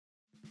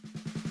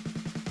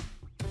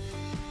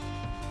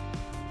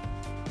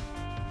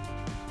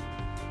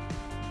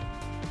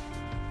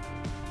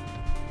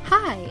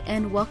Hi,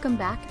 and welcome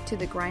back to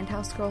the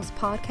Grindhouse Girls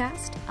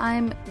podcast.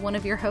 I'm one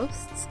of your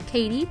hosts,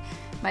 Katie.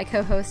 My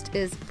co-host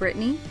is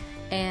Brittany,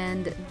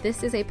 and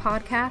this is a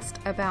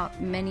podcast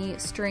about many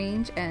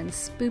strange and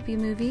spoopy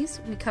movies.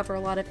 We cover a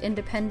lot of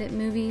independent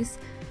movies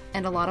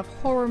and a lot of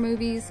horror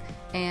movies,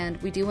 and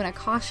we do want to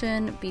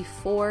caution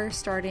before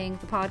starting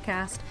the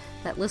podcast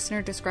that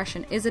listener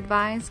discretion is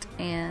advised,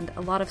 and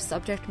a lot of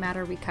subject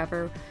matter we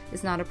cover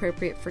is not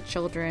appropriate for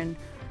children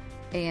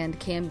and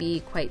can be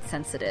quite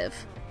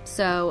sensitive.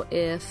 So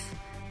if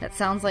that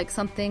sounds like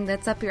something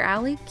that's up your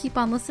alley, keep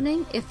on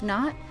listening. If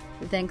not,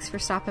 thanks for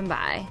stopping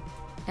by.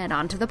 And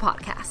on to the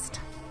podcast.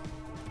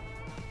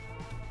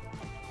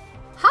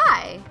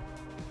 Hi,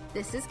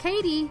 this is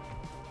Katie.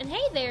 And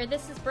hey there,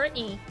 this is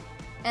Brittany.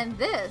 And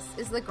this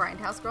is the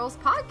Grindhouse Girls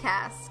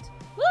podcast.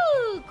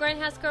 Woo!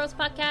 Grindhouse Girls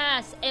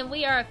podcast. And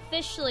we are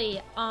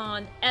officially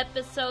on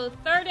episode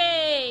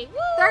 30. Woo!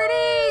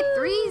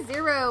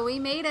 30! We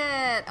made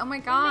it. Oh my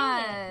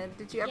god.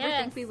 Did you ever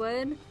think we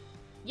would?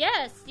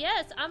 Yes.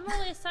 I'm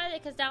really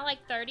excited because now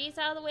like 30 is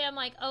out of the way. I'm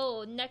like,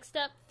 oh, next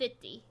up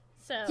 50.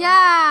 So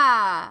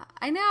yeah,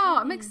 I know.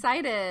 I'm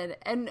excited.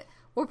 And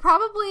we'll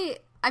probably,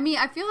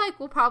 I feel like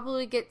we'll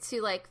probably get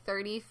to like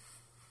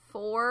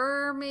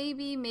 34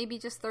 maybe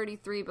just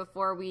 33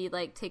 before we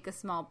like take a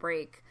small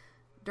break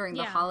during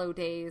the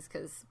holidays,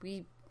 because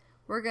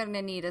we're going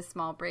to need a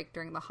small break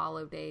during the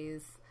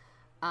holidays.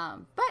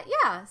 But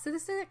yeah, so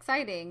this is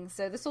exciting.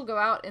 So this will go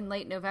out in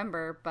late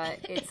November, but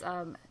it's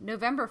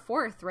November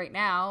 4th right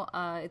now.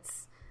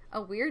 It's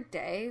a weird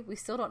day. We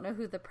still don't know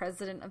who the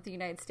president of the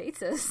United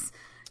States is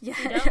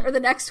yet, or the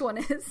next one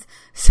is.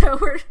 So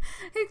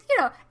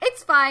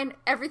it's fine.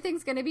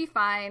 Everything's going to be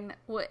fine.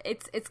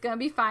 It's going to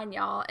be fine,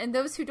 y'all. And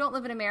those who don't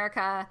live in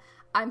America,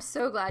 I'm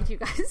so glad you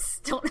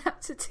guys don't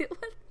have to deal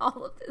with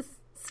all of this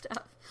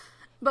stuff.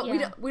 But we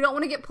don't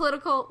want to get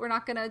political. We're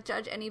not going to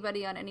judge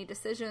anybody on any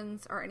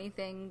decisions or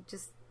anything.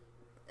 Just,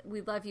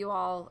 we love you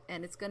all,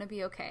 and it's going to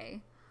be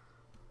okay.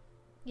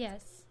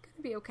 Yes. It's going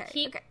to be okay.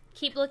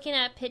 Keep looking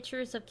at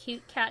pictures of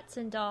cute cats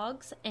and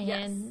dogs,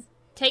 and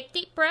take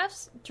deep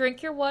breaths,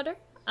 drink your water.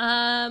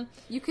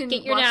 You can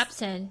get your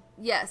naps in.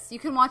 Yes, you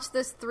can watch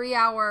this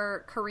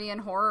 3-hour Korean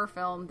horror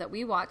film that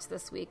we watched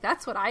this week.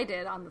 That's what I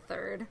did on the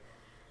 3rd.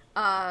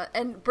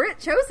 And Britt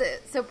chose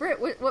it. So Britt,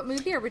 what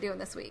movie are we doing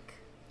this week?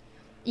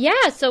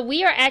 Yeah, so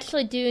we are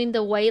actually doing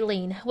The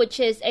Wailing, which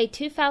is a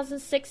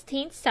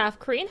 2016 South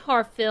Korean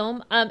horror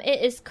film.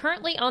 It is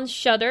currently on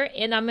Shudder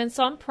and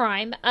Amazon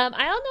Prime. I don't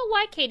know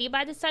why, Katie, but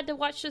I decided to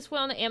watch this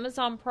one on the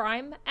Amazon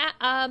Prime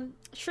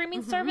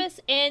streaming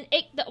service. And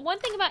the one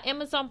thing about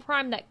Amazon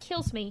Prime that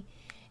kills me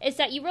is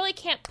that you really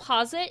can't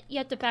pause it. You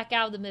have to back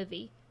out of the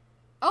movie.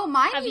 Oh,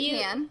 mine you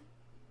can.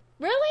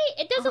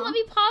 Really? It doesn't let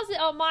me pause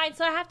it on mine,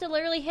 so I have to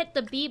literally hit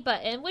the B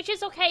button, which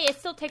is okay. It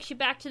still takes you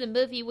back to the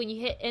movie when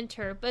you hit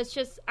enter, but it's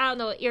just, I don't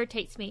know, it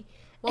irritates me.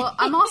 Well,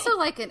 I'm also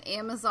like an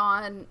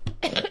Amazon,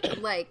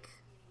 like,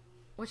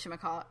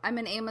 whatchamacallit? I'm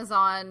an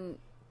Amazon,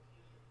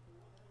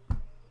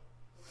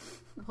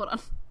 hold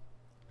on.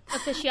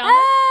 Aficionado?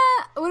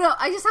 Well, no,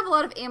 I just have a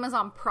lot of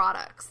Amazon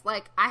products.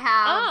 Like,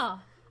 I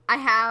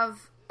have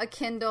a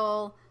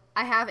Kindle,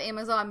 I have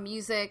Amazon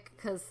Music,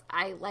 because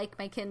I like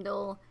my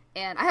Kindle,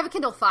 and I have a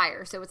Kindle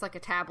Fire, so it's like a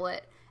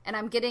tablet. And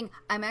I'm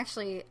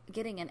actually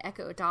getting an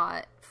Echo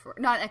Dot,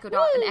 not an Echo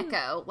Dot, an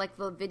Echo, like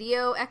the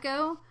video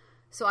Echo,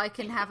 so I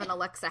can have an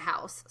Alexa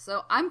house.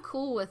 So I'm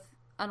cool with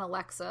an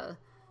Alexa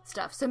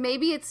stuff. So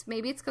maybe it's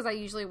because I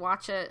usually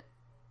watch it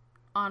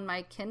on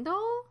my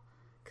Kindle,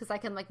 because I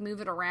can like move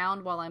it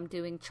around while I'm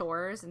doing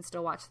chores and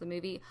still watch the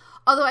movie.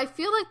 Although I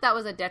feel like that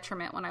was a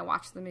detriment when I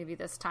watched the movie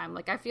this time.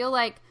 Like I feel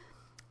like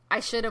I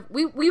should have.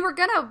 We were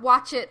gonna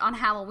watch it on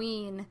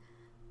Halloween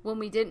when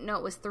we didn't know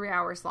it was 3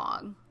 hours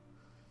long.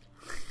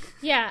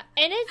 Yeah,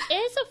 and it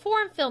is a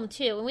foreign film,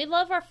 too. And we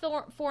love our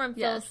foreign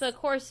films, but of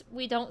course,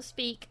 we don't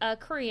speak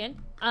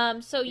Korean.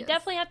 So you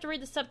definitely have to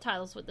read the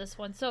subtitles with this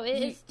one. So it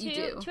is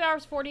 2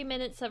 hours, 40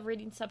 minutes of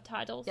reading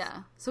subtitles.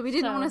 Yeah, so we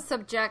didn't want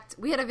to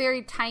we had a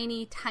very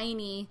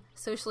tiny,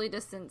 socially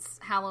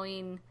distanced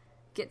Halloween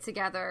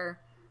get-together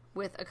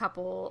with a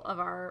couple of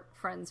our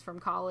friends from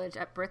college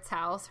at Britt's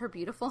house, her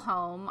beautiful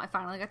home. I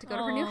finally got to go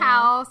to her new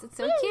house. It's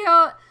so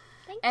cute.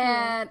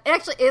 And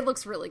it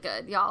looks really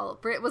good, y'all.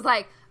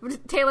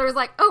 Taylor was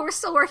like, oh, we're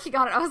still working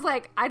on it. I was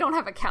like, I don't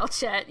have a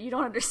couch yet. You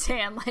don't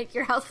understand. Like,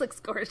 your house looks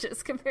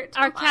gorgeous compared to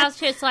our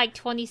couch is like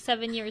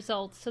 27 years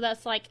old. So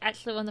that's like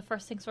actually one of the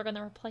first things we're going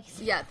to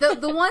replace. Yeah.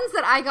 The ones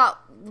that I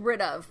got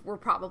rid of were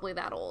probably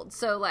that old.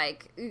 So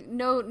like,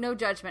 no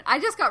judgment. I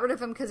just got rid of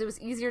them because it was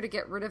easier to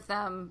get rid of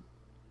them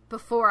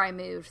before I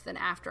moved than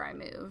after I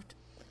moved,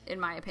 in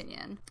my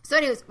opinion. So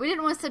anyways, we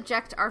didn't want to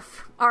subject our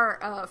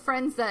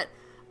friends that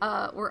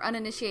were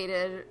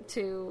uninitiated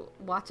to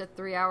watch a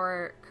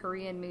 3-hour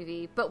Korean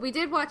movie. But we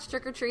did watch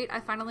Trick or Treat. I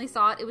finally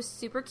saw it. It was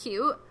super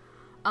cute.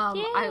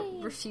 I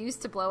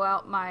refused to blow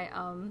out my,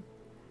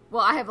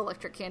 I have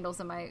electric candles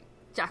in my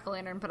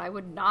jack-o'-lantern, but I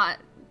would not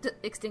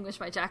extinguish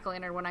my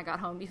jack-o'-lantern when I got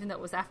home, even though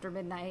it was after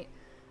midnight.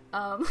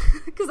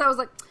 Because I was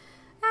like,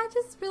 I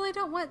just really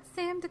don't want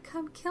Sam to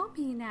come kill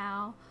me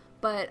now.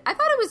 But I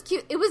thought it was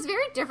cute. It was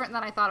very different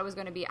than I thought it was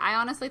going to be. I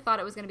honestly thought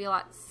it was going to be a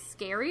lot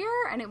scarier,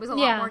 and it was a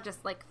lot more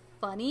just, like,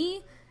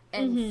 funny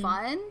and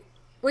fun,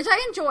 which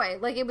I enjoy.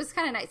 Like, it was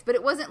kind of nice, but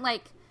it wasn't,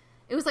 like,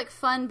 it was, like,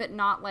 fun, but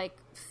not, like,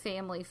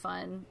 family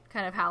fun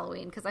kind of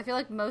Halloween, because I feel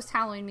like most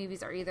Halloween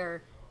movies are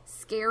either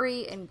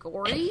scary and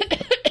gory,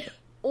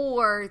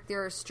 or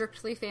they're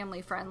strictly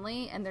family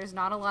friendly, and there's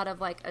not a lot of,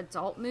 like,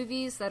 adult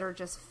movies that are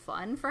just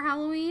fun for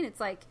Halloween. It's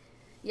like,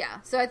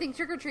 yeah, so I think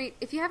Trick or Treat,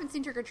 if you haven't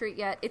seen Trick or Treat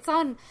yet, it's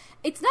not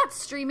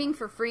streaming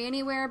for free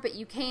anywhere, but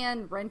you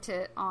can rent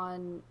it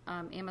on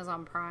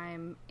Amazon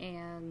Prime,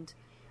 and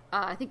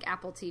I think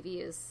Apple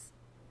TV is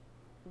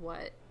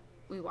what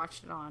we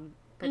watched it on.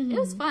 But it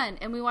was fun,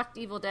 and we watched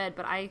Evil Dead,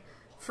 but I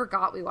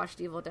forgot we watched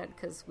Evil Dead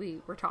because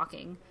we were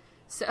talking.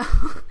 So,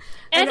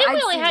 and I think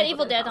we only had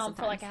Evil Dead on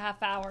for like a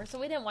half hour, so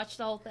we didn't watch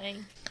the whole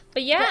thing.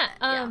 But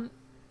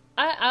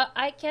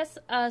I guess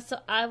so.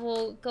 I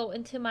will go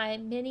into my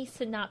mini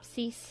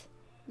synopsis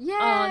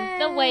on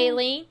The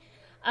Wailing.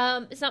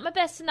 It's not my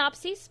best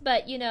synopsis,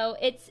 but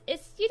it's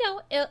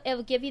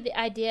it'll give you the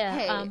idea.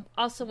 Hey,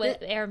 also with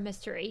air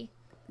mystery.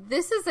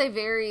 This is a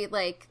very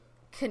like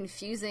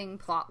confusing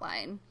plot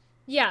line.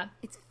 Yeah,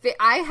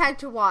 I had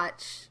to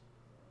watch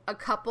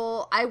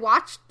I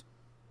watched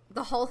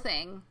the whole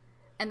thing,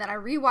 and then I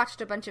rewatched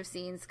a bunch of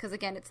scenes because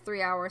again it's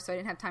 3 hours, so I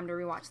didn't have time to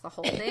rewatch the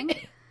whole thing.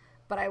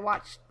 But I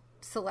watched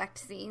select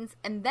scenes,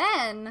 and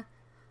then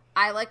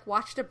I like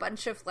watched a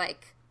bunch of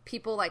like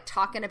people like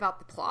talking about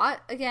the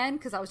plot again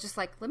because I was just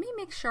like, let me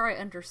make sure I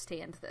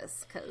understand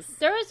this, because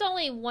there was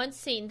only one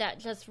scene that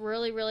just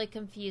really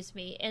confused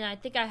me, and I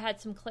think I had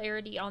some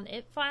clarity on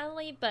it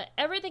finally, but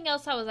everything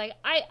else I was like,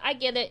 I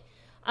get it.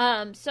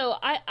 So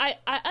I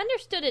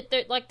understood it.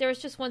 There was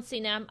just one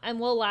scene, and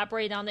we'll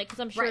elaborate on it because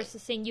I'm sure it's the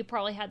scene you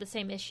probably had the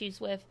same issues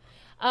with.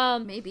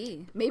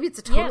 Maybe it's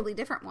a totally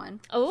different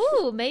one.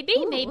 Oh, maybe.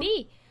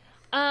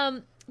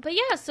 But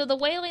yeah, so The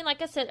Wailing,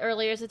 like I said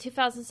earlier, is a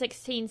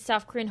 2016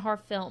 South Korean horror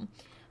film.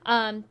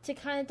 To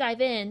kind of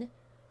dive in,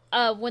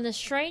 when a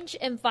strange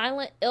and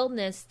violent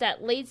illness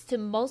that leads to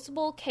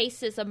multiple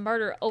cases of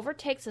murder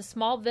overtakes a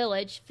small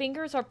village,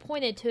 fingers are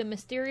pointed to a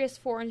mysterious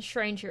foreign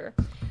stranger.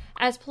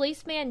 As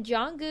policeman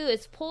Jong-gu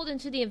is pulled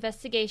into the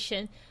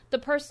investigation, the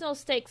personal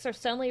stakes are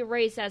suddenly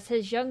raised as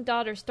his young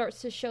daughter starts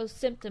to show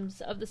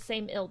symptoms of the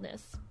same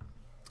illness.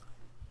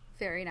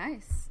 Very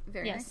nice.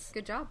 Very nice.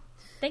 Good job.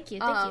 Thank you.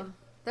 I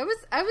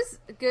was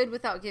good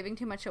without giving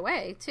too much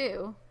away,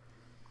 too.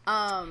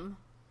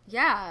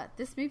 Yeah,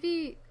 this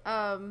movie,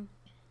 it's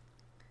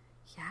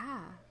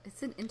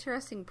an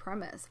interesting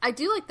premise. I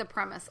do like the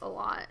premise a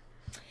lot.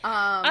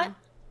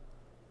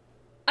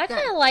 I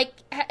kind of like,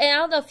 and I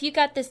don't know if you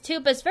got this too,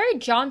 but it's very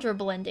genre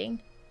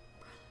blending.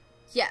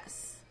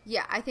 Yes.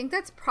 Yeah, I think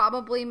that's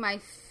probably my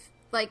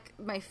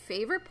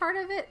favorite part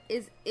of it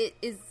is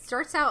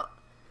starts out,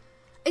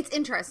 it's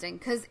interesting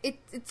because it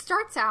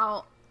starts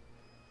out,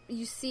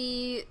 you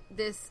see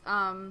this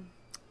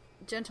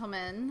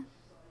gentleman,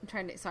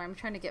 I'm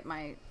trying to get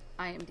my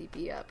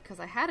IMDb up because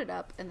I had it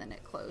up and then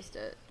it closed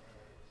it.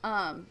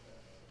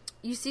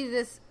 You see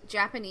this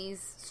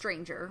Japanese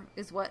stranger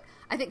is what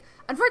I think.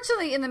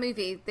 Unfortunately, in the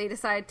movie, they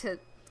decide to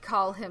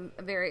call him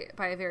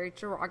by a very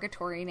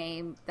derogatory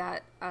name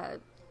that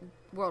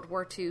World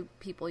War II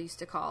people used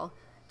to call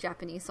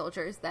Japanese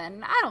soldiers.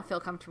 Then I don't feel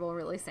comfortable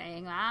really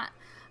saying that.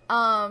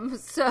 But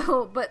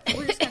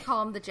we're just gonna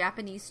call him the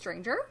Japanese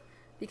stranger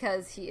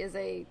because he is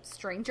a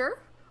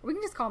stranger. We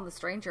can just call him the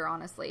stranger,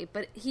 honestly.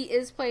 But he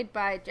is played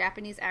by a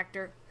Japanese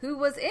actor who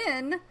was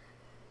the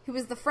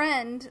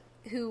friend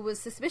who was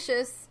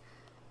suspicious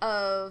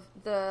of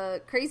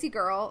the crazy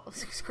girl.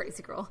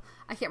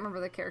 I can't remember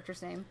the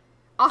character's name.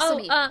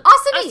 Asami.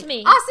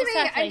 Asami.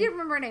 Exactly. I do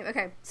remember her name.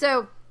 Okay,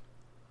 so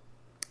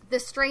the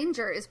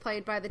stranger is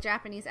played by the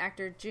Japanese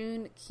actor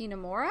Jun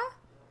Kunimura.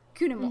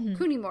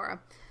 Kunimura.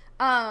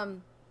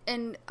 And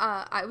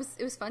it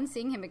was fun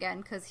seeing him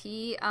again because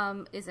he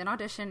is in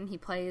audition. He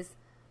plays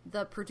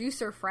the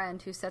producer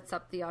friend who sets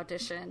up the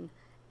audition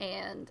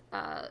and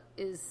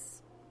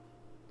is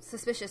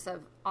suspicious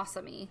of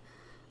Asami.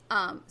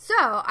 So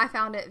I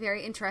found it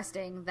very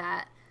interesting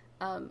that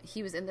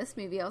he was in this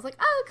movie. I was like,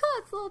 oh,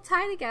 cool, it's a little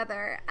tie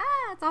together.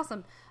 It's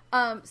awesome.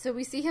 So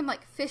we see him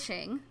like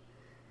fishing,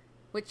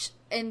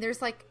 and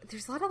there's a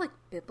lot of like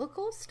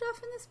biblical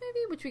stuff in this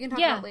movie, which we can talk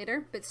about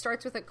later. But it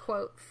starts with a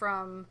quote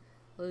from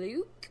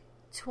Luke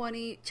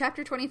 20,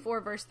 chapter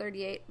 24, verse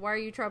 38. Why are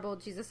you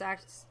troubled? Jesus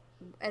asks,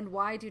 and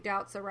why do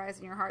doubts arise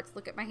in your hearts?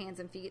 Look at my hands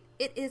and feet.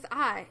 It is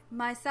I,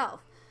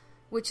 myself.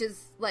 Which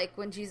is, like,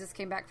 when Jesus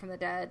came back from the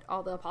dead,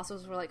 all the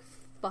apostles were, like,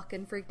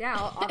 fucking freaked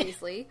out,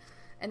 obviously.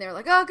 And they were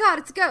like, oh, God,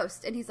 it's a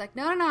ghost. And he's like,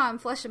 no, I'm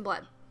flesh and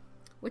blood.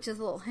 Which is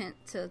a little hint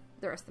to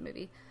the rest of the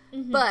movie.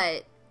 Mm-hmm.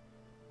 But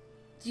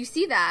you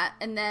see that,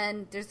 and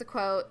then there's the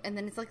quote, and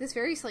then it's, like, this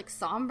very, like,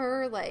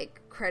 somber, like,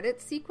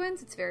 credit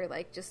sequence. It's very,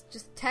 like,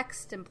 just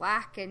text and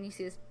black, and you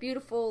see this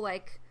beautiful,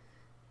 like,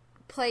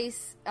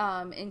 place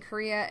in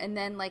Korea, and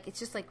then, like, it's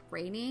just, like,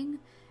 raining.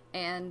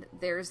 and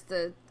there's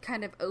the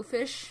kind of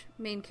oafish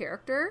main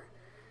character,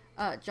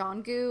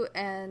 Jong-gu,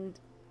 and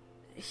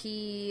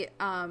he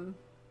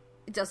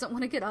doesn't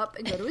want to get up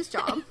and go to his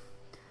job.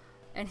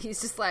 And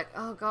he's just like,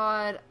 oh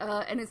god,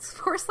 and it's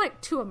of course like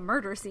to a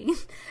murder scene.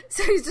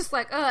 So he's just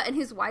like, and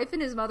his wife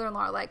and his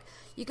mother-in-law are like,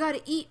 you gotta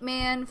eat,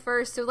 man,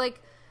 first. So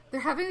like,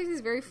 they're having like,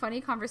 these very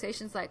funny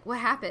conversations like, what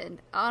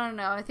happened? I don't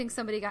know, I think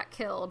somebody got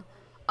killed.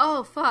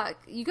 Oh fuck,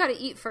 you gotta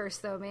eat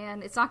first though,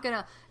 man. It's not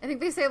gonna, I think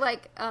they say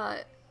like,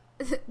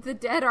 the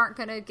dead aren't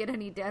gonna get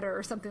any deader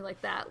or something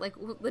like that. Like,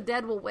 the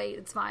dead will wait,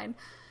 it's fine.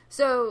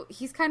 So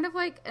he's kind of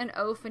like an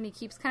oaf, and he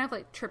keeps kind of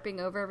like tripping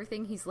over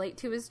everything. He's late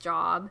to his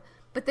job.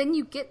 But then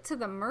you get to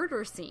the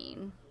murder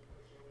scene,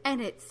 and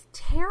it's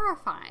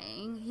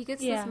terrifying. He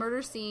gets to this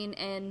murder scene,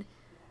 and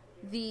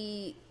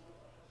the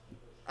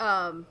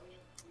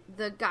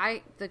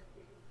guy, the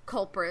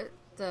culprit,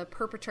 the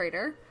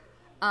perpetrator,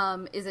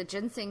 is a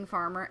ginseng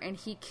farmer, and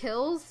he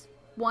kills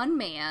one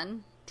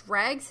man,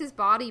 drags his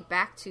body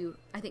back to,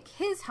 I think,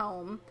 his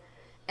home,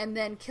 and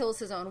then kills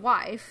his own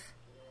wife,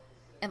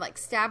 and like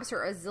stabs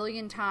her a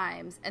zillion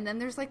times. And then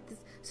there's like this,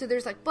 so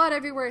there's like blood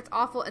everywhere, it's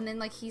awful, and then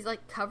like he's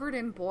like covered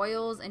in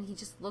boils, and he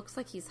just looks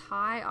like he's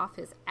high off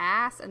his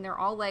ass, and they're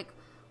all like,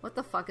 what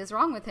the fuck is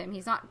wrong with him?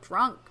 He's not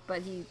drunk,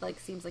 but he like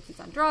seems like he's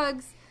on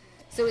drugs.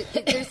 So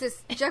there's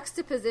this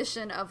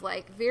juxtaposition of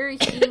like very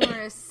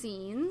humorous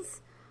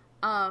scenes,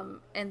 and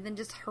then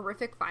just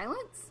horrific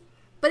violence.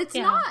 But it's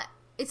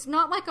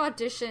not like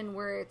Audition,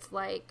 where it's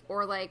like,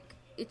 or like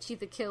Ichi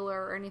the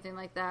Killer or anything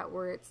like that,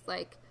 where it's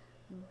like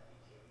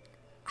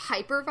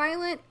hyper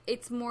violent.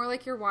 It's more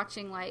like you're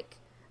watching like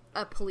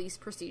a police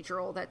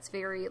procedural that's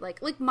very like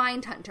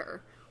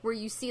Mindhunter, where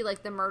you see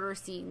like the murder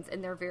scenes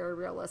and they're very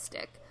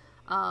realistic,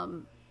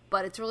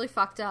 but it's really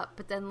fucked up.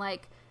 But then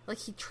like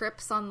he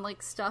trips on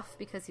like stuff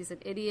because he's an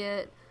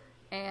idiot,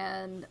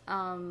 and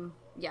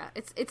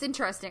it's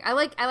interesting. I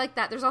like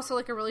that. There's also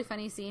like a really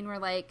funny scene where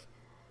like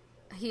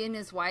he and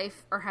his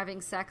wife are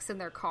having sex in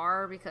their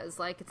car because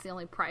like it's the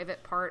only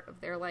private part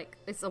of their, like,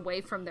 it's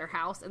away from their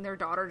house, and their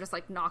daughter just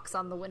like knocks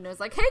on the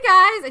windows like, hey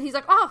guys, and he's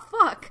like, oh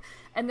fuck,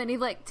 and then he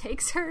like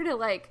takes her to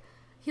like,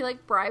 he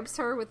like bribes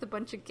her with a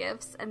bunch of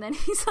gifts, and then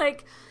he's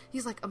like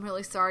I'm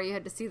really sorry you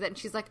had to see that, and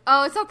she's like,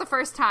 oh, it's not the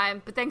first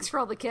time, but thanks for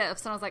all the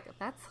gifts. And I was like,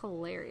 that's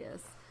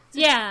hilarious. So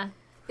yeah,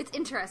 it's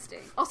interesting.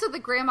 Also, the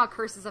grandma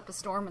curses up a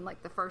storm in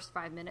like the first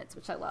 5 minutes,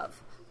 which I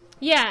love.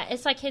 Yeah,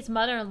 it's like his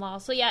mother-in-law.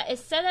 So yeah,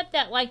 it's set up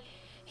that like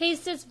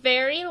he's this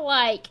very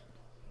like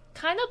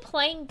kind of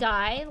plain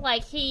guy.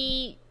 Like,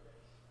 he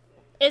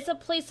is a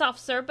police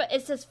officer, but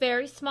it's this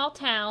very small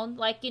town.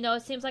 Like, you know,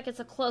 it seems like it's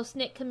a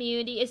close-knit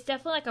community. It's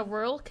definitely like a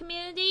rural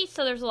community,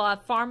 so there's a lot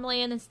of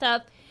farmland and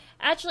stuff.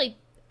 Actually,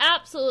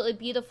 absolutely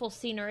beautiful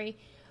scenery.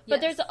 But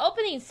there's an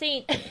opening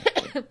scene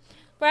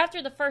where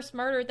after the first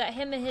murder that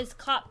him and his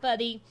cop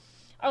buddy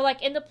are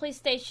like in the police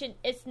station.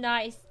 It's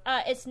nice.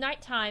 It's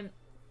nighttime.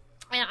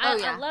 And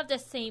I love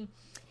this scene.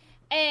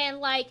 And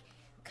like,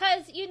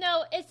 cause you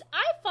know, I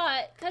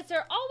thought, cause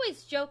they're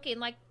always joking,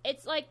 like,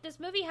 it's like, this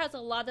movie has a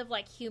lot of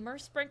like humor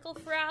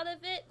sprinkled throughout of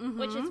it,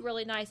 which is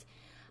really nice.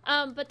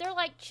 But they're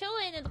like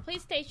chilling in the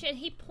police station.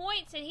 He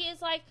points and he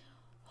is like,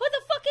 who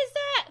the fuck is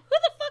that? Who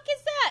the fuck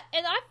is that?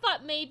 And I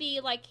thought maybe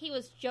like he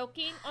was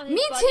joking on his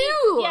Me buddy.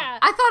 too! Yeah.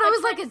 I thought it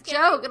was like a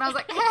joke, and I was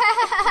like,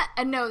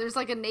 and no, there's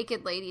like a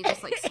naked lady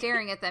just like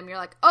staring at them. You're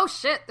like, oh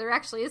shit, there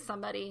actually is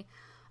somebody.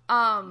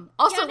 Also,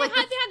 yeah, they like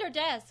hide behind their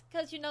desk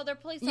because, you know, they're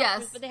police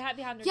officers, but they hide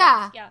behind their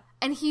desk. Yeah,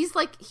 and he's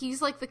like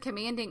the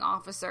commanding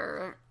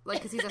officer, like,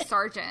 because he's a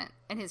sergeant,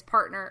 and his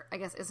partner, I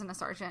guess, isn't a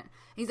sergeant.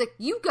 He's like,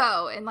 you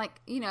go, and like,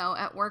 you know,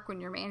 at work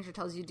when your manager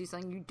tells you to do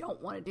something you don't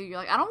want to do, you're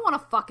like, I don't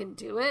want to fucking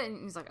do it,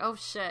 and he's like, oh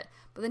shit,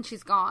 but then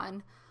she's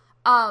gone.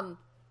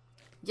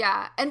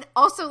 Yeah, and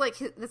also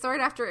like it's right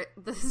after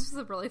this was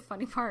the really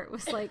funny part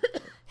was like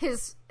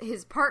his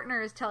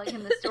partner is telling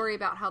him the story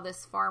about how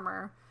this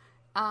farmer,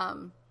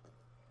 what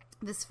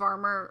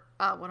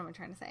am I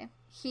trying to say?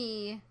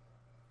 He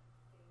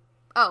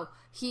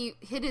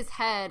hit his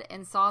head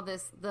and saw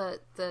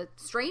the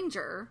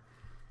stranger.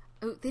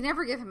 They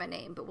never give him a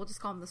name, but we'll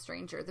just call him the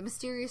stranger, the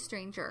mysterious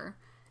stranger.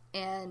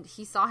 And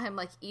he saw him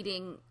like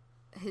eating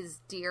his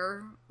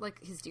deer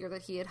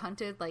that he had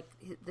hunted, like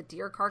the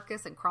deer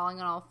carcass, and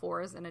crawling on all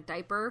fours in a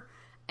diaper,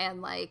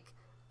 and like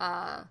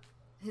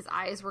his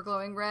eyes were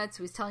glowing red,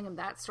 so he's telling him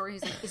that story.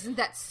 He's like, isn't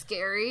that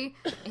scary?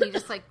 And he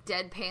just like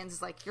deadpans,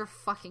 is like, you're a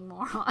fucking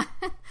moron.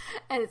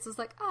 And it's just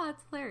like, oh,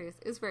 it's hilarious.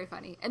 It was very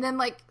funny. And then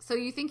like, so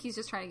you think he's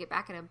just trying to get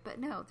back at him, but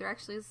no, there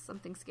actually is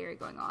something scary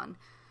going on,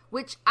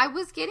 which I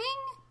was getting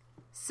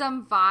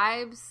some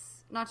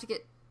vibes, not to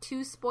get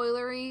too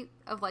spoilery,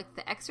 of like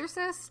The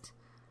Exorcist,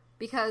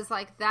 because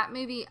like that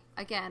movie,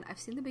 again, I've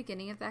seen the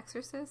beginning of The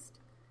Exorcist,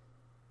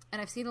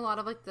 and I've seen a lot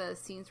of like the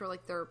scenes where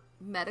like they're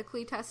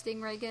medically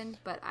testing Reagan,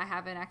 but I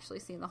haven't actually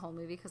seen the whole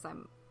movie because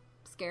I'm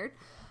scared.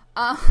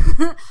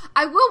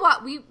 I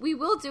will we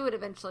will do it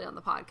eventually on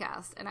the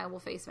podcast, and I will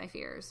face my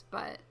fears,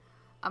 but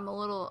I'm a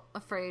little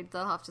afraid that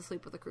I'll have to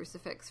sleep with a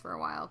crucifix for a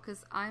while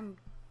because I'm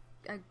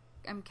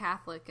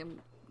Catholic,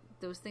 and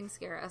those things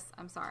scare us.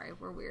 I'm sorry,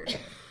 we're weird.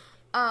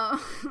 But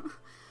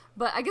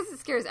I guess it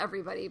scares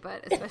everybody,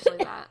 but especially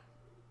that.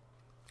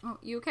 Oh,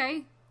 you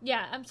okay?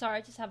 Yeah, I'm sorry.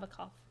 I just have a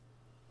cough.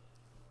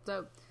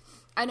 So,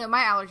 I know my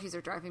allergies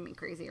are driving me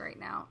crazy right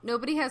now.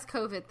 Nobody has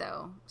COVID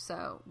though,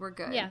 so we're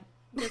good. Yeah,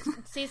 just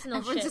seasonal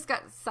Everyone shit. just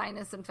got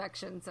sinus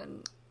infections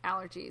and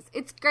allergies.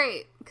 It's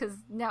great because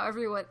now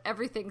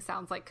everything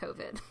sounds like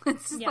COVID.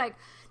 It's just like,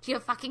 do you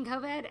have fucking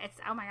COVID? It's,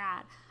 oh my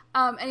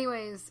god.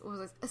 Anyways, what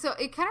was I, so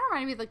it kind of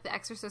reminded me of like The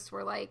Exorcist,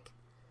 where like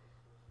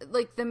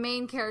the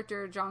main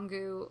character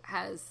Jong-gu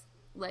has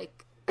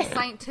like a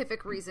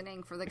scientific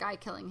reasoning for the guy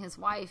killing his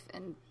wife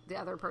and the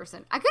other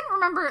person. I couldn't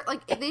remember,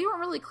 like, they weren't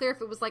really clear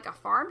if it was like a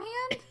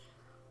farmhand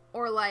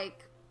or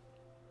like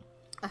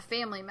a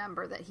family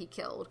member that he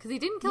killed, because he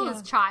didn't kill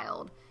his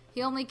child.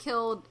 He only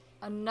killed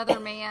another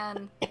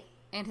man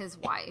and his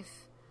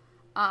wife.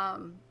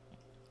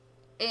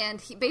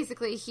 And he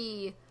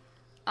basically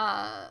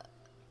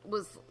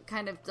was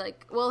kind of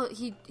like, well,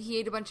 he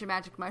ate a bunch of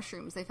magic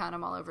mushrooms. They found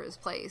him all over his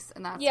place,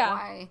 and that's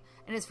why.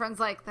 And his friend's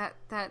like,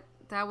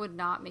 that would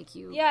not make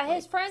you. Yeah,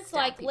 his like, friend's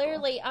like, people.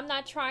 literally, I'm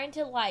not trying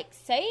to like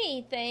say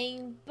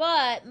anything,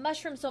 but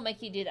mushrooms don't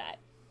make you do that.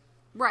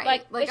 Right.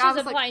 Like which is was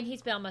implying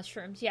he's been on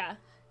mushrooms. Yeah.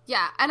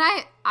 Yeah, and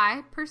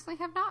I personally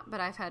have not, but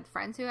I've had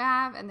friends who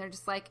have, and they're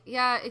just like,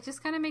 yeah, it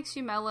just kind of makes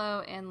you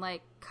mellow, and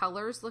like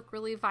colors look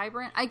really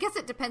vibrant. I guess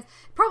it depends.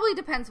 Probably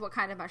depends what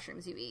kind of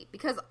mushrooms you eat,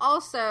 because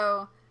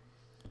also,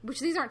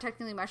 which these aren't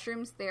technically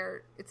mushrooms,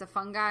 it's a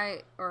fungi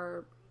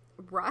or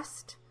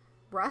rusts,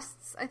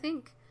 I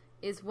think,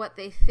 is what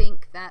they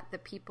think that the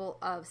people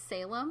of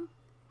Salem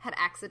had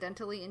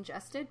accidentally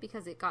ingested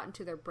because it got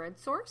into their bread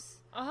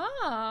source.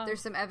 Ah.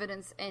 There's some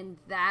evidence, and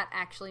that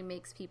actually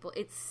makes people,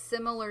 it's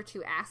similar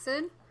to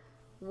acid,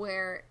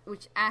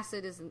 which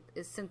acid is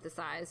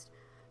synthesized,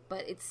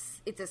 but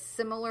it's a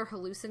similar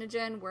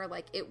hallucinogen where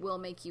like it will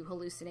make you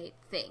hallucinate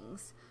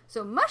things.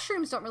 So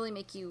mushrooms don't really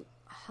make you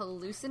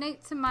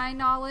hallucinate, to my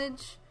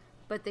knowledge,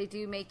 but they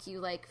do make you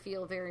like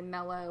feel very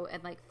mellow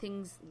and like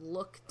things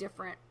look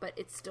different, but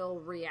it's still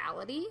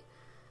reality.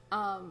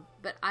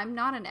 But I'm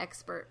not an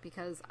expert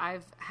because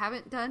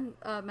haven't done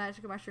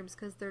magic mushrooms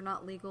because they're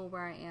not legal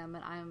where I am,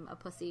 and I'm a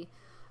pussy.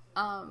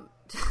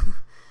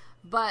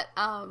 But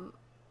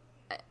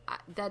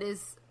that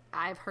is,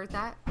 I've heard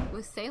that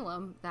with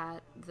Salem,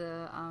 that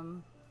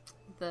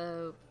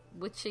the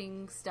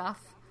witching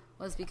stuff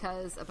was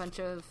because a bunch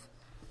of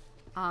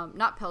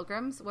not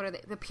pilgrims. What are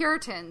they? The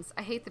Puritans.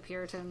 I hate the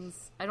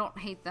Puritans. I don't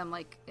hate them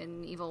like in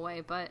an evil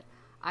way, but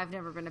I've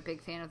never been a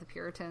big fan of the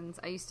Puritans.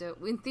 I used to,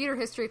 in theater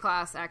history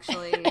class,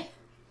 actually,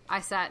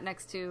 I sat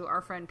next to our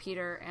friend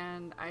Peter,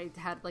 and I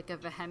had like a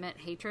vehement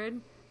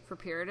hatred for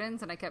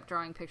Puritans, and I kept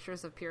drawing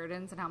pictures of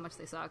Puritans and how much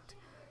they sucked.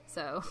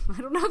 So I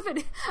don't know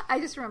if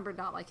I just remember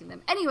not liking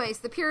them.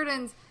 Anyways, the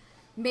Puritans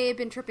may have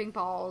been tripping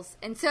balls,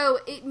 and so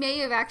it may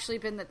have actually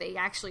been that they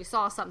actually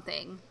saw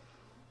something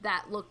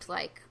that looked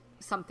like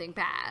something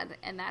bad,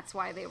 and that's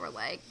why they were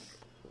like,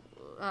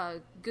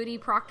 Goody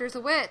Proctor's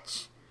a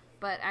witch.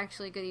 But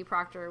actually, Goody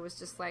Proctor was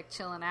just like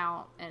chilling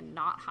out and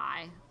not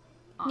high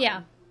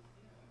on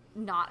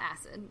not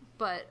acid.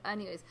 But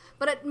anyways,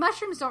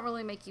 mushrooms don't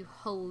really make you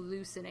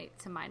hallucinate,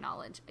 to my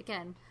knowledge.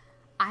 Again,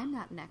 I'm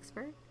not an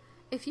expert.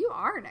 If you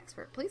are an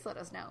expert, please let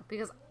us know,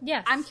 because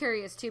I'm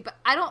curious too. But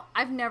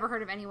I've never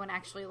heard of anyone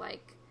actually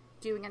like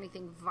doing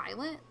anything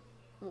violent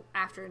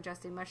after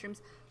ingesting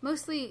mushrooms.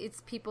 Mostly,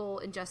 it's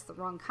people ingest the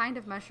wrong kind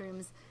of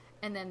mushrooms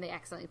and then they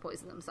accidentally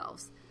poison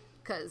themselves,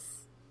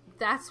 because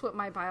that's what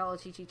my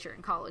biology teacher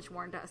in college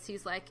warned us.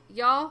 He's like,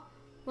 y'all,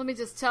 let me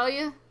just tell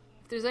you,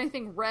 if there's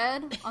anything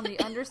red on the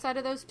underside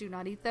of those, do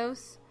not eat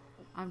those.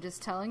 I'm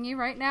just telling you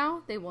right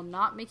now, they will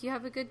not make you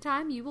have a good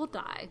time. You will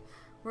die.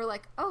 We're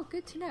like, oh,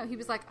 good to know. He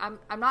was like,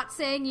 I'm not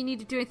saying you need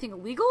to do anything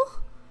illegal,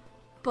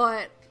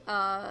 but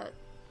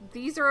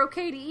these are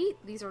okay to eat.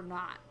 These are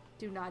not.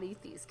 Do not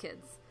eat these,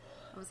 kids.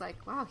 I was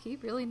like, wow, he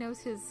really knows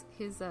his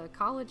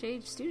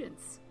college-age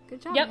students.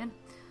 Good job, man.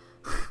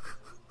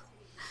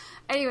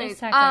 Anyways,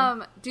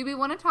 exactly. Do we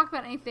want to talk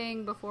about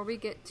anything before we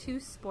get too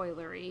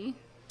spoilery?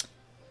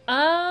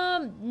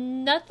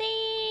 Nothing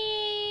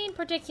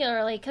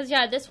particularly, because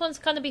this one's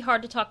going to be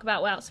hard to talk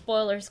about without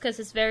spoilers, because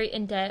it's very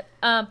in-depth.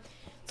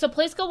 So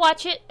please go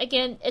watch it.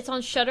 Again, it's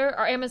on Shudder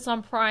or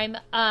Amazon Prime,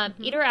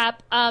 either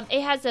app.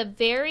 It has a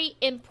very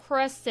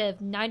impressive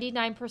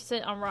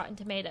 99% on Rotten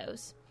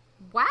Tomatoes.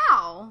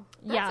 Wow.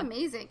 That's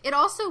amazing. It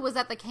also was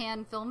at the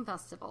Cannes Film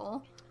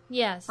Festival.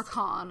 Yes. Or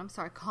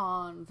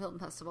Cannes Film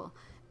Festival.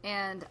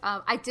 And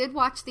I did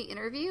watch the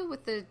interview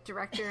with the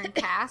director and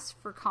cast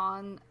for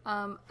Cannes.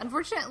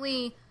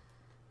 Unfortunately,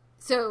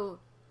 so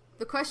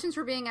the questions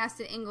were being asked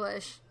in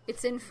English.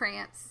 It's in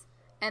France.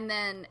 And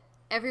then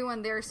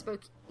everyone there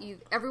spoke,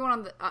 everyone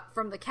on the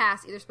from the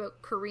cast either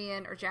spoke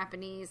Korean or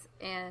Japanese,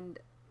 and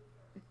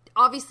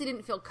obviously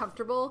didn't feel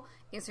comfortable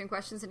answering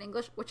questions in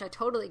English, which I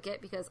totally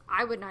get, because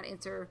I would not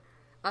answer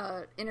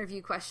an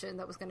interview question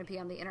that was going to be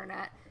on the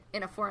internet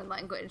in a foreign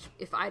language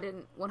if I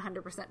didn't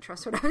 100%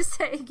 trust what I was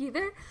saying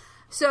either.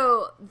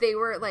 So they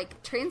were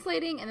like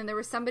translating, and then there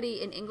was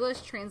somebody in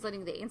English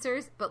translating the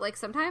answers, but like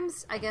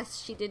sometimes I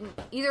guess she didn't,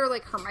 either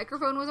like her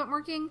microphone wasn't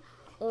working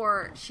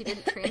or she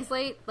didn't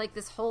translate like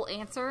this whole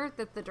answer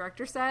that the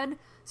director said.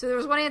 So there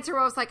was one answer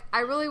where I was like, I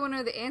really want to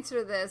know the answer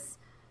to this,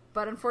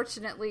 but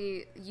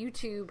unfortunately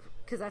YouTube,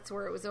 because that's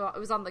where it was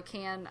on the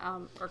Cannes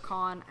or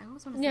Con, I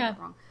always want to say that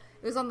wrong.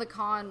 It was on the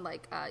Con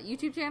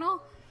YouTube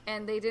channel,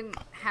 and they didn't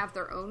have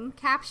their own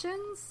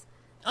captions.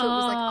 So it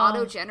was like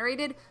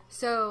auto-generated.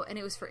 So, and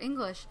it was for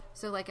English.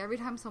 So like every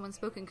time someone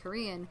spoke in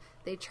Korean,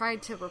 they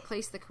tried to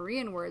replace the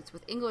Korean words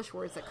with English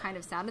words that kind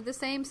of sounded the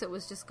same. So it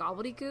was just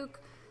gobbledygook.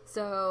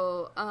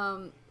 So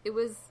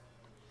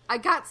I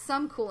got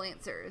some cool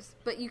answers,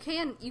 but you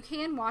can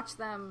watch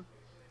them.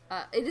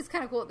 It is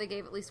kind of cool that they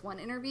gave at least one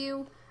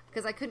interview,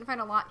 because I couldn't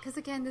find a lot. Because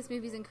again, this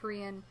movie's in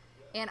Korean,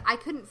 and I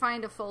couldn't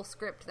find a full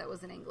script that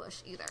was in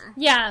English either.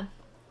 Yeah.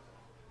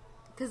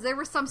 Because there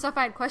was some stuff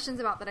I had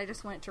questions about that I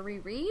just wanted to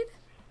reread.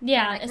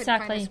 Yeah, I couldn't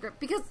exactly. find a script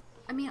because,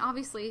 I mean,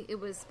 obviously it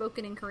was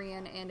spoken in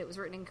Korean and it was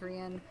written in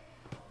Korean.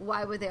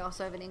 Why would they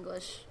also have an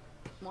English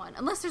one?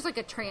 Unless there's like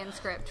a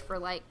transcript for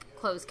like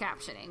closed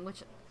captioning,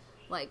 which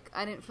like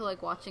I didn't feel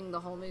like watching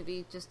the whole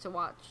movie just to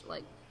watch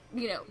like,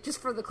 you know,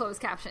 just for the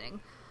closed captioning.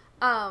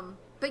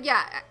 But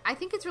yeah, I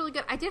think it's really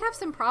good. I did have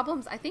some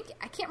problems. I can't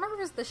remember if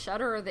it was the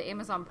Shudder or the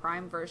Amazon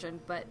Prime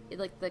version, but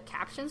like the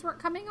captions weren't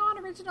coming on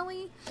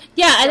originally.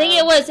 Yeah, I think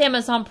it was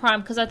Amazon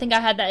Prime, because I think I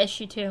had that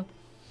issue too.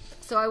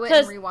 So I went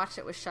and rewatched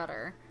it with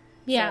Shudder.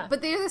 Yeah. So,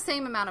 but they're the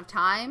same amount of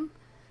time.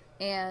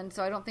 And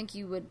so I don't think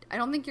you're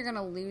going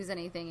to lose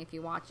anything if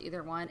you watch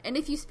either one. And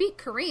if you speak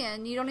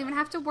Korean, you don't even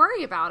have to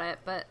worry about it.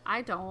 But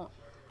I don't,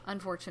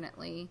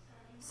 unfortunately.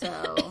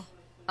 So,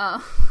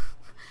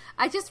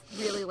 I just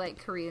really like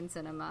Korean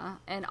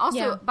cinema. And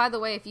also, by the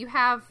way, if you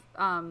have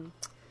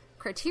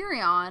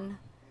Criterion,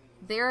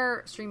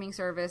 their streaming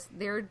service,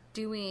 they're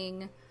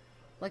doing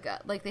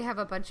like they have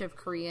a bunch of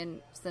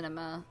Korean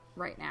cinema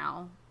right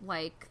now.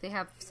 Like they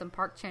have some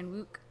Park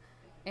Chan-wook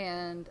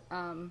and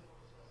oh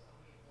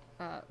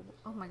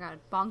my god,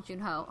 Bong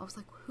Joon-ho. I was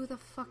like, who the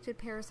fuck did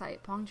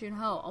Parasite? Bong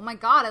Joon-ho. Oh my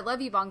god, I love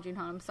you, Bong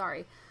Joon-ho. I'm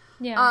sorry.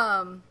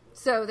 Yeah.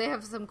 So they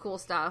have some cool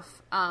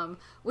stuff,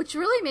 which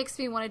really makes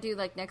me want to do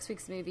like next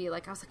week's movie.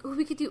 Like I was like, oh,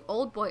 we could do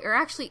Old Boy, or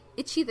actually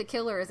Ichi the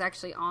Killer is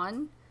actually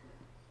on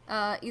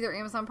either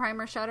Amazon Prime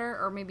or Shudder,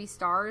 or maybe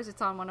Stars.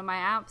 It's on one of my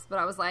apps. But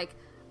I was like,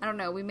 I don't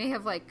know. We may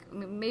have like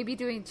maybe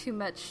doing too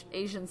much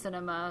Asian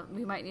cinema.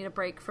 We might need a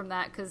break from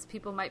that because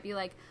people might be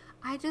like,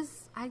 I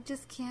just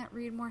can't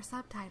read more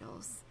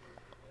subtitles.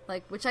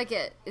 Like, which I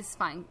get. It's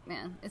fine,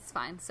 man. It's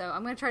fine. So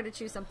I'm gonna try to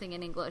choose something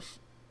in English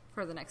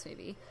for the next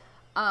movie.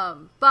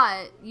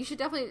 But you should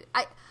definitely.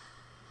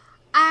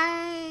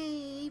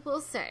 I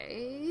will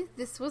say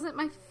this wasn't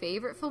my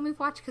favorite film we've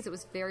watched because it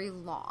was very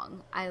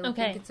long. I don't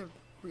think it's a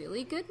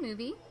really good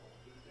movie.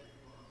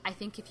 I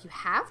think if you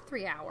have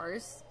 3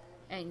 hours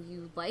and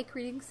you like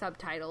reading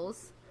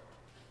subtitles,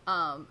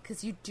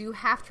 because you do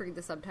have to read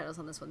the subtitles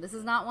on this one. This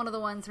is not one of the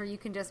ones where you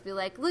can just be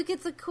like, look,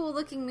 it's a cool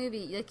looking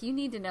movie. Like, you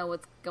need to know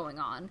what's going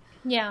on.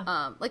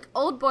 Yeah. Like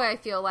Old Boy, I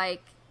feel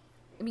like,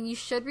 I mean, you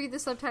should read the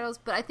subtitles,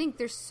 but I think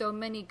there's so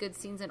many good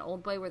scenes in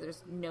Old Boy where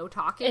there's no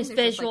talking. It's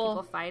there's visual. just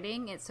like people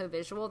fighting. It's so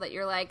visual that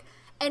you're like,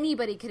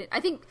 anybody could.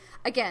 I think,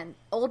 again,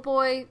 Old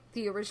Boy,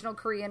 the original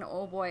Korean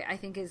Old Boy, I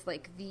think is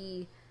like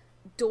the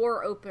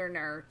door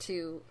opener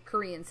to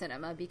Korean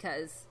cinema,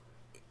 because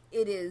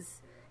it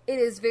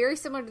is very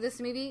similar to this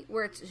movie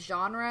where it's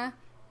genre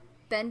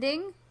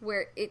bending,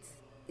 where it's,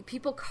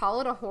 people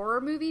call it a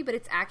horror movie, but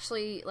it's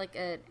actually like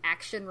an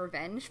action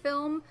revenge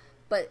film,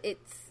 but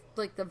it's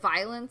like the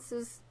violence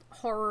is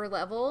horror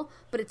level,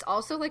 but it's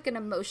also like an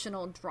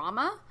emotional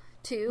drama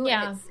too.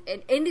 Yeah.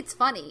 And it's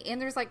funny, and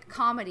there's like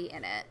comedy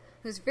in it.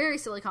 There's very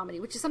silly comedy,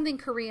 which is something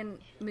Korean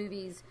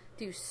movies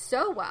do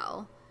so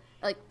well.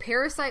 Like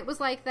Parasite was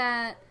like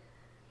that.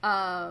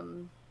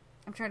 I'm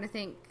trying to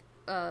think.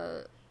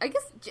 I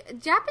guess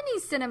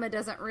Japanese cinema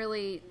doesn't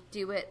really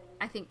do it,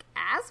 I think,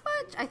 as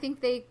much. I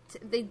think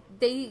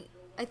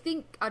I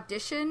think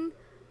Audition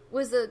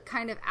was a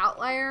kind of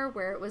outlier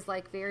where it was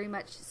like very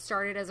much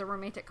started as a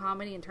romantic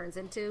comedy and turns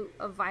into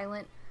a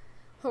violent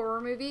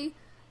horror movie.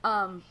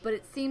 But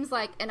it seems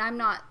like, and I'm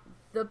not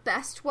the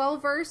best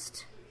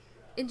well-versed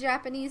in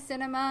Japanese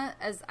cinema,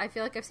 as I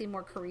feel like I've seen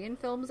more Korean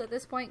films at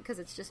this point,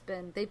 because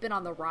they've been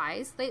on the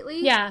rise lately.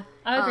 Yeah,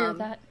 I agree with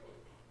that.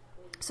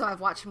 So I've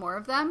watched more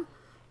of them.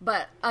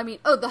 But, I mean,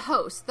 The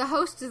Host. The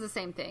Host is the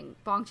same thing.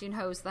 Bong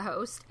Joon-ho's The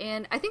Host.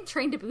 And I think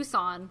Train to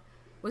Busan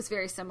was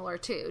very similar,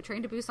 too.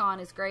 Train to Busan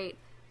is great.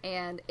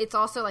 And it's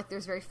also, like,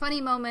 there's very funny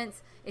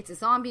moments. It's a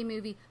zombie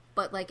movie.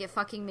 But, like, it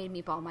fucking made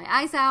me bawl my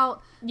eyes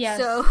out.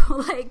 Yes. So,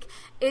 like,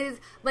 it is,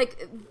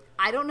 like,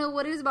 I don't know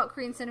what it is about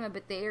Korean cinema,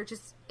 but they are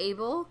just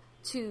able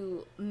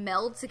to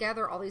meld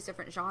together all these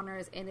different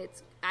genres. And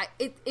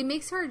it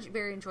makes for a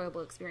very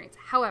enjoyable experience.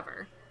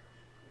 However,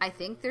 I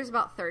think there's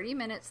about 30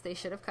 minutes they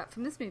should have cut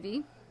from this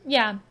movie.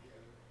 Yeah.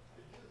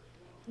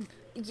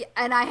 Yeah,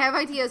 and I have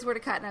ideas where to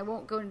cut, and I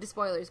won't go into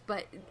spoilers,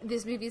 but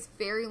this movie is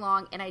very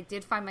long, and I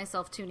did find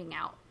myself tuning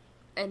out.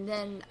 And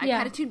then I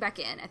kind of tuned back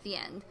in at the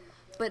end.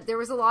 But there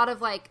was a lot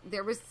of, like,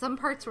 there was some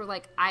parts where,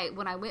 like,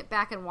 when I went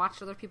back and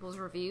watched other people's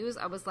reviews,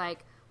 I was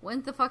like,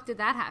 when the fuck did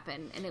that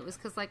happen? And it was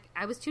because, like,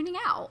 I was tuning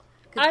out.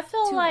 I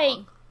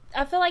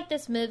feel like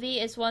this movie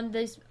is one of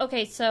those...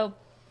 Okay, so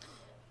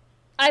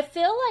I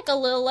feel like a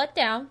little let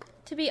down,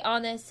 to be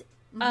honest.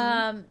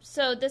 Mm-hmm.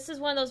 So this is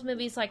one of those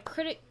movies, like,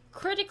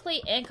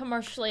 critically and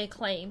commercially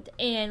acclaimed,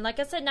 and like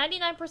I said,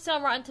 99%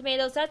 on Rotten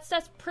Tomatoes. That's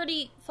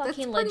pretty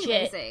fucking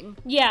legit. Amazing.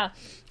 Yeah,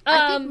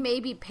 I think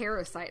maybe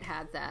Parasite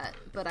had that,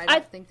 but I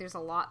don't think there's a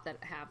lot that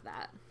have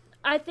that.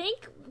 I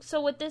think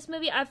so. With this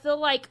movie, I feel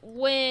like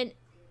when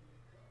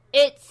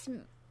it's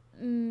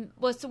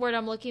what's the word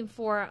I'm looking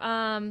for?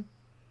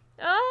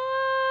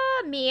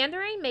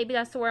 Meandering. Maybe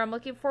that's the word I'm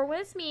looking for.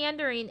 When it's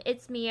meandering,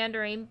 it's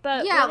meandering.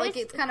 But yeah, like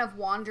it's kind of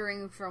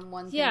wandering from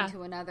one thing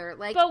to another.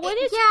 Like, but when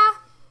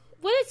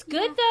when it's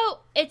good, though,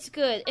 it's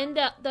good. And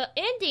the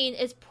ending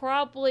is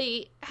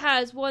probably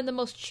has one of the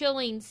most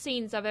chilling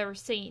scenes I've ever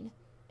seen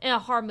in a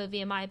horror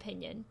movie, in my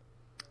opinion.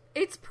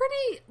 It's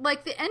pretty,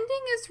 like, the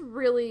ending is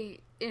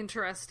really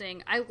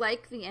interesting. I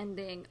like the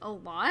ending a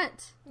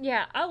lot.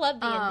 Yeah, I love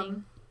the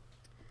ending.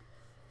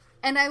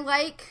 And I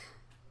like,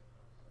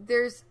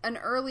 there's an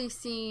early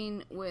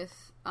scene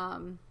with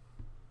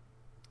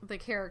the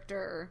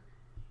character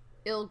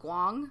Il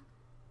Guang,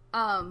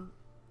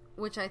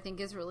 which I think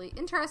is really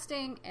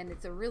interesting, and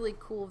it's a really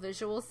cool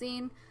visual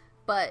scene,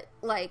 but,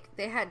 like,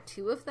 they had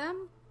two of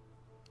them,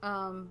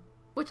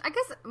 which I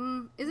guess,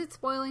 is it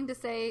spoiling to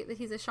say that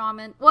he's a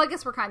shaman? Well, I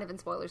guess we're kind of in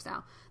spoilers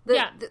now.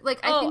 I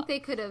think they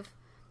could have,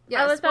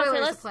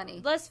 spoilers are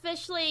plenty. Let's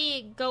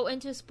officially go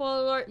into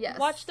spoiler. Yes.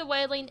 Watch The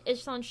Wailing.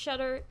 It's on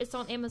Shudder. It's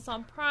on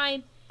Amazon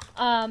Prime.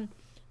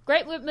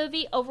 Great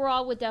movie.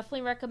 Overall, would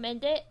definitely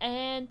recommend it.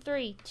 And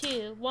 3,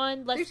 2,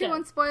 1, let's go. 3, 2,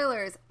 1,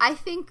 spoilers. I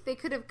think they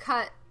could have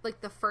cut,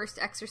 like, the first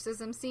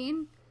exorcism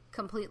scene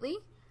completely.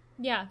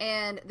 Yeah.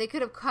 And they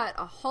could have cut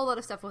a whole lot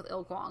of stuff with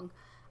Il Guang.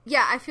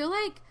 Yeah, I feel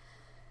like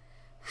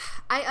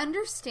I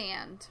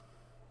understand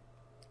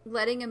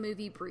letting a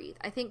movie breathe.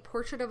 I think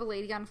Portrait of a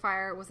Lady on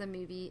Fire was a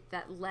movie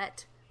that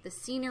let the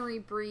scenery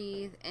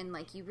breathe, and,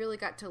 like, you really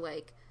got to,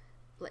 like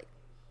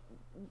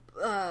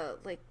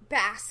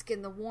bask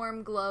in the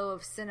warm glow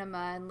of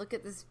cinema and look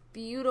at this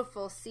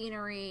beautiful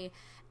scenery,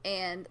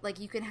 and, like,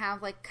 you can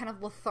have, like, kind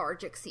of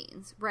lethargic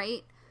scenes,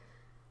 right?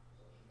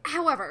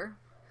 However,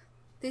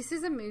 this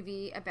is a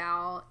movie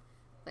about,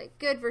 like,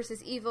 good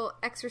versus evil,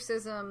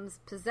 exorcisms,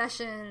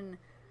 possession,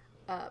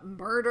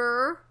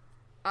 murder.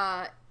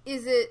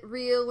 Is it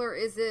real or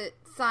is it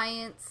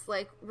science?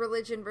 Like,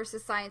 religion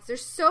versus science.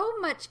 There's so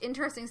much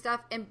interesting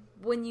stuff, and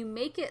when you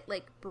make it,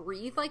 like,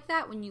 breathe like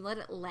that, when you let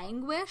it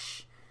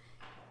languish,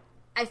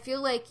 I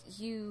feel like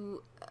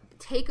you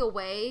take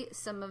away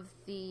some of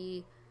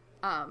the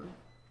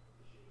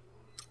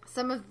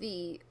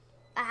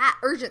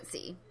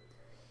urgency.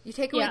 You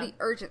take away the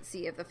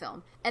urgency of the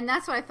film. And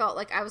that's what I felt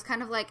like. I was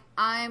kind of like,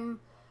 I am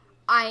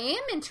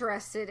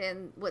interested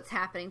in what's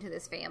happening to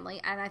this family,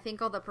 and I think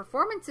all the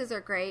performances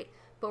are great,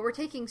 but we're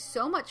taking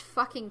so much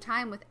fucking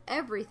time with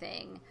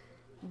everything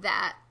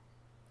that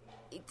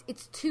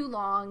it's too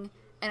long,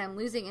 and I'm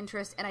losing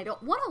interest, and I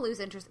don't want to lose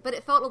interest, but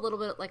it felt a little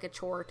bit like a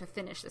chore to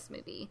finish this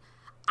movie.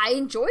 I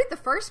enjoyed the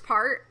first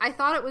part. I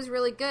thought it was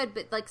really good,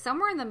 but, like,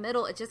 somewhere in the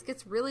middle, it just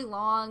gets really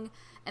long,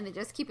 and they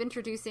just keep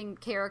introducing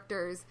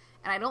characters,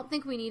 and I don't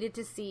think we needed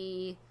to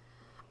see...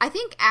 I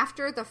think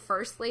after the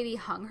first lady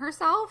hung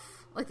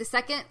herself, like, the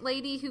second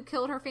lady who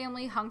killed her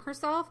family hung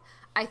herself,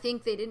 I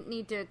think they didn't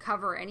need to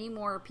cover any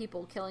more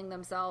people killing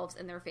themselves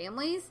and their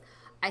families.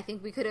 I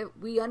think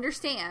we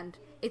understand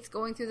it's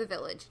going through the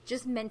village.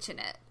 Just mention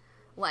it.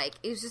 Like,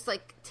 it was just,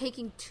 like,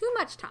 taking too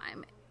much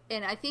time.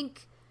 And I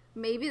think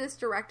maybe this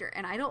director,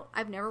 and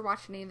I've never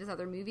watched any of his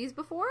other movies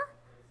before,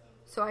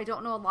 so I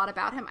don't know a lot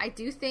about him. I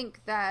do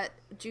think that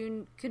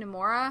Jun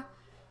Kunimura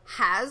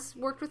has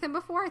worked with him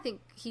before. I think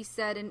he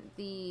said in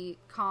the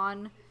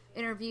Cannes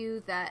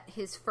interview that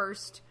his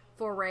first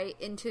foray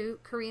into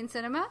Korean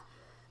cinema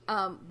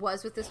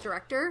was with this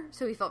director,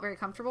 so he felt very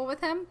comfortable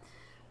with him.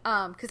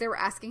 Because they were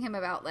asking him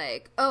about,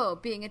 like, oh,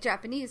 being a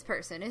Japanese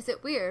person, is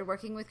it weird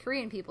working with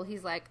Korean people?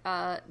 He's like,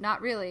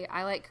 not really.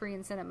 I like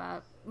Korean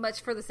cinema,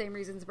 much for the same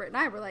reasons Britt and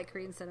I were like,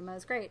 Korean cinema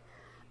is great.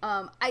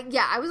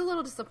 I was a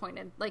little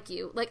disappointed, like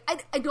you. Like,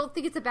 I don't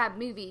think it's a bad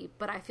movie,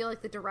 but I feel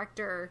like the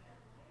director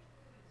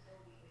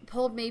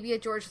pulled maybe a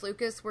George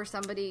Lucas where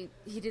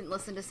he didn't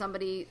listen to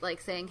somebody, like,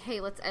 saying, hey,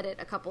 let's edit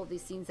a couple of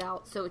these scenes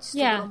out so it's just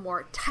a little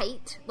more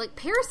tight. Like,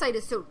 Parasite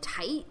is so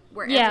tight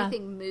where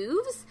everything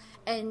moves,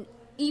 and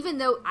even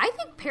though I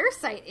think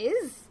Parasite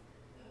is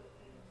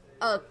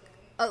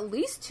at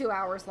least 2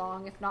 hours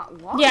long, if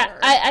not longer. Yeah,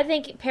 I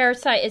think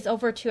Parasite is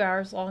over 2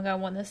 hours long, I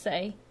want to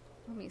say.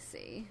 Let me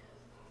see.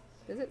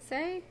 Does it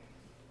say?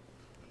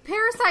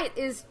 Parasite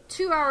is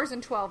 2 hours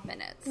and 12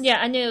 minutes.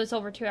 Yeah, I knew it was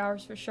over 2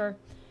 hours for sure.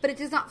 But it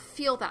does not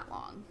feel that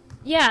long.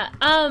 Yeah,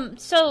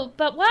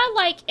 but what I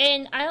like,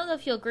 and I don't know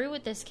if you'll agree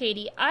with this,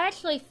 Katie, I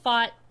actually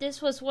thought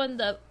this was one of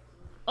the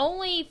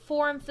only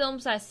foreign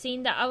films I've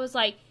seen that I was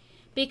like,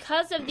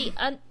 because of the,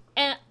 and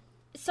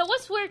so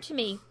what's weird to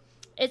me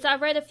is I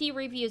read a few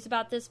reviews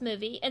about this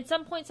movie, and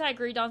some points I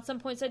agreed on, some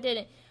points I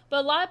didn't,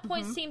 but a lot of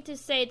points seem to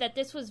say that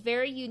this was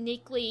very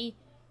uniquely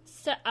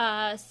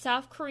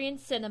South Korean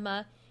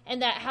cinema,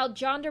 and that how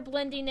genre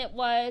blending it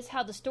was,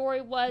 how the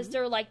story was,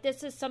 they're like,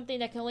 this is something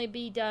that can only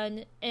be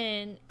done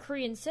in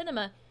Korean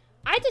cinema.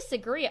 I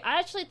disagree. I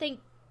actually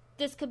think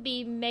this could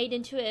be made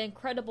into an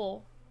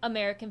incredible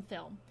American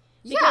film.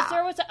 Because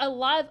there was a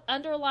lot of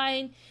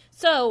underlying...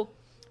 So,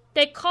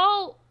 they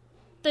call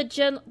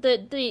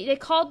they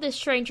called this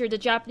stranger, the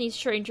Japanese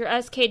stranger,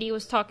 as Katie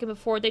was talking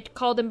before, they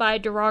called him by a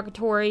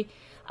derogatory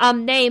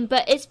name,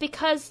 but it's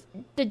because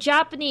the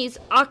Japanese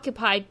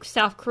occupied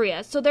South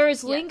Korea. So there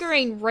is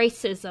lingering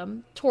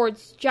racism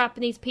towards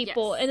Japanese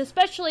people, and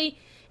especially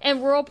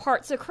in rural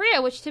parts of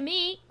Korea, which to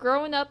me,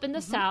 growing up in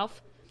the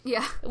South,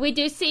 we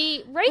do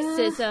see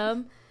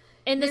racism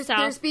in the South.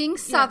 There's being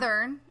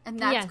Southern, and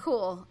that's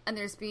cool, and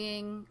there's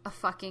being a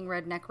fucking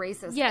redneck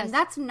racist, and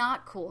that's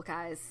not cool,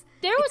 guys.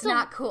 It's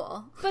not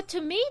cool. But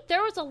to me,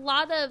 there was a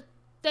lot of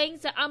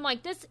things that I'm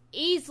like, this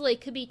easily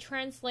could be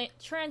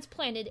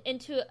transplanted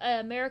into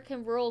an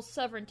American rural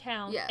southern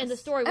town, and the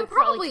story would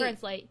probably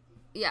translate.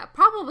 Yeah,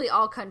 probably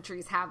all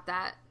countries have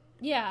that.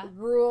 Yeah,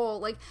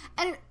 rural,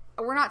 and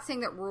we're not saying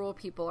that rural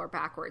people are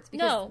backwards.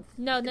 Because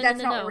no,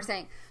 that's not what we're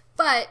saying.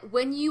 But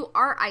when you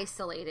are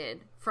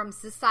isolated from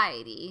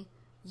society,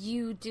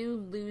 you do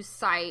lose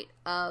sight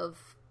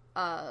of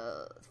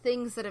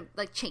things that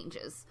have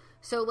changes.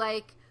 So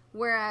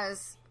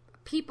whereas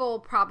people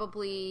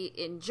probably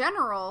in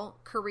general,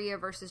 Korea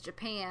versus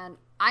Japan,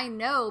 I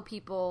know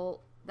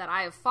people that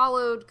I have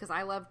followed because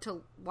I love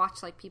to watch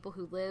people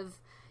who live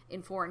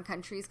in foreign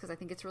countries because I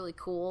think it's really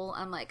cool.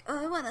 I'm like,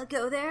 oh, I want to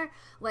go there.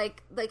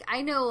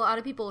 I know a lot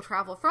of people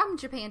travel from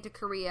Japan to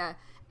Korea,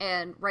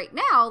 and right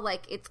now,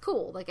 it's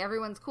cool.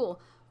 Everyone's cool.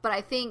 But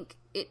I think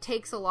it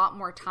takes a lot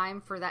more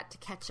time for that to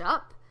catch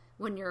up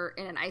when you're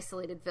in an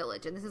isolated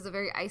village. And this is a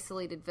very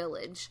isolated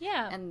village.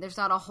 Yeah. And there's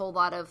not a whole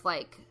lot of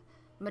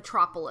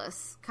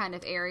metropolis kind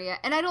of area,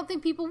 and I don't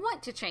think people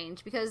want to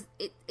change because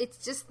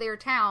it's just their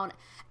town,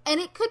 and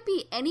it could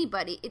be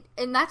anybody,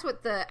 and that's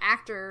what the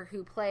actor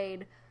who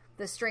played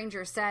the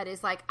stranger said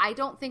is I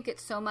don't think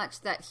it's so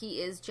much that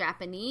he is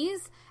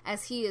Japanese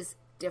as he is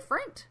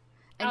different,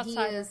 and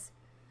outsider. He is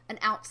an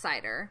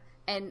outsider.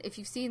 And if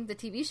you've seen the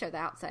TV show The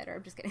Outsider,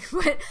 I'm just kidding,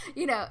 but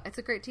it's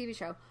a great TV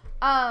show.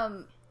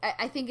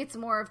 I think it's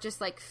more of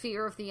just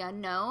fear of the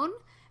unknown,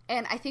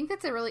 and I think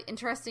that's a really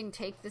interesting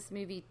take this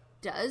movie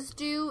does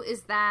do,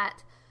 is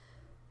that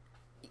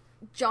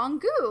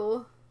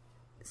Jong-gu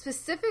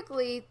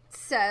specifically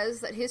says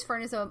that his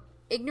friend is an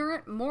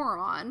ignorant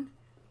moron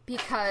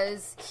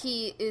because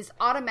he is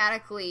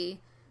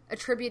automatically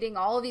attributing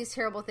all of these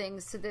terrible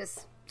things to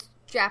this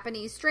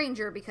Japanese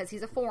stranger because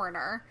he's a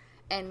foreigner,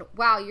 and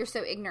wow, you're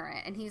so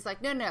ignorant. And he's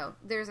like, no,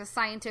 there's a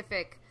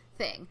scientific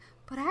thing.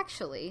 But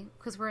actually,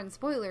 because we're in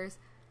spoilers,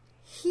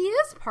 he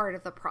is part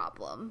of the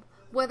problem,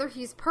 whether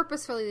he's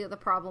purposefully the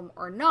problem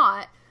or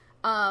not.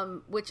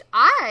 Which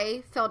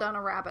I fell down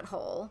a rabbit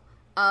hole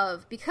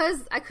of,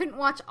 because I couldn't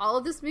watch all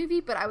of this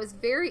movie, but I was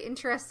very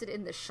interested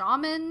in the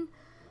shaman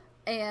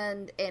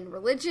and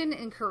religion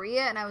in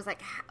Korea, and I was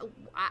like,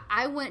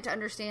 I wanted to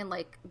understand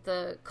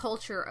the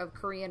culture of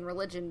Korean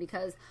religion,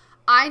 because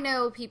I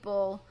know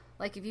people,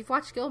 if you've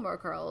watched Gilmore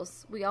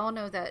Girls, we all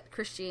know that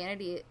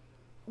Christianity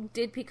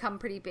did become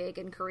pretty big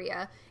in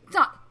Korea. It's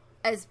not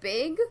as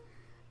big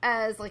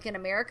as in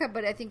America,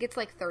 but I think it's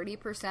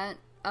 30%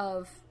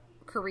 of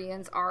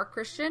Koreans are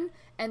Christian,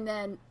 and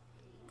then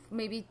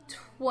maybe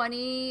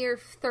 20 or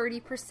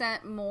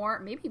 30%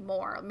 more, maybe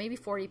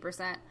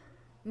 40%,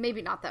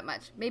 maybe not that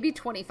much, maybe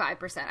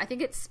 25%. I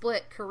think it's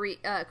split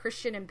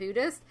Christian and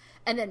Buddhist,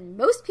 and then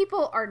most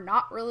people are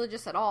not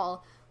religious at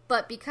all,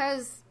 but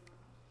because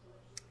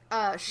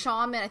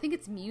shaman, I think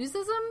it's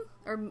Muism,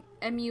 or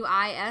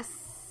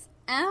M-U-I-S-M,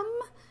 I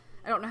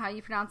don't know how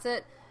you pronounce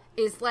it,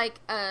 is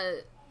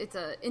it's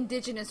a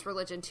indigenous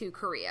religion to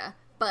Korea,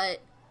 but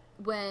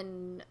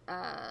when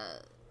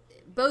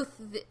both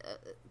the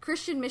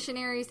Christian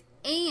missionaries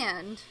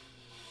and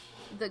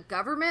the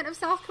government of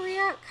South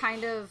Korea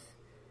kind of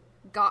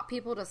got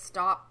people to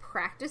stop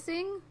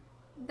practicing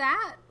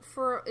that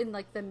in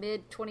the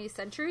mid 20th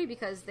century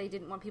because they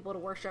didn't want people to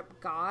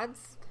worship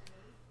gods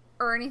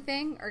or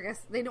anything, or I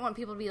guess they didn't want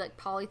people to be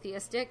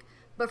polytheistic.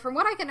 But from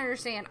what I can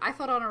understand, I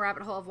fell down a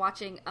rabbit hole of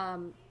watching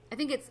I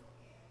think it's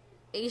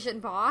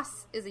Asian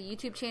Boss is a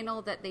YouTube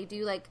channel that they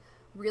do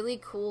really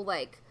cool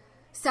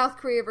South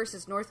Korea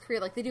versus North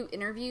Korea. They do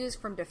interviews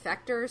from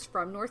defectors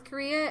from North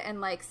Korea,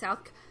 and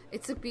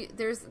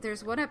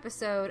there's one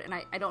episode, and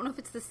I don't know if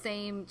it's the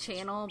same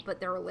channel, but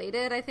they're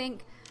related, I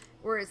think,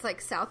 where it's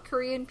South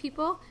Korean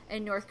people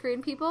and North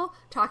Korean people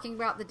talking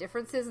about the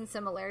differences and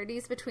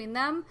similarities between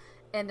them,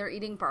 and they're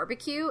eating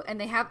barbecue,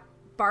 and they have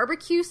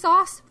barbecue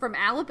sauce from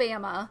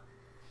Alabama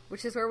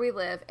which is where we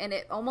live, and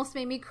it almost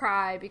made me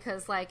cry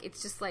because, like,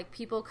 it's just, like,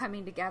 people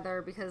coming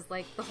together because,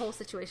 like, the whole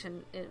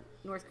situation in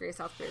North Korea,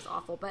 South Korea is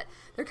awful, but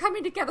they're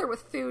coming together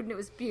with food, and it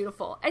was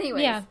beautiful.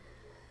 Anyways, yeah.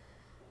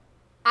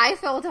 I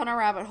fell down a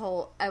rabbit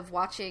hole of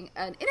watching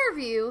an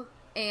interview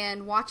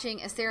and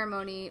watching a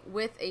ceremony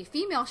with a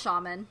female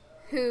shaman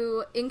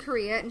who, in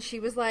Korea, and she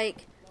was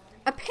like,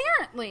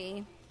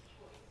 apparently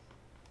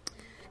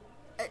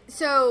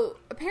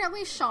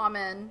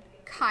shaman,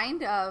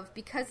 kind of,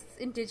 because it's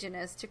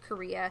indigenous to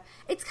Korea,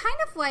 it's kind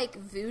of like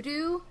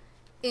voodoo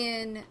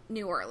in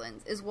New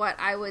Orleans is what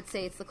I would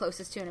say it's the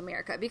closest to in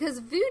America. Because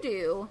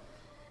voodoo,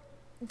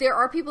 there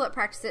are people that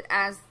practice it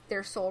as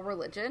their sole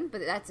religion,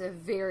 but that's a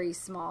very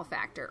small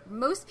factor.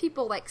 Most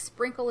people, like,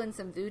 sprinkle in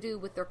some voodoo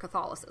with their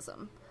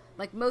Catholicism.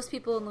 Like, most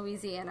people in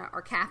Louisiana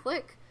are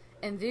Catholic,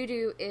 and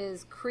voodoo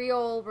is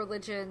Creole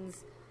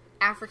religions,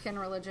 African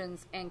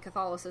religions, and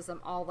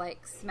Catholicism all,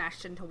 like,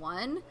 smashed into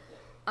one.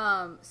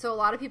 So a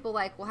lot of people,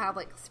 like, will have,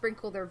 like,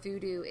 sprinkle their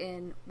voodoo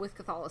in with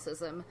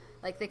Catholicism.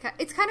 Like,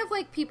 it's kind of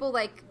like people,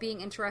 like,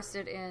 being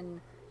interested in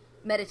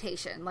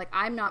meditation. Like,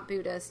 I'm not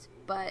Buddhist,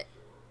 but,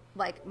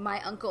 like,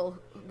 my uncle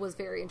was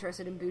very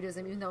interested in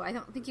Buddhism, even though I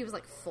don't think he was,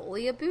 like,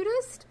 fully a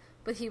Buddhist,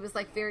 but he was,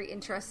 like, very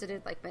interested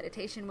in, like,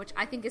 meditation, which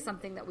I think is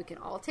something that we can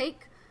all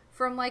take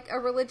from, like, a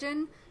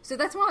religion. So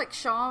that's more like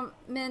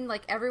shaman,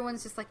 like,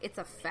 everyone's just like, it's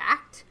a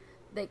fact.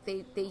 Like,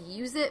 they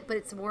use it, but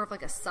it's more of,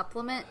 like, a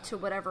supplement to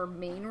whatever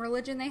main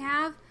religion they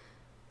have.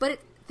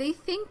 But they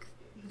think,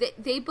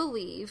 they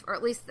believe, or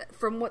at least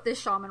from what this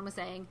shaman was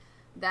saying,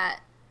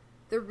 that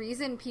the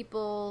reason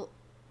people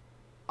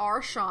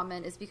are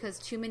shaman is because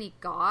too many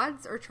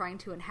gods are trying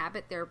to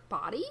inhabit their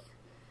body.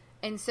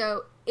 And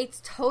so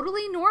it's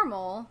totally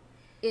normal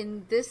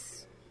in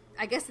this,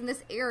 I guess, in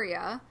this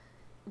area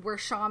where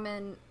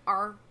shaman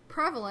are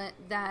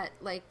prevalent, that,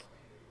 like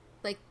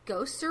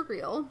ghosts are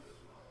real.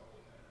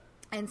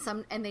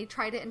 And they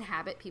try to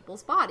inhabit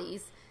people's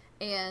bodies.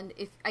 And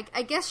if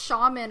I guess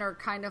shaman are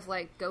kind of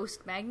like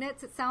ghost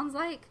magnets, it sounds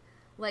like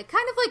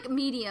kind of like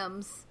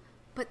mediums,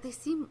 but they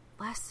seem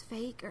less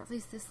fake, or at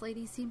least this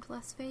lady seemed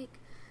less fake.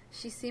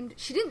 She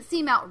didn't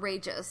seem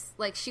outrageous.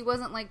 Like, she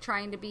wasn't, like,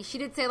 trying to be. She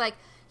did say, like,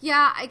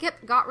 yeah, I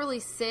got really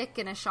sick,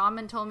 and a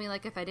shaman told me,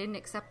 like, if I didn't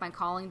accept my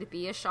calling to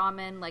be a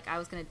shaman, like, I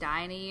was going to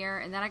die in a year.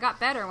 And then I got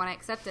better when I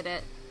accepted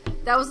it.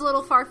 That was a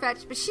little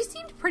far-fetched, but she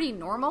seemed pretty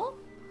normal.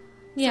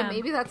 Yeah. So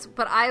maybe that's,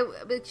 but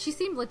she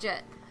seemed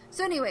legit.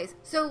 So anyways,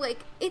 like,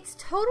 it's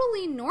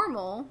totally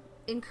normal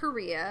in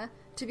Korea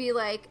to be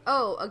like,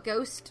 oh, a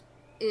ghost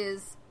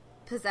is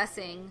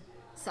possessing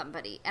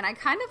somebody. And I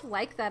kind of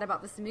like that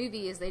about this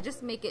movie, is they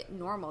just make it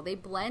normal. They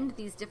blend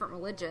these different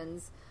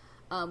religions,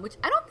 which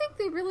I don't think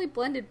they really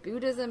blended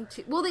Buddhism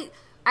to, well,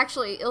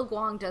 Il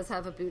Gwang does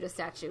have a Buddha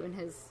statue in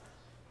his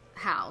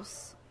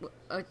house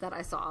that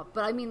I saw.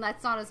 But I mean,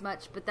 that's not as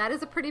much, but that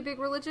is a pretty big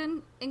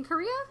religion in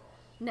Korea,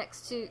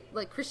 next to,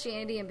 like,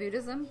 Christianity and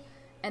Buddhism.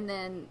 And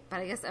then, but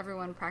I guess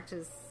everyone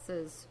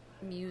practices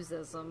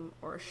musism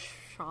or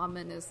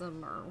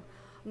shamanism, or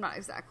I'm not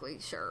exactly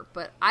sure.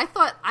 But I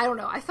don't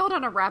know, I fell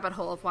down a rabbit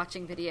hole of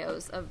watching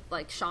videos of,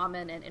 like,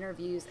 shaman and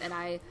interviews, and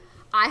I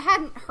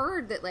hadn't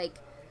heard that, like,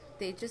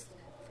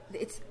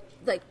 it's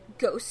like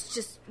ghosts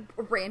just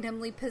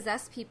randomly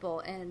possess people.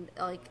 And,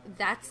 like,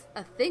 that's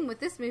a thing with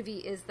this movie,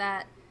 is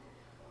that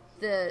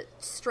the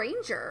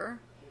stranger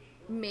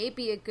may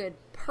be a good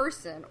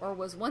person, or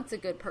was once a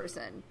good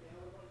person,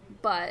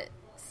 but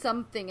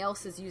something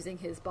else is using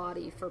his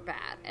body for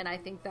bad. And I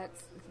think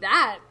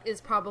that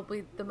is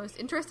probably the most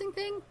interesting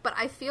thing. But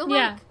I feel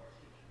like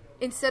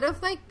instead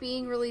of, like,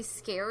 being really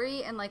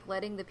scary and, like,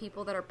 letting the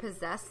people that are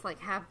possessed, like,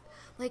 have,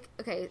 like,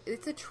 okay,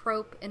 it's a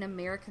trope in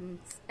American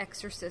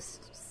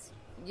exorcists,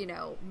 you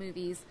know,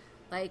 movies,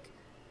 like,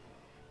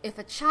 if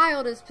a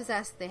child is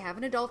possessed, they have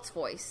an adult's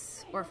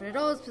voice. Or if an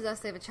adult is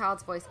possessed, they have a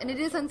child's voice. And it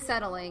is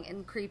unsettling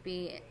and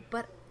creepy,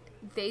 but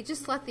they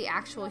just let the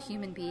actual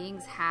human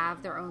beings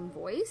have their own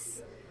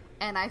voice.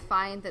 And I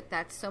find that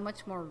that's so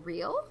much more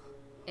real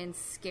and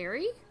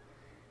scary.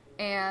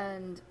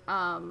 And,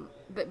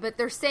 but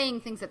they're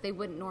saying things that they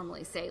wouldn't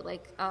normally say.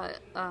 Like,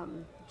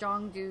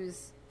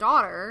 Jong-doo's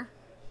daughter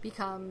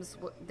becomes,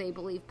 what they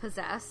believe,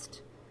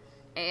 possessed.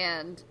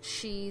 And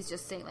she's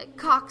just saying, like,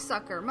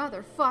 cocksucker,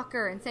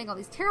 motherfucker, and saying all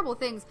these terrible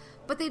things,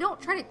 but they don't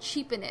try to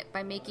cheapen it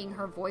by making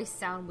her voice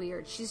sound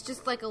weird. She's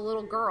just like a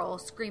little girl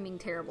screaming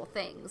terrible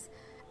things.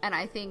 And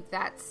I think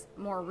that's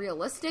more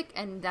realistic,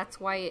 and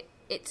that's why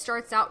it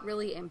starts out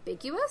really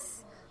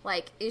ambiguous.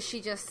 Like, is she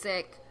just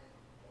sick,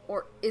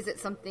 or is it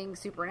something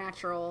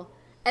supernatural?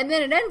 And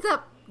then it ends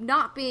up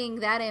not being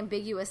that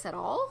ambiguous at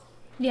all.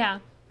 Yeah.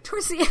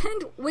 Towards the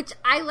end, which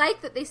I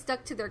like that they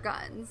stuck to their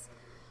guns.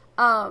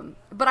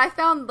 But I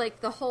found,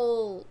 like, the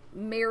whole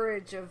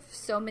marriage of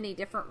so many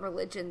different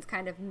religions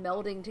kind of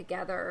melding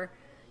together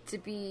to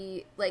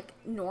be, like,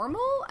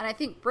 normal. And I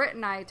think Britt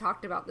and I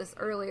talked about this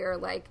earlier,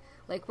 like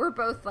we're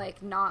both,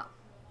 like, not,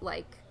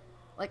 like,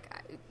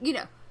 you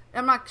know,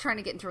 I'm not trying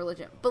to get into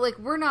religion, but, like,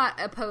 we're not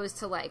opposed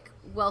to, like,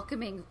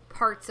 welcoming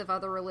parts of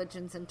other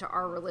religions into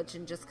our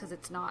religion just because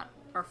it's not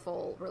our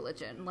full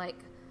religion. Like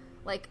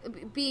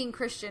being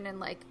Christian and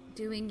like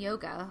doing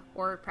yoga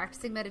or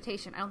practicing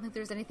meditation. I don't think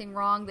there's anything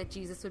wrong that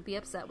Jesus would be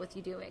upset with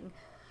you doing.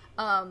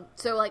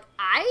 So like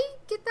I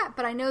get that,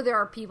 but I know there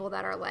are people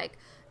that are like,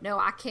 no,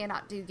 I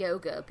cannot do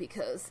yoga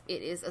because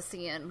it is a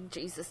sin.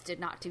 Jesus did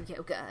not do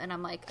yoga. And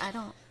I'm like, I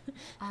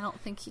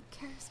don't think he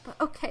cares, but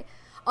okay.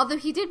 Although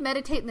he did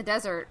meditate in the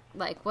desert,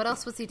 like what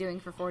else was he doing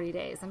for 40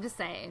 days? I'm just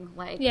saying,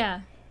 like,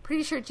 yeah,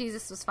 pretty sure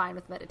Jesus was fine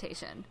with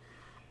meditation.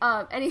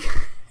 But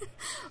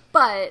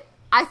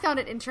I found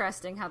it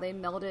interesting how they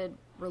melded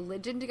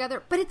religion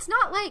together, but it's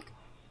not like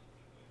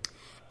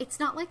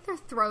they're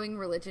throwing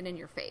religion in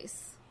your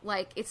face.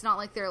 Like, it's not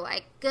like they're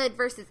like good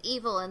versus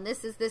evil and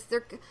this is this.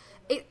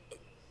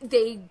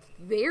 They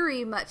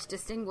very much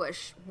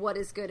distinguish what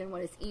is good and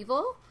what is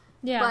evil.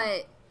 Yeah.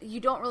 But you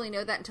don't really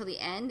know that until the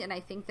end, and I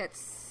think that's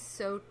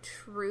so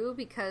true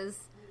because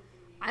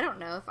I don't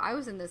know if I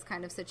was in this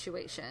kind of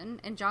situation,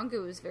 and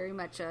Jong-gu is very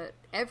much a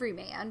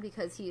everyman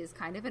because he is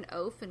kind of an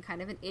oaf and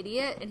kind of an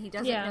idiot, and he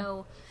doesn't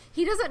know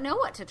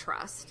what to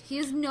trust. He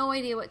has no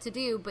idea what to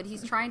do, but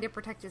he's trying to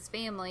protect his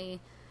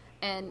family,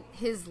 and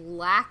his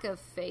lack of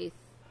faith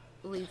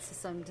leads to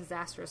some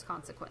disastrous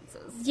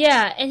consequences.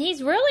 Yeah, and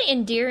he's really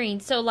endearing.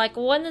 So like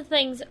one of the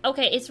things,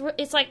 okay,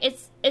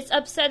 it's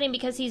upsetting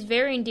because he's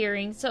very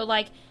endearing. So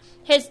like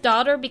his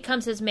daughter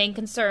becomes his main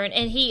concern,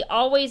 and he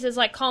always is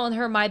like calling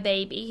her my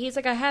baby. He's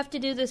like, I have to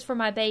do this for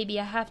my baby.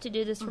 I have to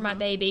do this for my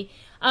baby.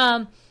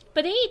 But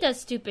then he does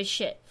stupid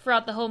shit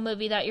throughout the whole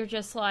movie that you're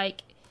just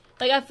like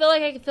I feel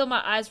like I can feel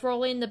my eyes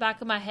rolling in the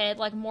back of my head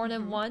like more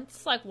than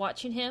once, like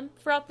watching him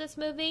throughout this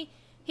movie.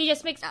 He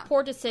just makes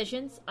poor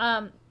decisions.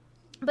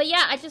 But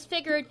yeah, I just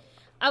figured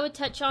I would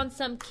touch on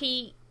some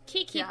key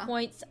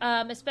points,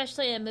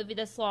 especially in a movie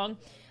this long.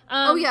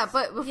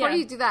 But before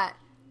you do that,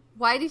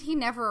 why did he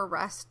never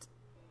arrest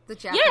the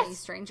Japanese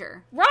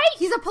stranger? Right?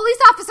 He's a police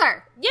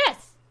officer!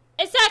 Yes,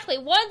 exactly.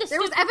 One of the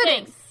stupid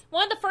things.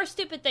 One of the first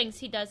stupid things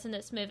he does in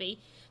this movie.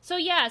 So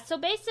yeah, so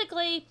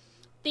basically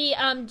the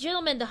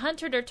gentleman, the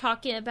hunter they're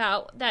talking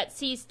about that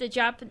sees the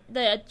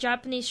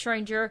Japanese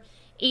stranger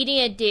eating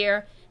a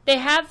deer, they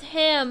have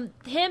him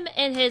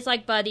and his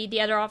like buddy,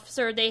 the other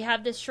officer, they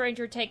have this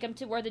stranger take him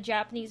to where the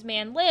Japanese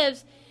man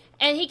lives,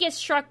 and he gets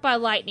struck by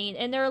lightning,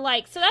 and they're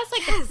like, so that's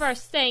like the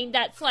first thing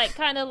that's like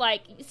kind of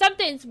like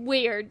something's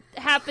weird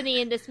happening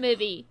in this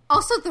movie.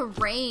 Also, the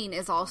rain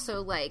is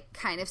also like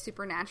kind of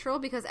supernatural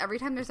because every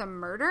time there's a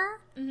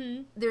murder,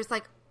 there's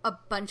like a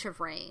bunch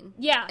of rain.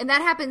 Yeah. And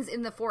that happens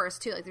in the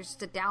forest too. Like there's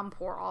just a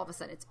downpour all of a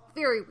sudden. It's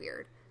very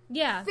weird.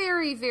 Yeah.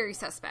 Very, very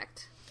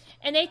suspect.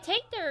 And they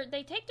take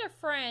their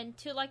friend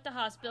to like the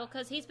hospital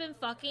because he's been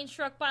fucking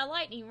struck by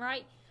lightning,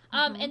 right?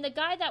 And the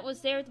guy that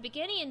was there at the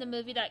beginning in the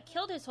movie that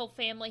killed his whole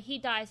family, he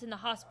dies in the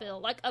hospital,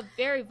 like a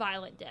very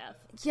violent death.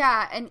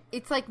 Yeah, and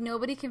it's like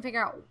nobody can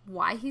figure out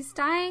why he's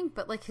dying,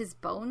 but like his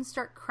bones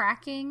start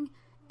cracking,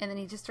 and then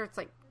he just starts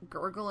like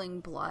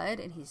gurgling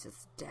blood, and he's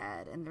just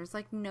dead. And there's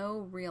like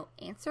no real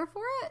answer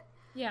for it.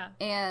 Yeah.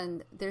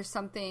 And there's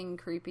something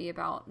creepy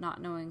about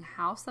not knowing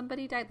how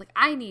somebody died. Like,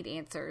 I need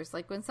answers.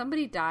 Like, when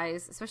somebody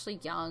dies, especially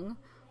young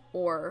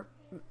or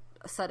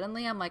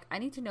suddenly, I'm like, I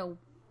need to know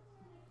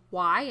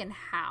why and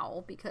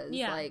how. Because,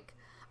 like,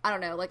 I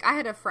don't know. Like, I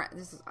had a friend.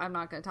 I'm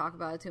not going to talk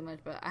about it too much,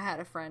 but I had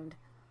a friend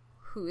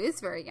who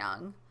is very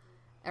young,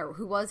 or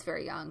who was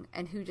very young,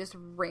 and who just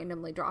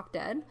randomly dropped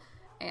dead.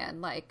 And,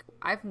 like,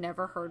 I've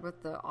never heard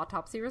what the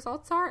autopsy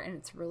results are, and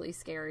it's really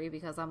scary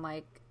because I'm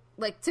like,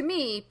 to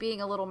me, being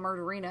a little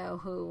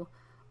murderino who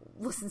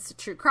listens to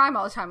true crime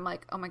all the time, I'm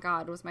like, oh my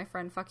god, was my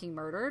friend fucking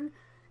murdered?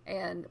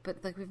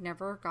 But like, we've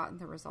never gotten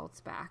the results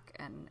back,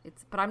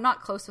 but I'm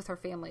not close with her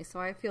family,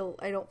 so I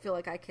don't feel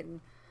like I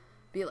can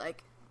be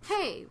like,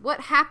 hey,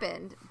 what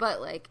happened?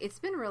 But like, it's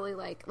been really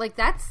like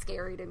that's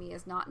scary to me,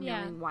 is not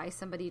knowing why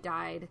somebody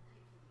died,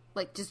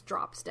 like just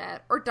drops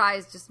dead or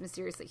dies just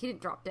mysteriously. He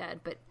didn't drop dead,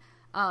 but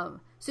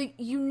so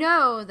you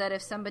know that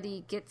if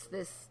somebody gets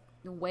this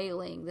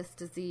wailing, this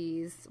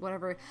disease,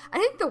 whatever, I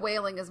think the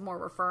wailing is more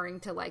referring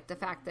to like the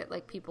fact that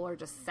like people are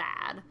just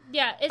sad.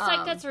 Yeah, it's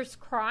like that's there's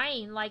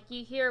crying, like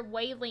you hear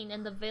wailing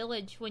in the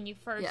village when you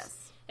first.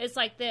 Yes. It's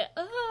like the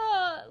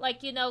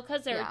like, you know,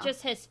 because they're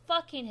just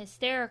fucking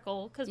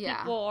hysterical because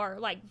people are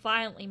like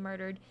violently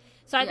murdered.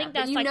 So I think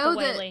that's like the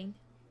wailing.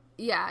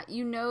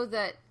 You know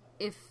that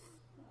if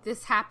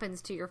this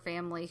happens to your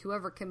family,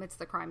 whoever commits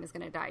the crime is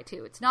going to die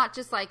too. It's not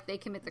just like they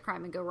commit the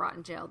crime and go rot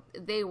in jail.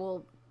 They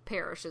will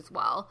perish as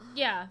well.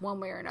 Yeah. One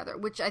way or another,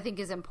 which I think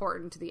is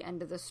important to the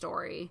end of the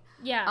story.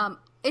 Yeah.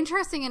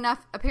 Interesting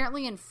enough,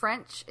 apparently in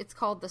French, it's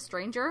called The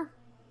Stranger.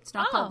 It's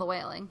not called The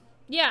Wailing.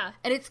 Yeah.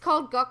 And it's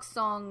called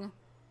Gukseong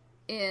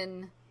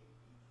in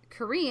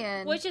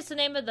Korean. Which is the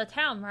name of the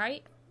town,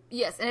 right?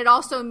 Yes. And it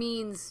also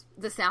means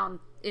the sound.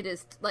 It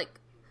is like,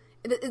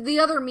 the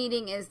other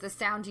meaning is the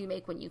sound you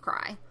make when you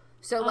cry.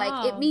 So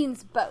like, it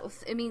means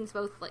both. It means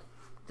both like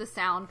the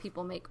sound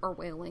people make or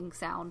wailing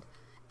sound.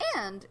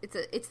 And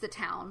it's the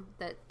town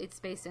that it's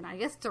based in. I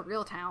guess it's a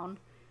real town,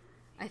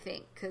 I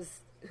think, because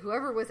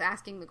whoever was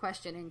asking the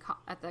question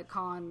at the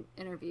Khan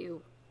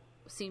interview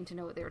seemed to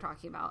know what they were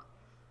talking about.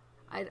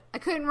 I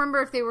couldn't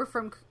remember if they were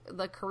from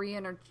the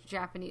Korean or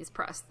Japanese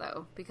press,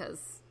 though,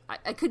 because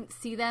I couldn't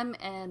see them,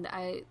 and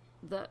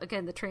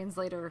the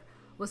translator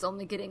was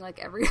only getting, like,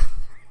 every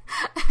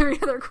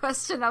other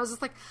question. I was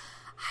just like,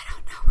 I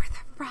don't know where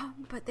they're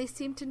from, but they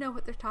seem to know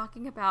what they're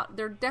talking about.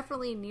 They're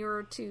definitely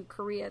nearer to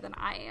Korea than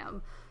I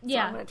am. So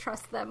I'm going to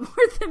trust them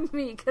more than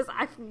me, because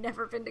I've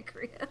never been to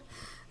Korea.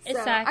 So,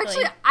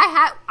 exactly. Actually,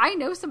 I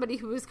know somebody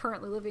who is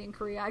currently living in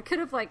Korea. I could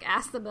have, like,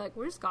 asked them, like,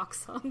 where's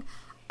Gokseong?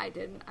 I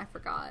didn't. I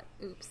forgot.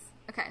 Oops.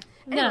 Okay.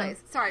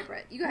 Anyways, sorry,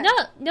 Britt. You go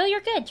ahead. No,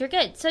 you're good. You're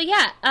good. So,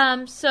 yeah.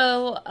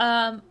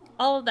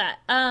 All of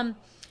that.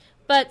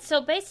 But,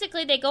 so,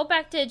 basically, they go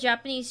back to the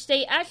Japanese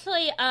state.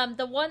 Actually,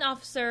 the one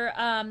officer,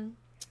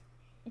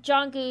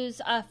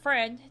 Jong-goo's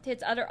friend,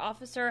 his other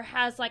officer,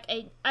 has, like,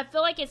 I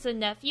feel like it's a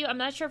nephew. I'm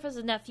not sure if it's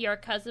a nephew or a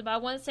cousin, but I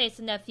want to say it's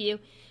a nephew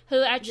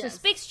who actually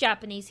speaks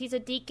Japanese. He's a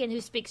deacon who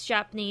speaks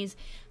Japanese.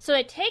 So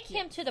they take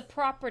him to the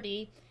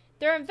property.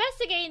 They're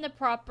investigating the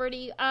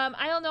property.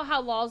 I don't know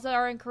how laws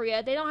are in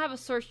Korea. They don't have a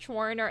search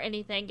warrant or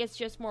anything. It's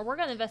just more, we're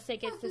going to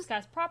investigate this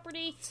guy's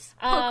property.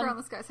 Poke around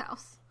this guy's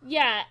house.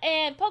 Yeah,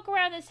 and poke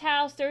around his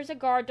house. There's a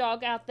guard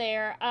dog out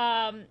there.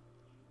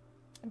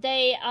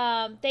 They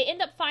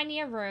end up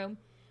finding a room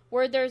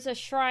where there's a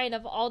shrine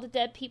of all the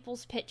dead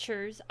people's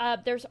pictures.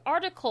 There's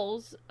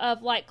articles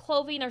of, like,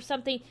 clothing or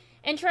something.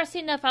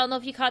 Interesting enough, I don't know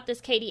if you caught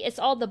this, Katie, it's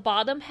all the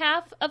bottom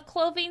half of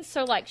clothing,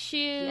 so, like,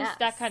 shoes,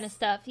 that kind of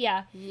stuff,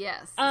 yeah.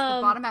 Yes, it's the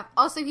bottom half.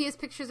 Also, he has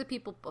pictures of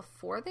people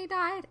before they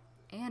died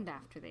and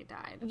after they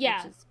died, which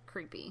is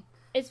creepy.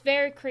 It's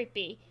very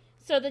creepy.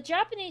 So the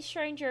Japanese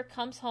stranger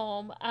comes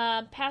home,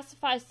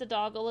 pacifies the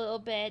dog a little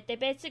bit. They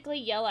basically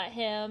yell at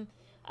him,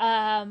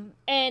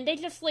 and they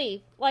just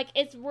leave. Like,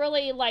 it's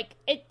really, like,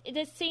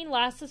 this scene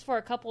lasts for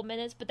a couple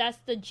minutes, but that's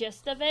the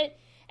gist of it.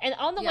 And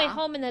on the way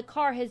home in the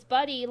car, his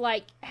buddy,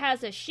 like,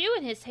 has a shoe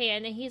in his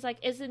hand, and he's like,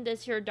 isn't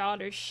this your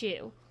daughter's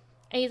shoe?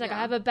 And he's like, I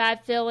have a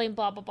bad feeling,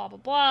 blah, blah, blah, blah,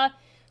 blah.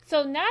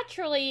 So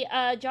naturally,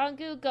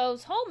 Jong-goo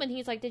goes home, and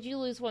he's like, did you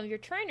lose one of your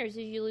trainers?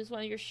 Did you lose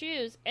one of your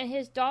shoes? And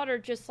his daughter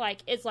just, like,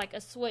 is like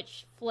a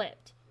switch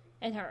flipped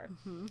in her.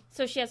 Mm-hmm.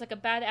 So she has, like, a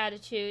bad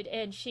attitude,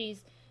 and she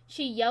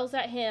yells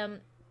at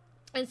him.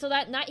 And so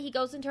that night, he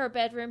goes into her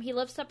bedroom. He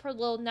lifts up her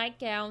little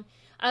nightgown,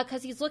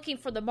 because he's looking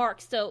for the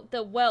marks,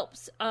 the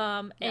whelps,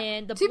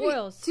 and the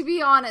boils. To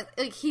be honest,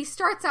 like, he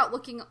starts out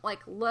looking, like,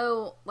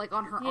 low, like,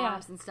 on her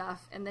arms and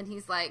stuff, and then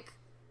he's like,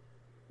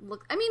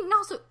 look, I mean, and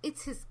also,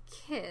 it's his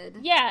kid.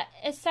 Yeah,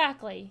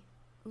 exactly.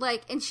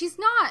 Like, and she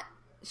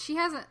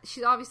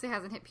obviously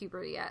hasn't hit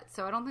puberty yet,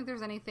 so I don't think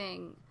there's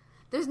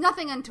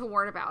nothing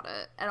untoward about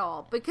it at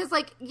all. Because,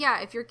 like,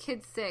 yeah, if your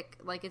kid's sick,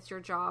 like, it's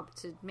your job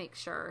to make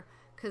sure.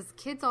 Because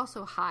kids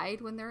also hide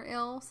when they're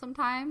ill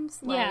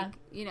sometimes. Like,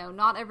 you know,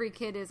 not every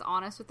kid is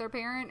honest with their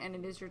parent, and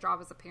it is your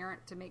job as a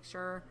parent to make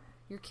sure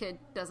your kid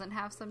doesn't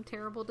have some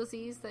terrible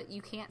disease that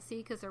you can't see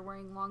because they're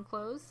wearing long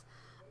clothes.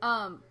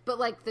 But,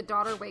 like, the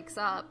daughter wakes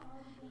up,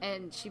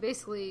 and she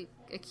basically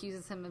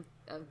accuses him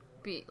of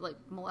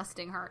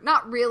molesting her.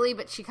 Not really,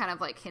 but she kind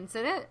of, like, hints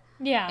at it.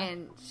 Yeah.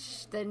 And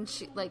then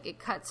she, like, it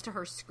cuts to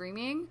her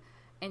screaming,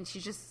 and she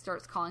just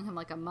starts calling him,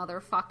 like, a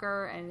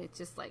motherfucker, and it's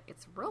just, like,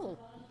 it's real...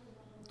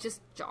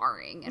 just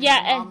jarring, and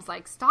my mom's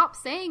like, stop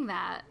saying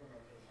that.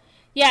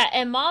 Yeah,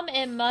 and mom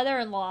and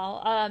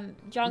mother-in-law,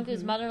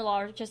 Jong-goo's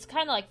mother-in-law, are just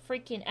kind of, like,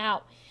 freaking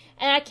out.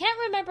 And I can't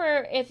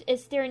remember if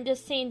it's during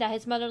this scene that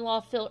his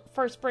mother-in-law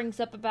first brings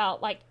up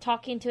about, like,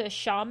 talking to a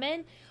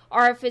shaman,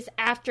 or if it's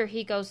after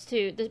he goes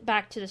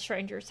back to the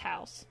stranger's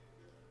house.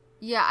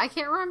 Yeah, I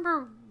can't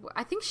remember.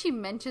 I think she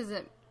mentions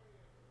it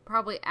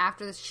probably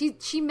after this.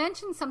 She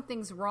mentioned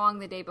something's wrong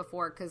the day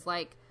before, because,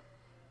 like,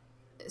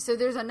 so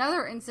there's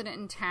another incident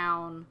in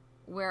town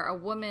where a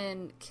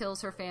woman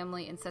kills her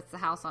family and sets the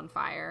house on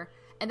fire.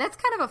 And that's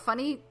kind of a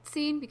funny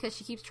scene because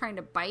she keeps trying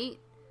to bite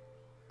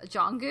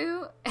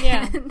Jong-goo.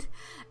 And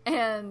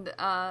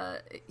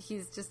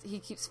he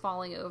keeps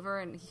falling over,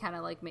 and he kind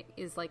of, like,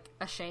 is, like,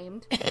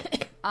 ashamed.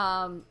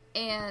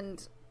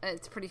 And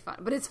it's pretty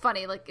fun. But it's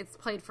funny. Like, it's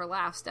played for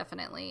laughs,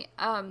 definitely.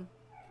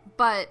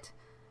 But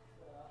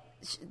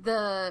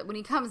when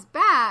he comes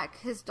back,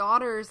 his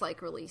daughter's,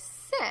 like, really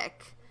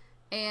sick.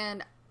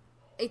 And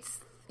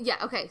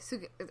so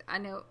I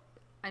know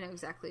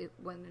exactly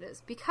when it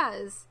is,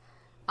 because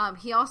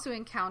he also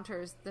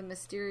encounters the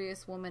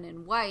mysterious woman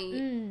in white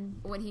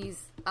when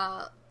he's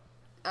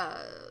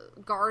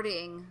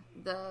guarding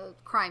the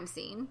crime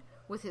scene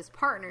with his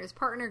partner. His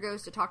partner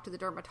goes to talk to the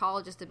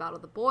dermatologist about all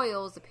the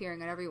boils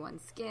appearing on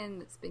everyone's skin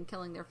that's been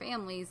killing their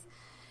families.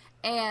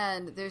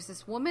 And there's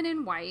this woman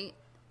in white,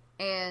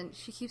 and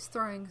she keeps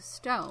throwing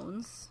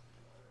stones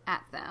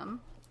at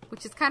them,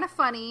 which is kind of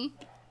funny.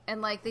 And,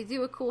 like, they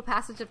do a cool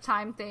passage of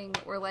time thing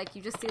where, like,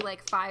 you just see,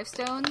 like, 5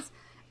 stones,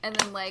 and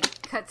then,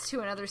 like, cuts to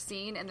another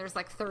scene, and there's,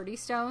 like, 30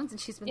 stones, and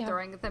she's been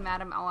throwing them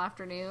at him all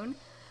afternoon.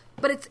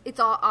 But it's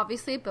all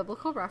obviously a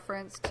biblical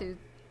reference to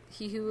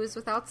he who is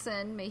without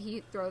sin, may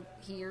he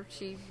or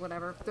she,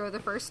 whatever, throw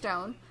the first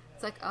stone.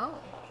 It's like, oh.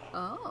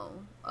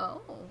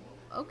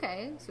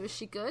 okay. So is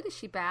she good? Is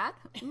she bad?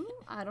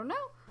 I don't know.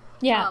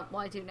 Yeah.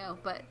 Well, I do know,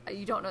 but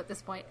you don't know at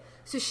this point.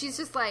 So she's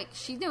just like,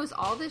 she knows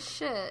all this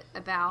shit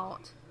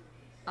about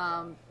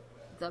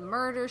the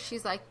murder.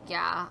 She's like,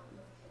 yeah,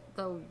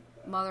 the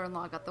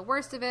mother-in-law got the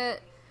worst of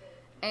it.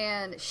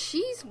 And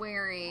she's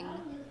wearing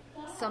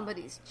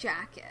somebody's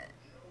jacket.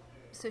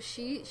 So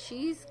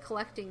she's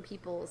collecting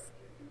people's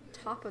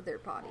top of their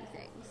body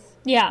things.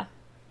 Yeah.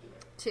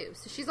 Too.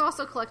 So she's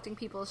also collecting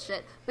people's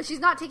shit, but she's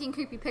not taking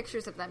creepy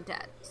pictures of them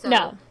dead. So,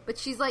 no. But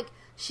she's like,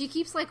 she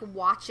keeps like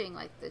watching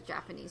like the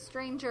Japanese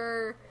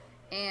stranger,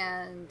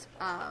 and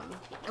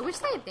I wish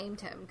they had named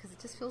him because it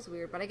just feels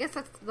weird. But I guess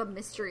that's the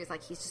mystery, is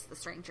like he's just the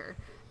stranger.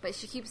 But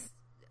she keeps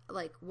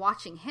like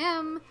watching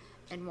him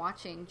and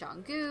watching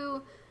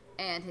Jong-gu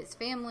and his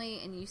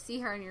family, and you see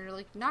her and you're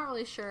like not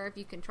really sure if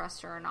you can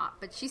trust her or not.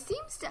 But she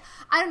seems to,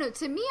 I don't know,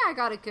 to me I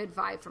got a good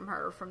vibe from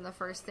her from the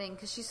first thing,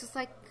 because she's just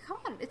like, come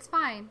on, it's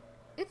fine.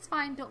 It's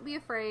fine, don't be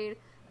afraid.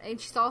 And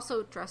she's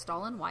also dressed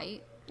all in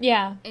white.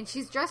 Yeah. And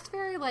she's dressed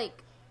very,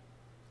 like,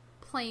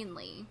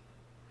 plainly.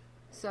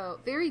 So,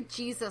 very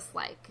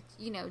Jesus-like.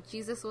 You know,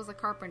 Jesus was a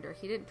carpenter.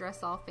 He didn't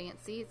dress all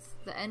fancy. It's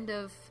the end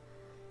of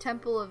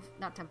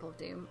not Temple of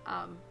Doom,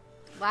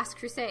 Last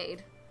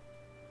Crusade.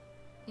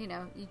 You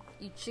know,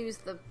 you choose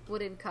the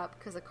wooden cup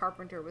because a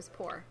carpenter was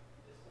poor.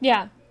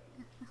 Yeah.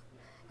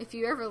 If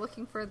you're ever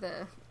looking for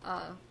the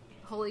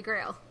Holy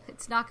Grail,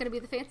 it's not going to be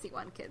the fancy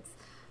one, kids.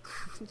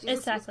 Jesus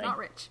exactly. was not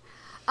rich.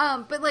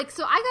 But like,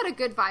 so I got a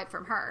good vibe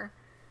from her.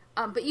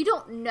 But you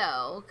don't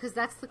know, because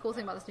that's the cool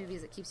thing about this movie,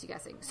 is it keeps you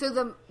guessing.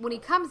 So when he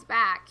comes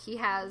back, he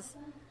comes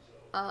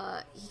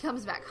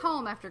back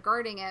home after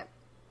guarding it,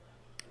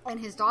 and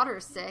his daughter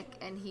is sick,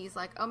 and he's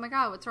like, oh my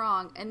god, what's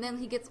wrong? And then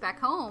he gets back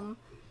home,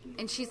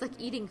 and she's like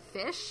eating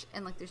fish,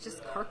 and like there's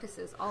just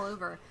carcasses all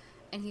over.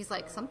 And he's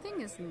like, something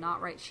is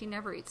not right. She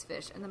never eats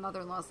fish. And the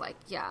mother-in-law's like,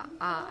 yeah,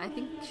 I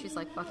think she's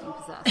like fucking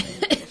possessed. I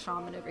need to get a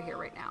shaman over here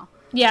right now.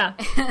 Yeah.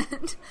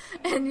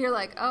 And you're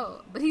like,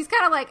 oh. But he's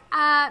kind of like,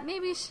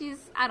 maybe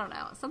she's, I don't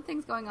know.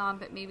 Something's going on,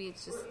 but maybe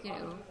it's just, you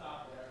know,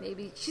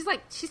 maybe she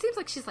seems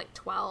like she's like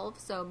 12.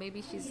 So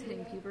maybe she's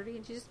hitting puberty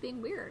and she's just being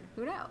weird.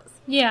 Who knows?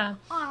 Yeah.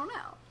 I don't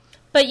know.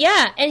 But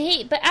yeah,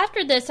 but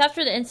after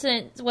the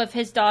incident with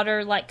his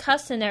daughter, like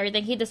cussing and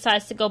everything, he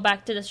decides to go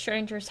back to the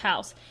stranger's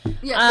house.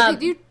 Yeah,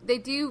 they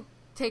do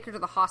take her to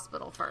the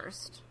hospital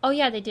first. Oh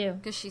yeah, they do.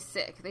 Because she's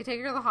sick. They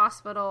take her to the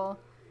hospital,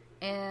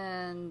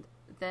 and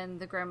then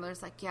the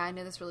grandmother's like, yeah, I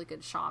know this really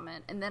good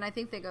shaman. And then I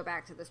think they go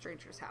back to the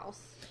stranger's house.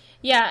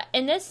 Yeah,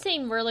 and this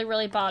scene really,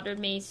 really bothered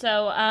me.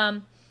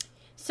 So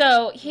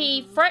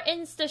he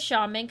threatens the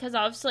shaman, because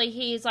obviously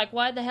he's like,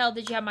 why the hell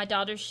did you have my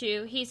daughter's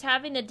shoe? He's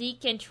having the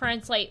deacon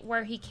translate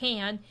where he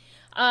can.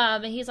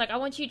 And he's like, I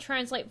want you to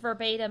translate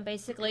verbatim,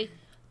 basically.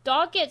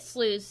 Dog gets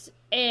loose,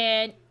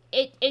 and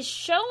it is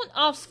shown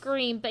off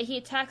screen, but he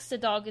attacks the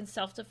dog in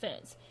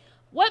self-defense.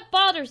 What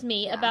bothers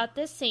me about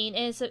this scene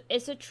is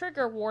it's a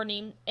trigger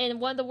warning, and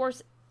one of the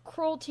worst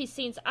cruelty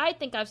scenes I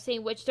think I've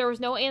seen, which there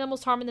was no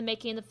animals harmed in the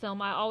making of the film.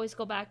 I always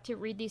go back to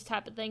read these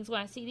type of things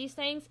when I see these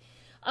things.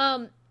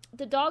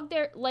 The dog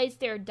lays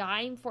there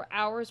dying for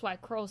hours while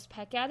crows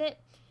peck at it.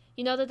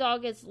 You know the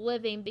dog is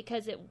living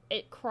because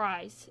it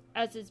cries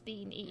as it's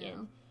being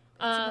eaten.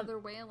 Yeah. It's another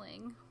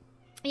wailing.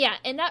 Yeah,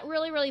 and that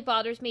really, really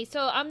bothers me.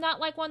 So I'm not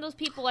like one of those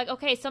people like,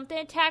 okay, something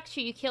attacks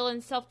you, you kill it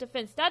in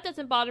self-defense. That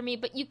doesn't bother me,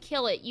 but you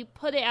kill it. You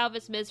put it out of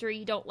its misery.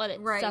 You don't let it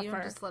suffer. Right, you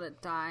don't just let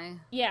it die.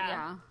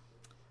 Yeah.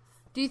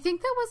 Do you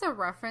think that was a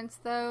reference,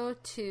 though,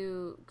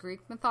 to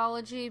Greek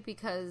mythology?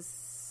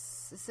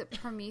 Because is it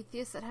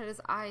Prometheus that had his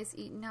eyes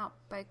eaten out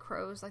by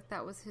crows? Like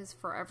that was his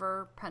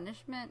forever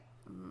punishment?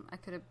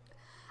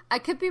 I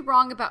could be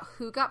wrong about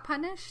who got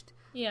punished.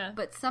 Yeah.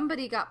 But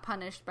somebody got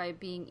punished by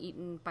being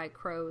eaten by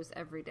crows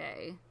every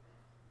day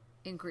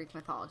in Greek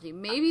mythology.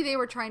 Maybe they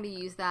were trying to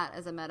use that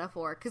as a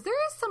metaphor. Because there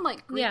is some,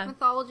 like, Greek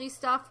mythology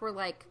stuff where,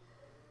 like,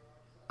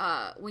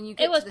 when you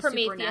get to the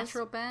Prometheus.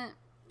 Supernatural bent.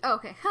 Oh,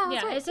 okay.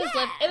 Yeah, right.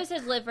 It was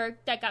his liver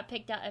that got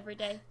picked out every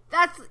day.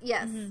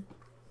 Yes. Mm-hmm.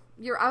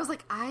 I was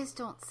like, eyes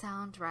don't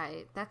sound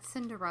right. That's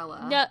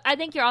Cinderella. No, I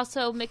think you're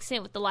also mixing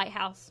it with the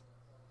lighthouse.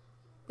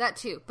 That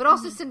too. But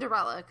also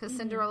Cinderella. Because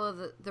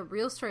Cinderella, the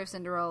real story of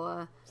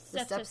Cinderella,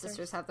 the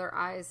stepsisters have their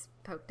eyes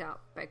poked out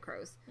by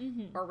crows.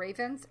 Mm-hmm. Or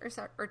ravens.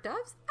 Or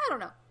doves? I don't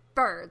know.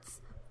 Birds.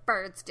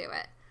 Birds do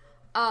it.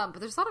 But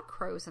there's a lot of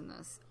crows in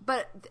this.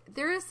 But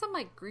there is some,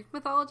 like, Greek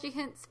mythology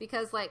hints.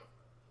 Because, like,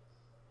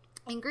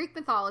 in Greek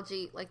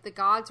mythology, like, the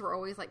gods were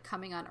always, like,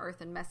 coming on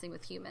Earth and messing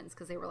with humans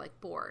because they were, like,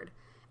 bored.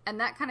 And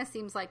that kind of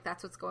seems like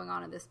that's what's going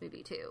on in this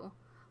movie, too.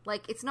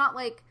 Like, it's not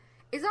like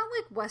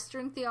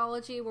Western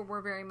theology where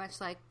we're very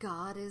much like,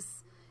 God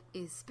is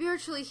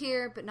spiritually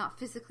here, but not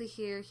physically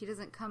here. He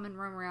doesn't come and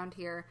roam around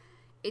here.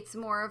 It's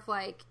more of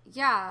like,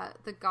 yeah,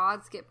 the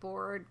gods get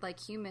bored like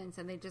humans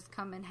and they just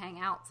come and hang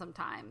out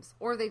sometimes.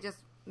 Or they just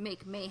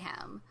make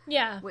mayhem.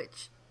 Yeah.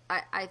 Which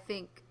I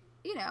think,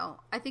 you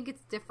know, I think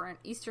it's different.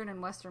 Eastern and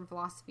Western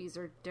philosophies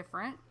are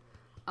different.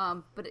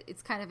 But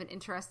it's kind of an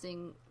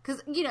interesting,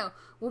 because, you know,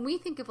 when we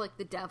think of, like,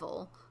 the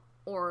devil,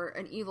 or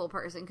an evil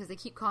person, because they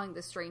keep calling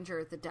the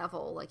stranger the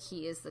devil, like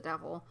he is the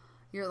devil.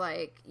 You're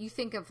like, you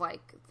think of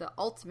like the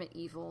ultimate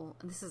evil,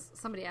 and this is,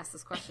 somebody asked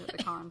this question at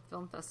the Cannes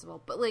Film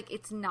Festival, but like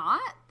it's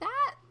not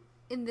that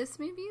in this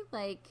movie.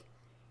 Like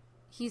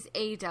he's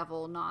a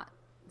devil, not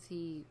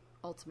the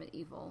ultimate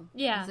evil.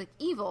 Yeah, he's like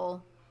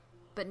evil,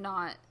 but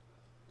not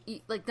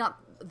like not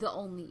the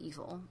only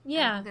evil.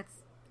 Yeah, I think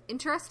that's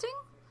interesting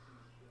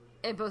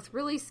and both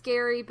really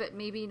scary, but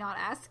maybe not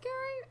as scary.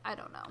 I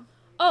don't know.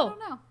 Oh, I don't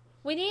know.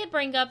 We need to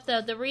bring up,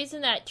 though, the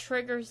reason that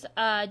triggers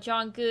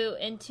John Gu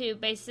into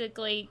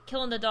basically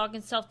killing the dog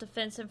in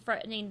self-defense and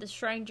threatening the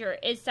stranger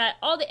is that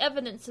all the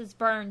evidence is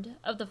burned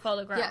of the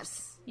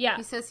photographs. Yes.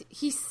 Yeah.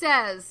 He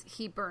says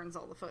he burns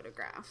all the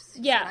photographs.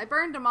 He yeah. said, I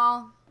burned them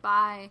all.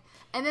 Bye.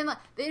 And then like,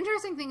 the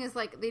interesting thing is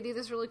like they do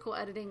this really cool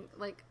editing.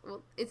 Like,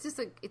 well, it's just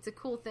it's a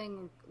cool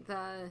thing.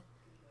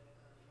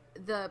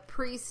 The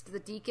priest, the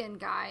deacon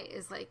guy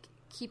is like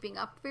keeping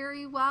up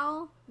very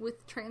well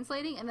with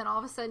translating, and then all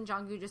of a sudden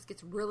Jong-gu just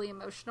gets really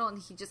emotional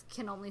and he just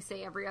can only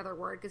say every other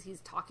word because he's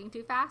talking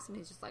too fast, and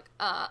he's just like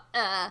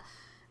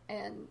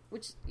and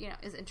which, you know,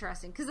 is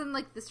interesting because then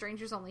like the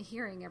stranger's only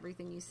hearing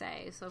everything you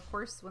say, so of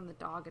course when the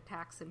dog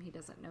attacks him he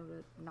doesn't know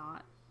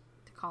not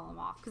to call him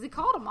off because he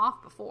called him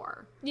off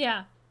before.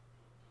 Yeah.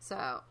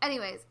 So,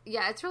 anyways,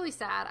 yeah, it's really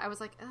sad. I was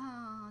like,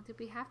 oh, did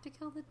we have to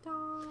kill the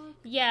dog?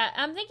 Yeah,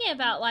 I'm thinking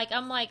about,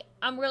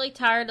 I'm really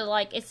tired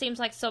of, it seems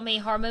like so many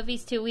horror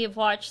movies, too, we have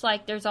watched,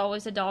 there's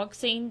always a dog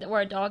scene where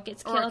a dog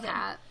gets killed. Or a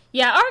cat.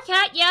 Yeah, or a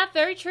cat, yeah,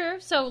 very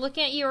true. So,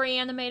 looking at you,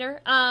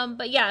 Reanimator.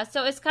 But yeah,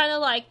 so it's kind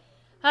of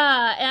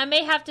and I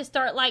may have to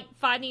start,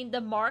 finding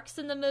the marks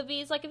in the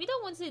movies. Like, if you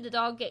don't want to see the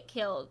dog get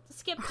killed,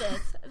 skip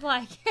this.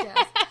 Yes.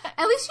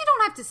 At least you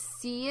don't have to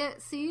see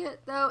it,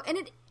 though. And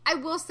I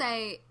will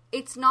say,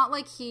 it's not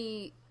like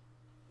it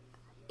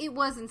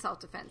was in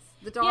self-defense.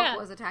 The dog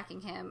was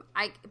attacking him.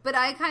 But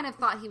I kind of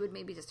thought he would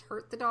maybe just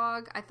hurt the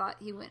dog. I thought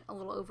he went a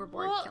little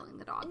overboard killing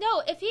the dog.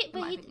 No,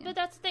 but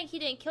that's the thing. He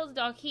didn't kill the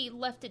dog. He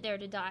left it there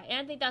to die. And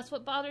I think that's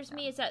what bothers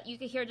me is that you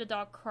could hear the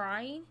dog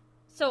crying.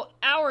 So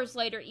hours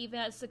later, even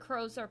as the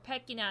crows are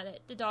pecking at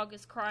it, the dog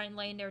is crying,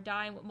 laying there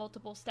dying with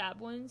multiple stab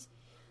wounds.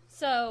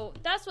 So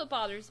that's what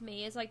bothers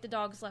me is the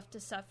dog's left to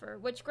suffer.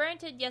 Which,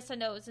 granted, yes, I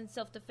know it's in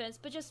self-defense,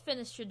 but just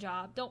finish your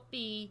job. Don't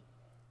be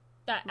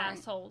that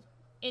asshole.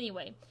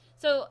 Anyway,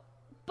 so,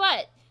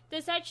 but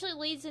this actually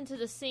leads into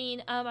the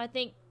scene, I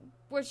think,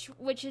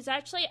 which is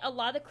actually a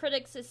lot of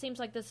critics, it seems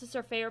like this is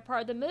their favorite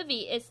part of the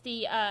movie. It's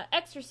the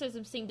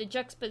exorcism scene, the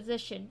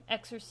juxtaposition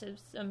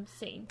exorcism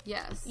scene.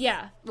 Yes.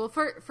 Yeah. Well,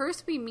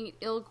 first we meet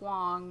Il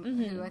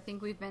Guang, who I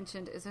think we've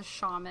mentioned is a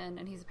shaman,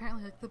 and he's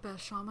apparently the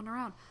best shaman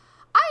around.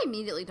 I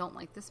immediately don't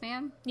like this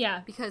man.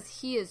 Yeah.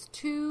 Because he is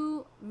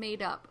too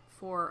made up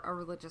for a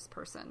religious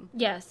person.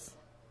 Yes.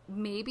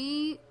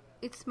 Maybe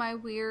it's my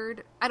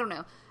weird... I don't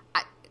know.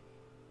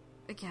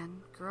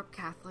 Again, grew up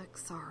Catholic.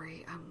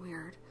 Sorry, I'm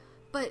weird.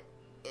 But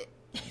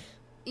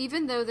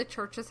even though the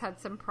church has had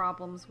some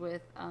problems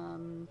with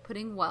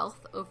putting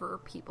wealth over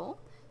people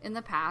in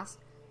the past,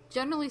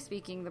 generally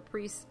speaking, the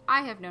priests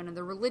I have known and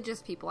the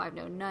religious people I've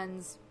known,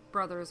 nuns,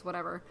 brothers,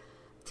 whatever,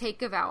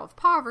 take a vow of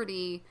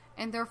poverty,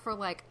 and therefore,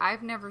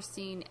 I've never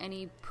seen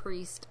any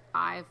priest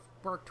I've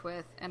worked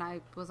with, and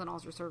I was an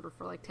altar server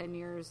for 10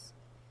 years,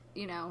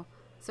 you know,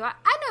 so I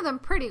know them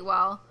pretty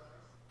well,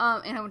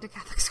 and I went to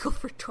Catholic school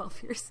for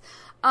 12 years,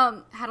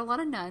 had a lot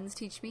of nuns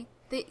teach me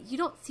that you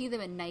don't see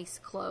them in nice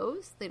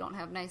clothes, they don't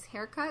have nice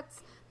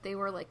haircuts, they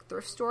wear,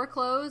 thrift store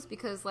clothes,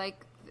 because,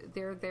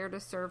 they're there to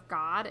serve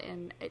God,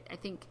 and I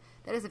think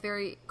that is a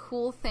very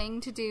cool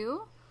thing to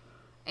do.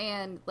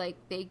 And,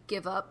 they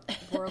give up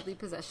worldly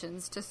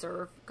possessions to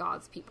serve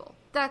God's people.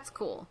 That's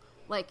cool.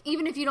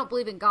 Even if you don't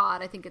believe in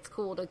God, I think it's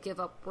cool to give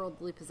up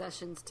worldly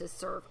possessions to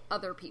serve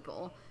other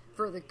people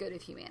for the good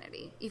of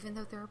humanity, even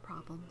though there are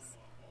problems.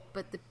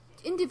 But the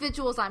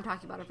individuals I'm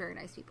talking about are very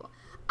nice people.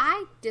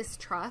 I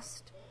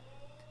distrust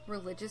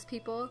religious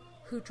people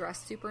who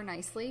dress super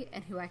nicely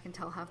and who I can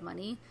tell have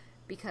money,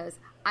 because,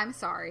 I'm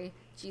sorry,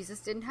 Jesus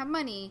didn't have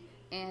money,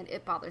 and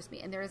it bothers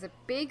me. And there is a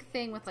big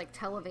thing with,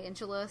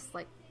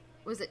 televangelists,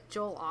 was it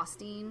Joel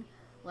Osteen,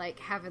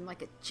 having a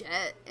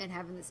jet and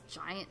having this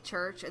giant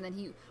church, and then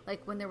he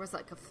when there was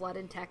a flood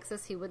in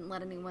Texas, he wouldn't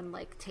let anyone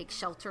take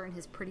shelter in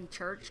his pretty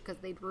church because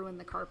they'd ruin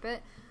the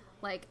carpet.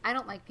 I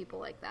don't like people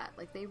like that.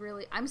 They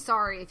really, I'm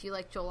sorry if you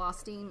like Joel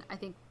Osteen. I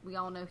think we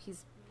all know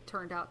he's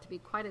turned out to be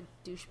quite a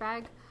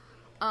douchebag.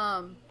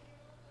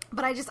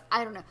 But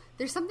I don't know.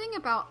 There's something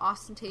about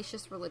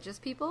ostentatious religious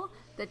people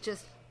that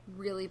just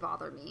really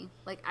bother me.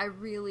 I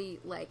really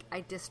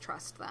I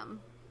distrust them.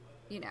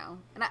 You know,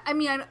 and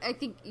I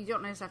think you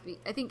don't necessarily have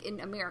to be, I think in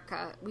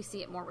America, we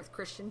see it more with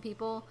Christian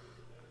people,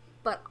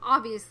 but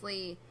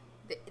obviously,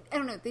 I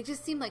don't know, they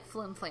just seem like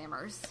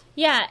flim-flammers.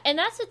 Yeah, and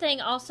that's the thing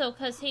also,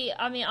 because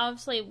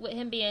obviously, with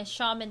him being a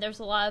shaman, there's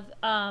a lot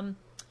of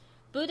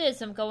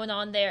Buddhism going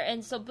on there,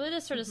 and so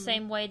Buddhists are the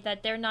same way,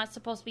 that they're not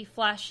supposed to be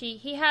flashy.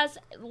 He has,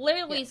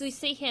 literally, we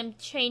see him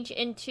change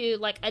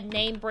into, a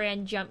name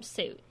brand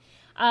jumpsuit.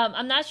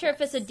 I'm not sure if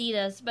it's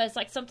Adidas, but it's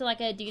like something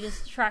like an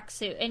Adidas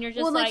tracksuit, and you're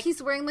just like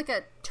he's wearing like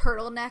a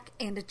turtleneck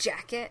and a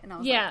jacket, and I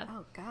was like,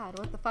 oh god,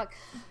 what the fuck?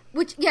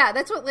 Which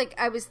that's what like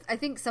I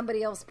think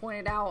somebody else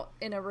pointed out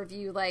in a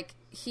review, like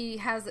he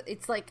has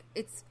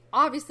it's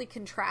obviously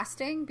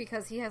contrasting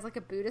because he has like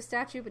a Buddha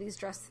statue, but he's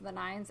dressed to the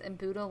nines, and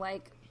Buddha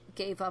like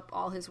gave up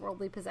all his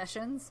worldly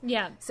possessions.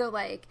 Yeah. So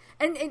like,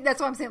 and that's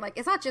what I'm saying. Like,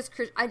 it's not just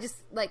I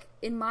just like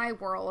in my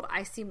world,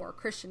 I see more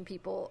Christian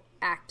people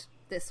act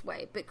this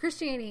way, but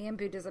Christianity and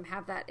Buddhism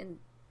have that in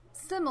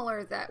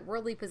similar, that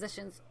worldly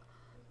possessions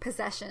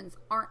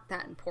aren't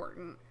that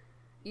important.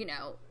 You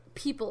know,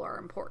 people are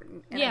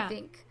important, and I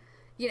think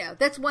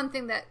that's one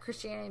thing that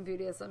Christianity and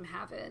Buddhism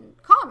have in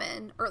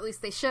common, or at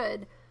least they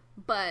should.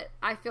 But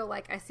I feel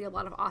like I see a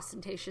lot of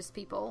ostentatious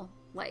people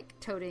like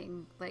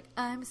toting like,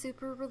 I'm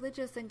super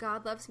religious and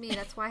God loves me,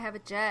 that's why I have a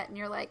jet, and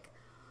you're like,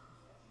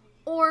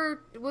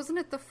 or wasn't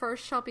it the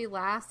first shall be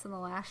last and the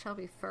last shall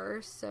be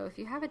first? So if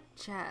you have a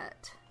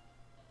jet,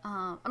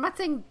 I'm not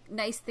saying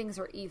nice things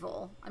are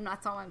evil.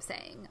 That's all I'm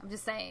saying. I'm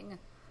just saying,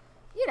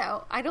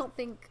 I don't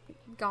think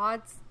I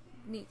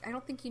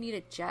don't think you need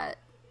a jet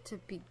to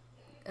be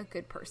a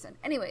good person.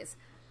 Anyways,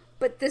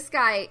 but this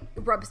guy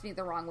rubs me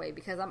the wrong way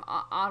because I'm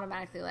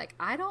automatically like,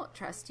 I don't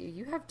trust you.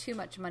 You have too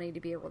much money to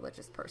be a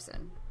religious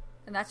person.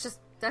 And that's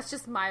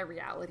just my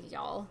reality,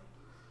 y'all.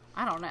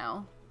 I don't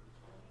know.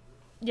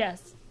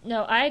 Yes.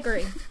 No, I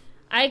agree.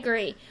 I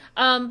agree.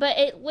 But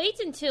it leads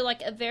into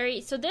like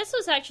so this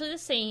was actually the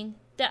scene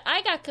that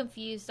I got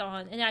confused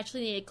on and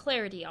actually needed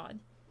clarity on.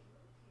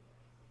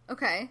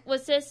 Okay.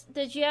 Was this,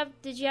 did you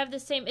have the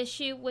same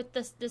issue with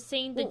the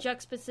scene, the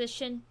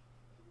juxtaposition?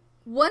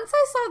 Once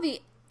I saw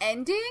the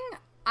ending,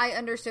 I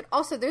understood.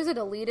 Also, there's a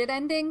deleted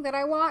ending that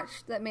I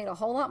watched that made a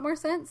whole lot more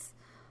sense.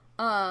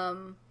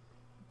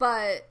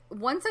 But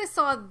once I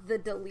saw the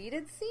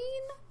deleted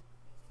scene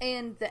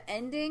and the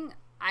ending,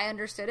 I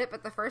understood it.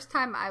 But the first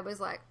time I was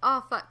like,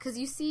 oh fuck, because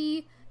you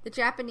see the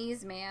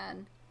Japanese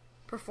man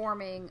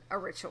performing a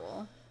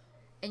ritual,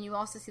 and you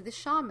also see the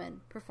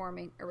shaman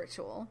performing a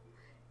ritual,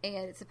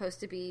 and it's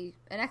supposed to be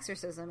an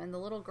exorcism, and the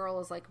little girl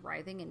is like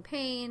writhing in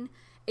pain.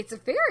 It's a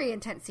very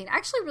intense scene. I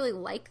actually really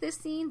like this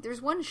scene.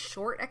 There's one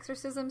short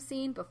exorcism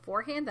scene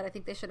beforehand that I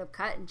think they should have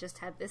cut and just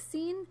had this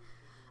scene.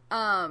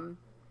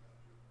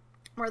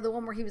 Or the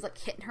one where he was like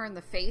hitting her in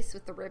the face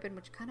with the ribbon,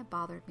 which kind of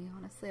bothered me,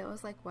 honestly. I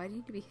was like, why do you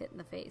need to be hit in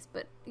the face?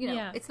 But,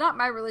 It's not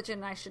my religion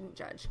and I shouldn't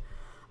judge.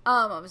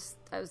 I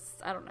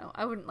don't know.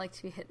 I wouldn't like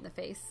to be hit in the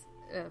face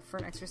for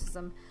an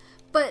exorcism.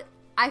 But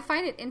I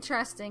find it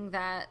interesting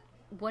that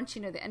once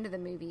you know the end of the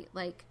movie,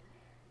 like,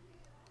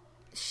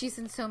 she's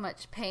in so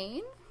much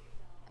pain.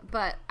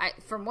 But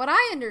from what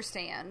I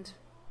understand,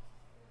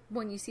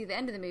 when you see the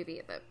end of the movie,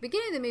 at the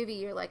beginning of the movie,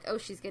 you're like, oh,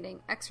 she's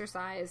getting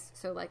exercised.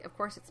 So, like, of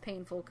course it's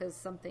painful because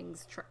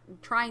something's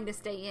trying to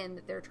stay in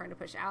that they're trying to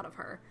push out of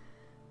her.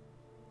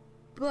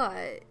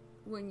 But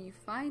when you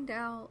find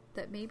out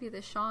that maybe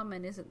the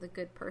shaman isn't the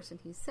good person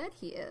he said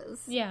he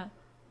is,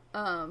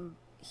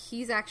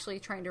 he's actually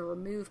trying to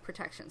remove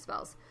protection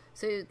spells.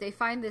 So they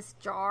find this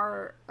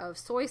jar of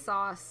soy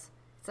sauce.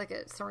 It's like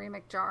a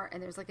ceramic jar,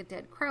 and there's like a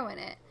dead crow in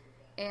it.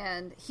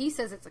 And he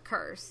says it's a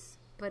curse,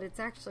 but it's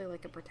actually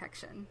like a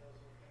protection.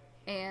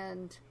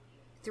 And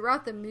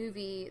throughout the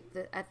movie,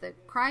 at the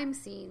crime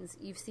scenes,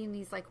 you've seen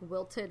these like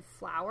wilted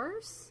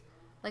flowers,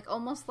 like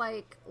almost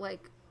like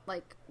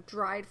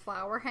dried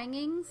flower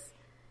hangings,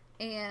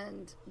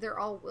 and they're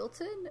all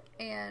wilted.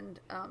 And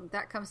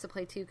that comes to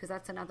play too, because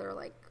that's another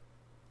like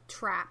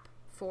trap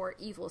for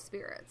evil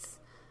spirits.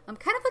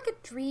 Kind of like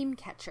a dream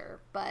catcher,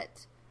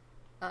 but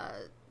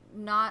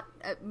not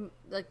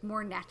like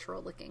more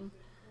natural looking.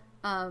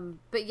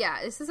 But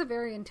yeah, this is a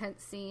very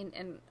intense scene,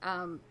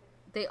 and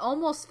they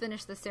almost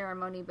finish the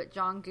ceremony, but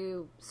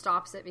Jong-gu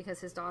stops it because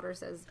his daughter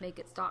says, make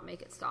it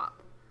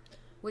stop.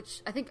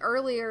 Which I think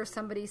earlier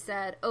somebody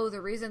said, oh,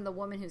 the reason the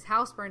woman whose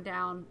house burned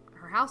down,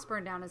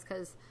 is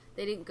because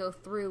they didn't go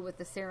through with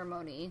the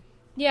ceremony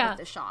with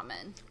the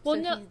shaman.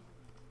 Well, so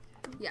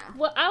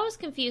what I was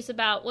confused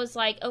about was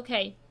like,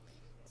 okay,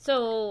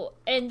 so,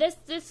 and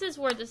this is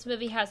where this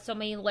movie has so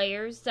many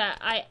layers that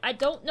I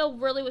don't know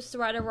really what's the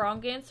right or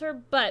wrong answer,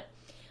 but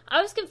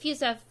I was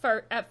confused at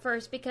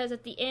first because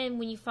at the end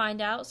when you find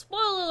out,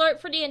 spoiler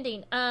alert for the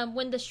ending,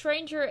 when the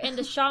stranger and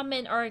the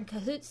shaman are in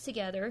cahoots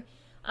together,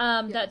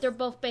 that they're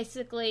both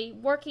basically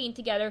working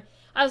together,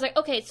 I was like,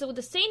 okay, so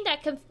the scene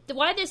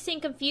why this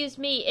scene confused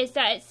me is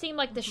that it seemed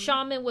like the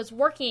shaman was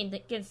working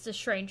against the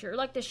stranger.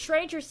 Like, the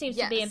stranger seems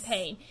to be in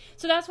pain.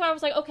 So that's why I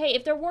was like, okay,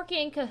 if they're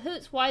working in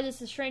cahoots, why does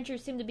the stranger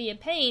seem to be in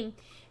pain?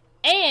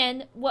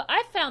 And what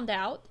I found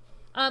out,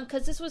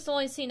 because this was the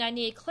only scene I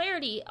needed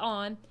clarity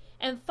on,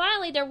 and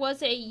finally there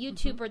was a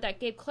YouTuber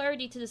that gave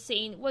clarity to the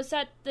scene, was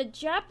that the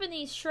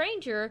Japanese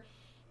stranger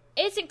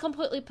isn't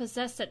completely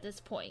possessed at this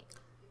point.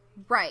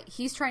 Right,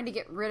 he's trying to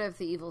get rid of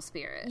the evil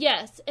spirit.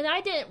 Yes, and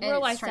I didn't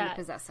realize trying that. To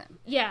possess him.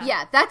 Yeah.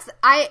 Yeah, that's...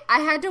 I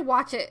had to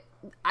watch it.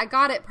 I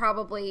got it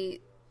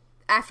probably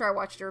after I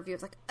watched a review. I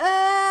was like,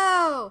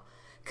 oh!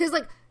 Because,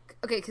 like,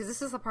 okay, because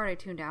this is the part I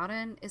tuned out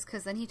in, is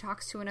because then he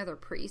talks to another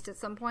priest at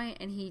some point,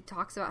 and he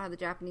talks about how the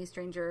Japanese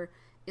stranger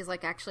is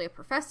like actually a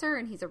professor,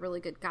 and he's a really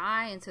good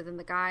guy, and so then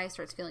the guy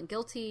starts feeling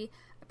guilty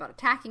about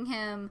attacking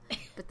him,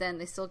 but then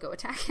they still go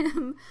attack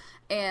him,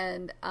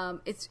 and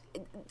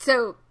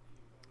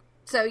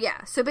So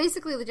yeah, so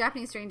basically the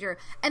Japanese stranger,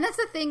 and that's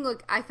the thing,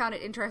 like, I found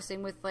it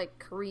interesting with, like,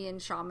 Korean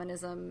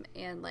shamanism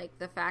and, like,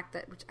 the fact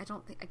that, which I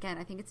don't think, again,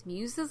 I think it's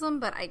Musism,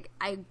 but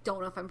I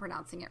don't know if I'm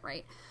pronouncing it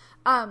right.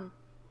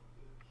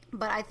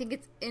 But I think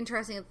it's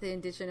interesting that the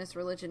indigenous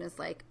religion is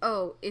like,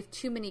 oh, if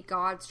too many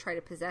gods try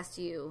to possess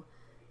you,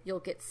 you'll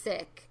get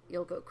sick,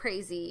 you'll go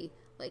crazy,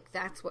 like,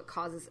 that's what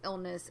causes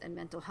illness and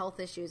mental health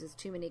issues, is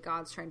too many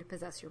gods trying to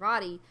possess your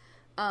body.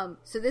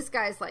 So this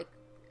guy's like,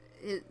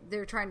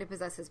 they're trying to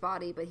possess his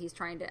body, but he's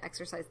trying to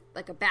exorcise,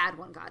 like, a bad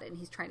one got it, and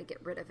he's trying to get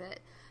rid of it.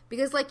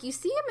 Because, like, you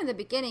see him in the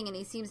beginning, and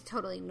he seems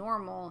totally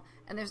normal,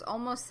 and there's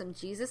almost some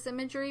Jesus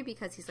imagery,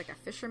 because he's, like, a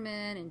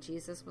fisherman, and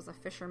Jesus was a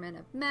fisherman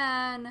of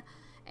men,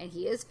 and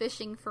he is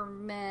fishing for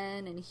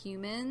men and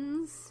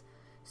humans.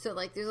 So,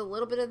 like, there's a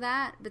little bit of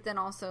that, but then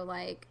also,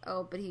 like,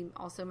 oh, but he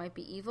also might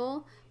be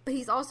evil. But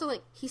he's also,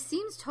 like, he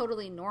seems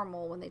totally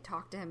normal when they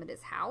talk to him at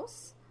his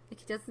house. Like,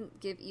 he doesn't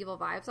give evil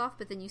vibes off,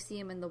 but then you see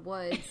him in the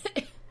woods...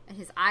 and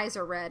his eyes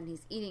are red and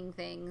he's eating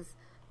things.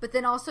 But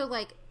then also,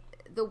 like,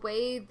 the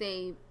way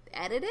they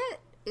edit it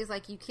is,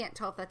 like, you can't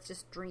tell if that's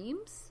just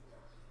dreams,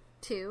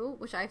 too,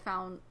 which I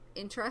found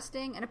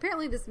interesting. And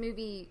apparently this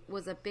movie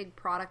was a big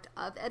product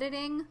of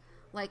editing.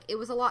 Like, it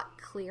was a lot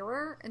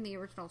clearer in the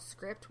original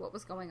script what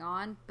was going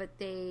on, but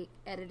they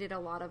edited a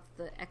lot of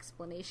the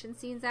explanation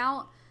scenes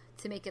out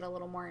to make it a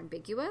little more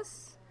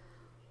ambiguous,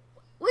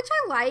 which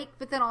I like,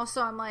 but then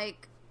also I'm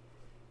like,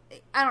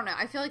 I don't know.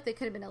 I feel like they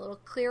could have been a little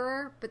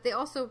clearer, but they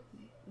also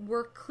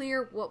were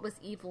clear what was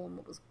evil and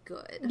what was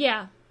good.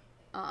 Yeah.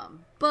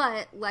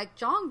 But like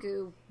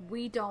Jong-gu,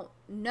 we don't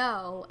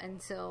know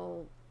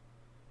until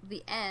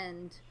the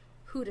end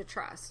who to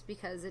trust,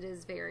 because it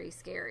is very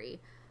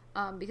scary.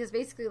 Because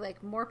basically,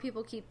 like, more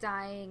people keep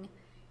dying,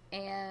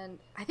 and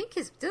I think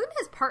doesn't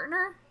his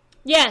partner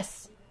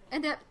yes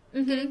end up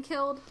getting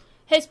killed?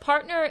 His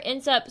partner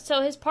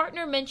his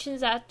partner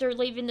mentions after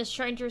leaving the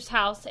stranger's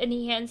house, and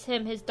he hands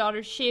him his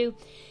daughter's shoe.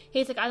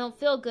 He's like, I don't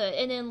feel good.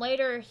 And then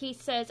later he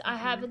says, I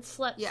haven't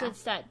slept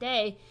since that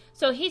day.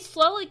 So he's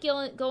slowly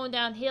going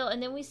downhill.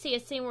 And then we see a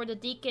scene where the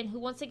deacon, who,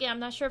 once again, I'm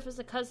not sure if it's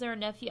a cousin or a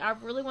nephew. I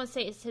really want to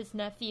say it's his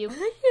nephew.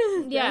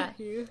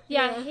 Nephew.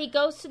 Yeah, he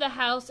goes to the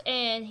house,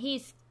 and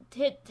his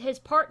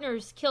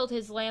partner's killed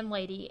his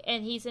landlady.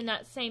 And he's in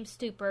that same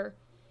stupor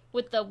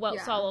with the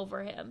welts all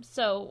over him.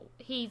 So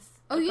he's...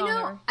 Oh, you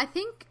know, I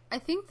think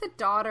the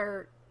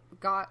daughter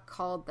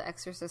the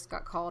exorcist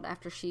got called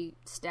after she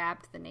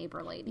stabbed the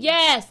neighbor lady.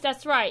 Yes,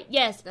 that's right.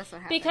 Yes. That's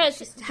what happened. Because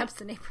she stabs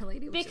the neighbor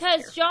lady.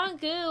 Because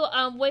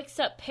Jong-gu wakes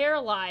up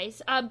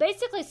paralyzed.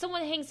 Basically,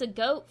 someone hangs a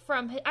goat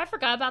from... I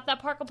forgot about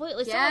that part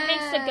completely. Yes. Someone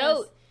hangs the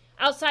goat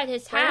outside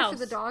his house. Right after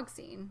the dog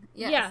scene.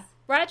 Yes. Yeah.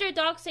 Right after the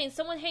dog scene,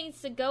 someone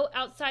hangs the goat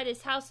outside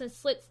his house and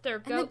slits their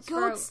goat's throat.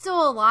 And the goat's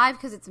still alive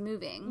because it's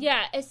moving.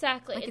 Yeah,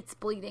 exactly. Like, it's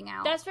bleeding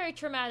out. That's very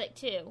traumatic,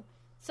 too.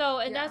 So,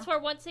 and that's where,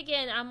 once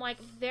again, I'm like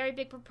very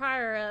big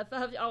proprietor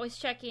of always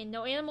checking.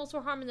 No animals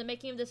were harmed in the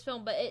making of this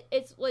film, but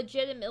it's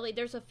legitimately,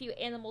 there's a few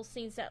animal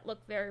scenes that look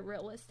very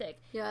realistic.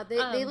 Yeah,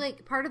 they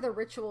like, part of the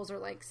rituals are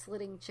like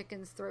slitting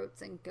chickens'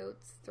 throats and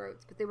goats'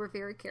 throats, but they were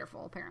very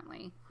careful,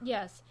 apparently.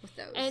 Yes. With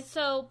those. And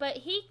so, but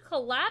he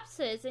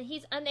collapses and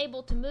he's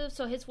unable to move,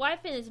 so his wife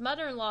and his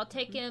mother-in-law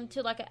take him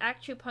to like an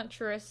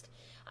acupuncturist.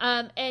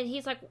 And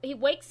he's like, he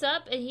wakes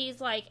up and he's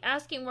like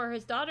asking where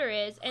his daughter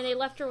is, and they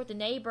left her with the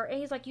neighbor. And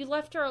he's like, you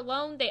left her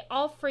alone? They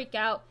all freak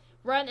out,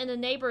 run, and the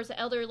neighbor is an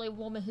elderly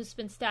woman who's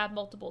been stabbed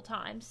multiple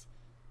times.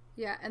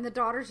 Yeah, and the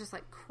daughter's just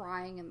like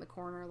crying in the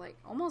corner, like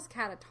almost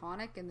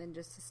catatonic, and then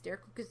just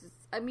hysterical. Because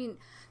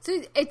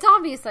so it's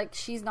obvious like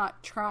she's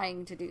not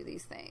trying to do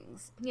these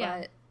things,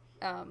 but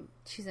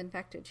she's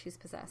infected, she's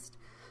possessed.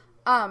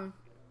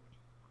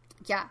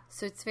 Yeah,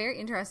 so it's very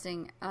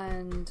interesting,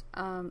 and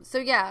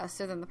so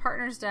then the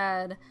partner's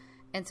dead,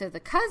 and so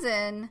the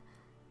cousin,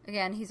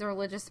 again, he's a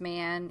religious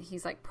man,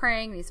 he's like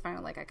praying, and he's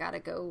finally like, I gotta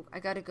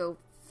go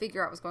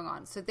figure out what's going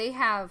on. So they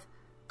have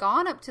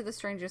gone up to the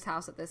stranger's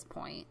house at this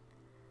point,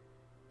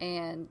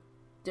 and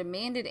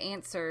demanded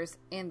answers,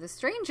 and the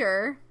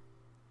stranger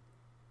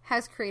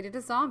has created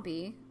a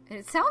zombie, and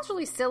it sounds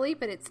really silly,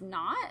 but it's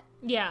not.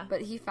 Yeah.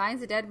 But he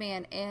finds a dead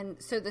man,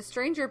 and so the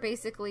stranger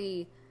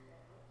basically...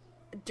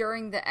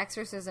 during the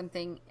exorcism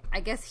thing,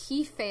 I guess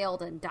he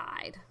failed and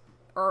died,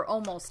 or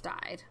almost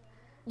died.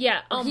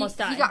 Yeah, almost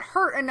died. He got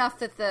hurt enough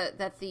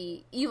that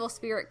the evil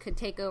spirit could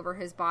take over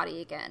his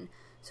body again.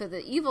 So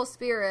the evil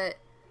spirit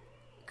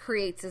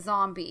creates a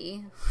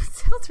zombie. It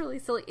sounds really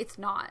silly. It's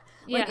not.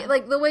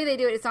 Like the way they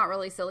do it, it's not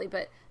really silly,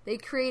 but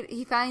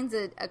he finds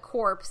a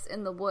corpse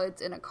in the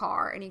woods in a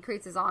car, and he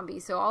creates a zombie.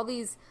 So all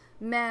these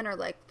men are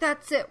like,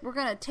 that's it, we're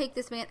gonna take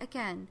this man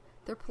again.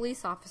 They're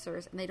police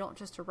officers, and they don't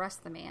just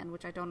arrest the man,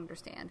 which I don't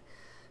understand.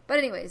 But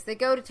anyways, they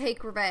go to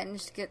take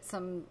revenge to get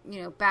some,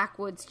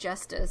 backwoods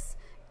justice,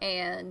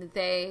 and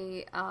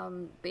they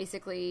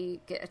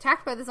basically get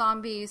attacked by the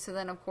zombies. So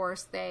then, of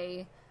course,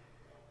 they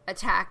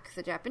attack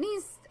the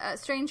Japanese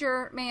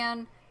stranger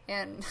man,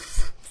 and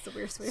it's a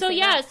weird way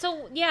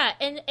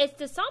and it's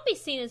the zombie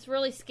scene is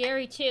really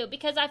scary too,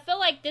 because I feel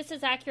like this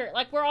is accurate.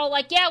 Like, we're all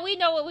like, yeah, we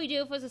know what we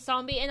do if it was a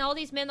zombie, and all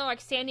these men are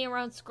like standing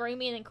around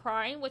screaming and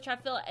crying, which I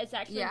feel is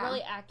actually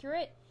really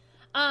accurate.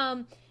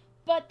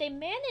 But they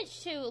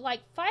managed to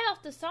like fight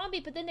off the zombie,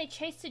 but then they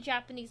chased the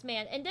Japanese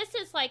man, and this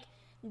is like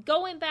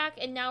going back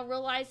and now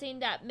realizing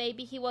that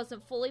maybe he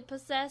wasn't fully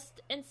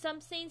possessed in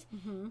some scenes.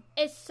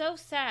 It's so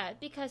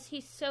sad because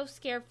he's so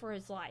scared for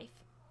his life.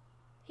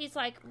 He's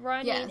like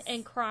running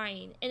and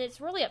crying, and it's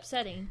really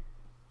upsetting.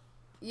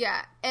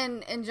 Yeah,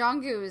 and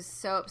Jong-gu is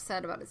so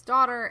upset about his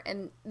daughter,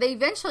 and they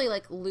eventually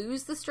like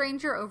lose the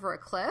stranger over a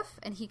cliff,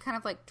 and he kind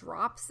of like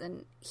drops,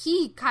 and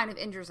he kind of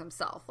injures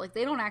himself. Like,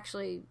 they don't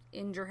actually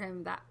injure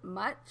him that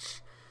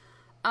much.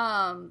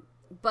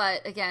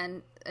 But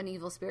again, an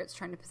evil spirit's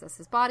trying to possess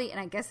his body, and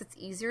I guess it's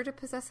easier to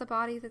possess a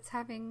body that's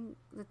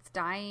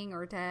dying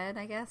or dead,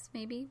 I guess,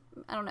 maybe.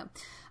 I don't know.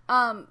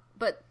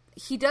 But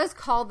he does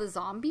call the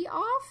zombie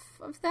off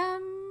of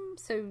them,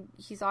 so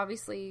he's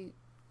obviously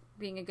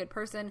being a good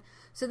person.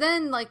 So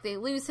then, like, they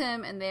lose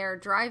him, and they're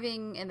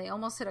driving, and they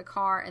almost hit a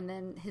car, and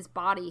then his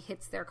body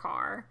hits their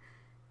car,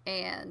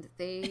 and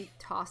they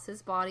toss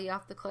his body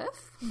off the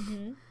cliff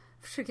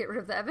to get rid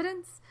of the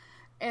evidence.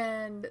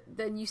 And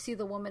then you see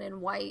the woman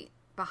in white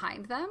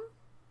behind them,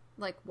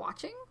 like,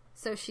 watching.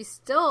 So she's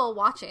still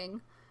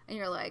watching, and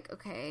you're like,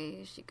 okay,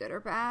 is she good or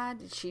bad?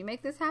 Did she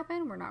make this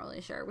happen? We're not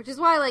really sure. Which is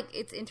why, like,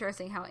 it's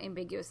interesting how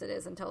ambiguous it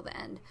is until the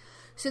end.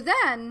 So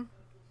then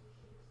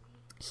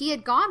he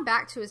had gone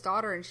back to his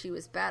daughter, and she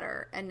was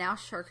better, and now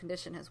her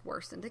condition has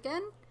worsened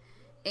again.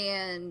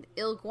 And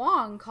Il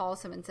Guang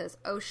calls him and says,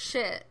 oh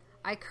shit,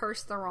 I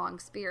cursed the wrong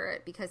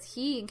spirit, because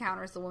he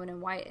encounters the woman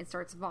in white and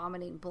starts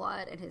vomiting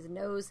blood, and his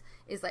nose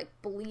is like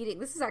bleeding.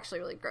 This is actually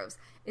really gross.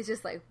 It's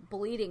just like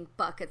bleeding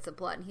buckets of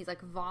blood, and he's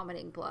like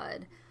vomiting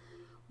blood,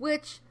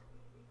 which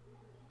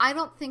I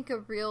don't think a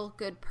real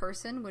good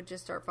person would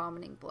just start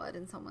vomiting blood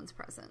in someone's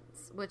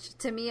presence, which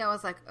to me, I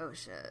was like, oh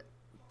shit.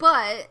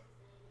 But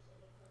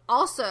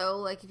also,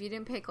 like, if you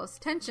didn't pay close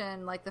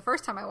attention, like the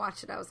first time I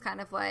watched it, I was kind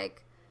of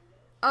like,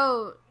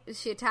 oh, is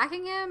she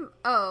attacking him?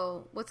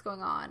 Oh, what's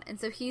going on? And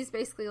so he's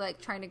basically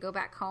like trying to go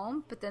back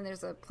home, but then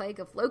there's a plague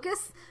of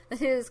locusts that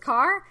hit his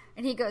car,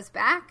 and he goes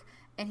back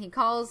and he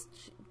calls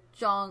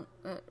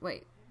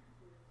what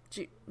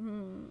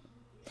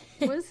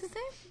is his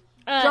name?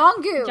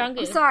 Jong-gu.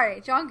 I'm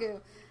sorry, Jong-gu.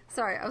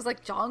 Sorry, I was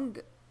like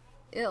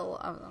Jong-il.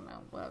 I don't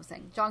know what I was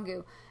saying.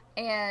 Jong-gu.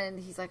 And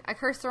he's like, I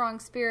cursed the wrong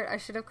spirit. I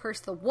should have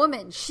cursed the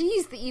woman.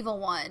 She's the evil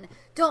one.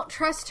 Don't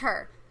trust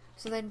her.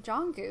 So then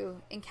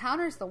Jong-gu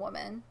encounters the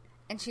woman,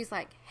 and she's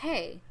like,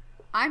 hey,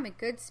 I'm a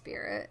good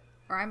spirit,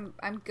 or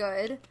I'm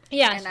good,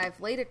 and I've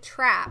laid a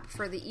trap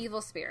for the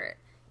evil spirit.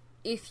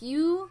 If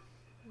you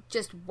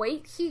just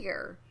wait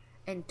here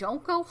and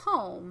don't go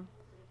home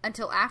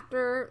until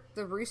after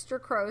the rooster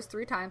crows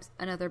 3 times,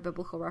 another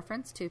biblical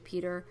reference to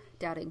Peter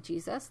doubting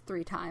Jesus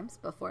 3 times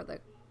before the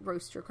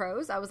rooster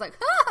crows. I was like,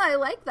 I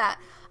like that.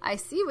 I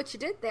see what you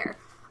did there.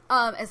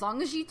 As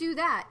long as you do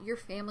that, your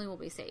family will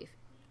be safe,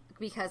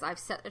 because I've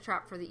set a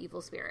trap for the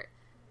evil spirit.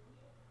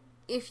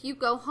 If you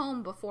go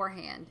home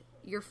beforehand,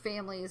 your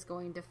family is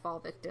going to fall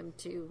victim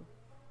to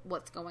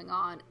what's going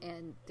on,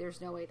 and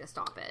there's no way to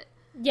stop it.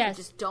 Yes.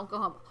 So just don't go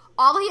home.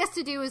 All he has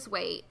to do is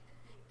wait,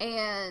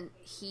 and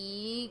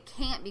he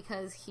can't,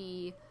 because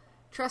he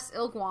trusts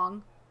Il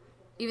Guang,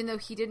 even though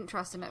he didn't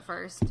trust him at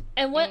first.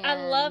 And what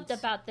I loved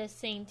about this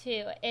scene,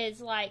 too,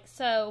 is, like,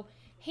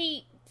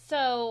 he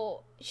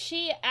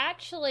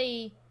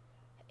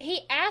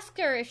asked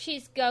her if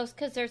she's ghost,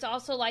 because there's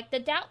also, like, the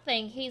doubt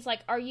thing. He's like,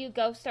 are you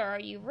ghost or are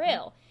you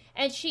real?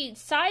 And she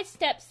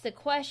sidesteps the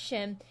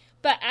question,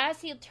 but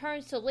as he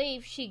turns to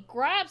leave, she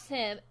grabs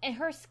him, and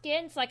her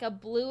skin's like a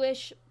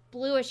bluish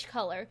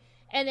color.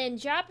 And in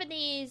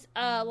Japanese,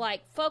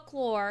 like,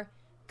 folklore,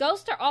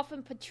 ghosts are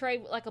often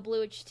portrayed with, like, a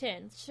bluish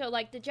tint. So,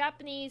 like, the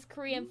Japanese,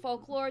 Korean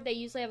folklore, they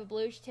usually have a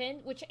bluish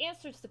tint, which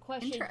answers the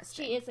question,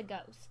 she is a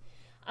ghost.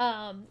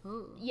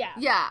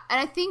 Yeah, and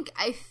I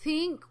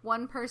think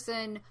one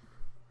person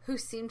who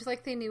seemed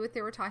like they knew what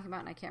they were talking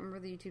about, and I can't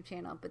remember the YouTube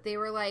channel, but they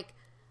were like,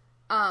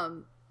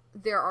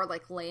 there are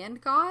like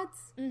land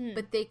gods,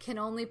 but they can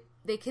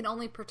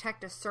only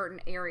protect a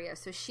certain area.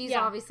 So she's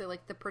obviously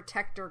like the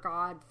protector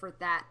god for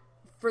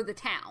the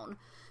town.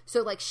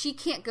 So like she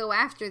can't go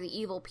after the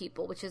evil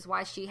people, which is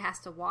why she has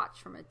to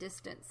watch from a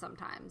distance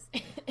sometimes.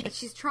 But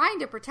she's trying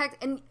to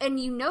protect, and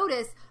you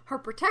notice her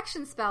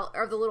protection spell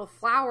are the little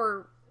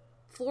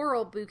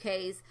floral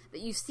bouquets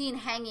that you've seen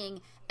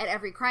hanging at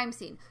every crime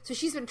scene. So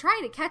she's been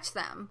trying to catch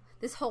them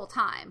this whole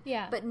time.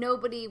 Yeah. But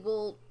nobody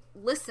will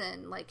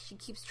listen. Like, she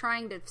keeps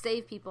trying to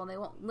save people and they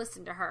won't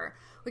listen to her,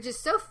 which is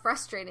so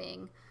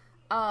frustrating.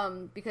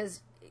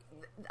 Because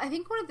I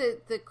think one of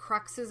the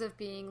cruxes of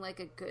being like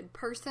a good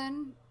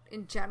person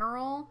in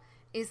general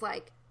is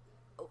like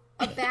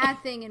a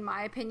bad thing, in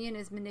my opinion,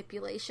 is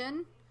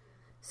manipulation.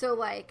 So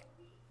like,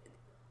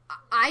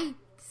 I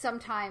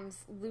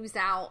sometimes lose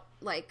out,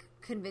 like,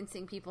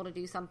 convincing people to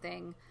do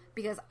something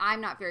because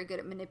I'm not very good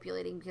at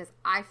manipulating because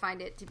I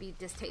find it to be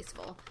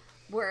distasteful.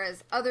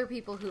 Whereas other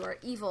people who are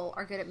evil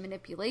are good at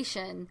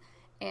manipulation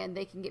and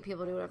they can get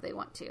people to do whatever they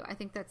want to. I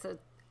think that's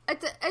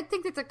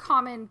a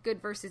common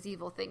good versus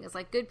evil thing. Is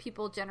like good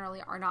people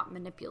generally are not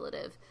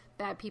manipulative.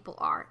 Bad people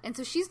are. And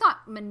so she's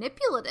not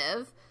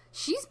manipulative.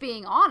 She's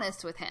being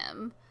honest with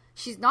him.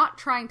 She's not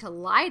trying to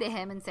lie to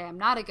him and say, I'm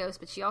not a ghost,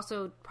 but she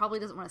also probably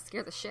doesn't want to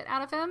scare the shit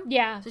out of him.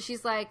 Yeah. So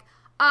she's like,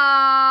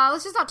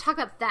 let's just not talk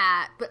about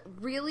that, but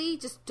really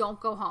just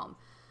don't go home.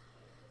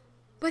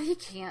 But he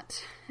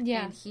can't.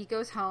 Yeah. And he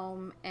goes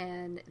home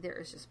and there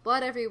is just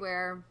blood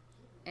everywhere.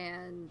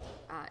 And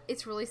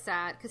it's really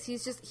sad because he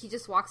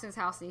just walks in his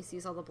house and he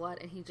sees all the blood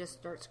and he just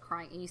starts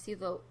crying. And you see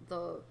the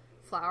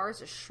flowers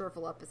just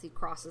shrivel up as he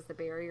crosses the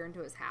barrier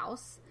into his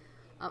house.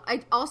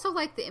 I also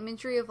like the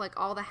imagery of like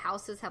all the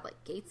houses have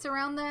like gates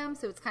around them.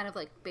 So it's kind of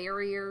like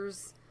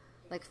barriers,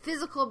 like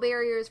physical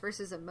barriers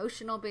versus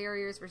emotional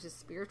barriers versus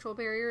spiritual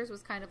barriers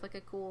was kind of like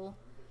a cool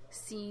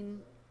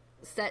scene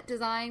set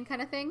design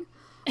kind of thing.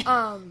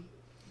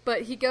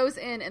 But he goes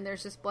in and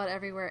there's just blood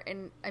everywhere.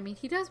 And I mean,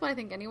 he does what I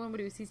think anyone would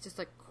do is he's just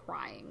like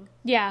crying.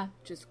 Yeah.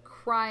 Just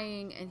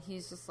crying. And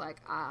he's just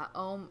like,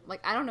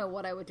 like, I don't know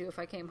what I would do if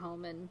I came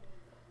home and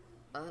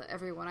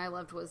everyone I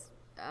loved was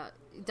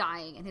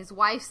dying. And his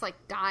wife's like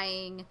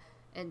dying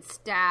and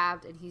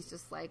stabbed. And he's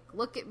just like,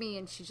 look at me.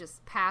 And she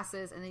just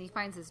passes. And then he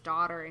finds his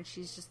daughter and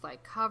she's just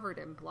like covered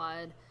in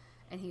blood.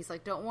 And he's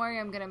like, don't worry,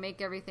 I'm going to make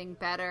everything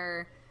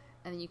better.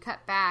 And then you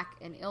cut back,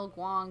 and Il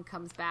Guang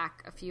comes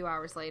back a few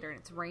hours later,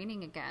 and it's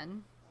raining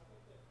again.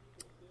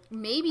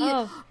 Maybe.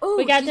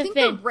 We got do you think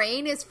the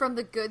rain is from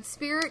the good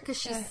spirit because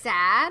she's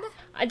sad?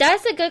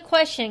 That's a good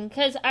question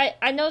because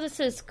I know this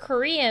is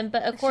Korean,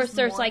 but of course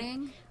there's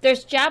mourning? like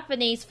there's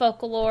Japanese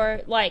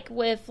folklore like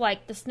with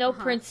like the snow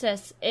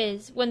princess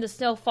is when the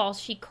snow falls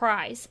she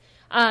cries.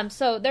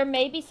 So there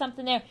may be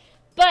something there.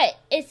 But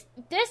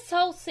this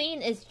whole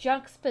scene is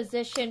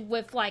juxtaposition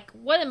with like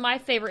one of my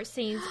favorite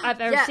scenes I've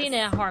ever seen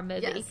in a horror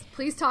movie. Yes.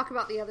 Please talk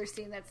about the other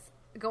scene that's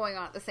going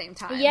on at the same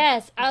time.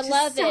 Yes, I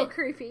love it. So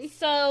creepy.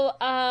 So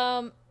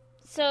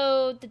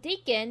the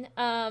deacon,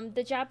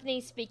 the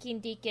Japanese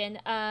speaking deacon,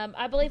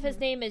 I believe his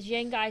name is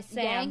Yangai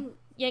Sam.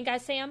 Yangai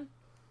Sam?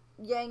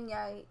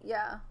 Yangai,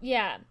 yeah.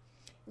 Yeah.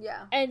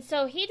 Yeah. And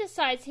so he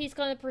decides he's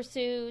going to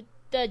pursue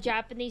the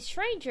Japanese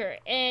stranger,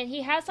 and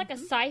he has like a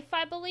scythe,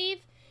 I believe.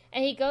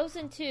 And he goes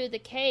into the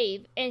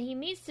cave, and he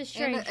meets the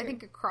stranger. And I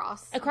think a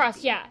cross. A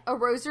cross, yeah. A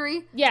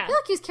rosary? Yeah. I feel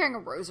like he's carrying a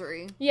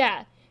rosary.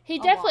 Yeah.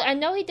 I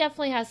know he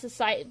definitely has the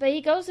sight, but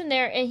he goes in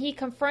there, and he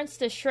confronts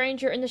the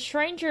stranger, and the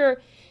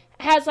stranger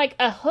has, like,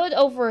 a hood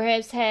over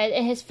his head,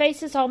 and his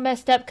face is all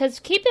messed up, because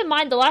keep in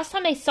mind, the last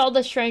time they saw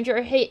the stranger,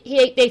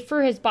 they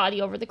threw his body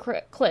over the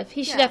cliff.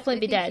 He should definitely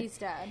be dead. He's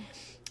dead.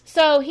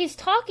 So he's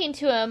talking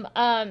to him,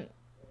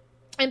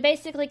 and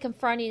basically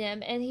confronting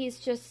him, and he's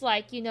just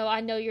like,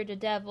 I know you're the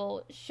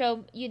devil.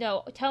 Tell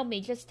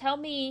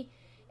me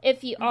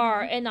if you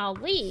are, and I'll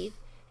leave.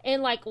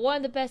 And, like, one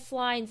of the best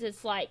lines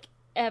is, like,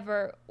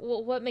 ever,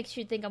 well, what makes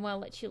you think I'm going to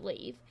let you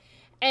leave?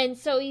 And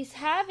so he's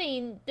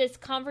having this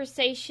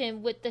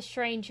conversation with the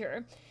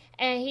stranger,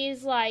 and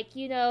he's like,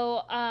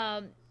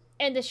 and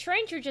the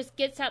stranger just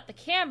gets out the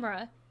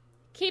camera,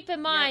 keep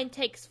in mind,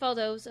 takes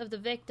photos of the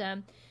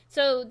victim.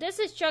 So this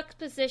is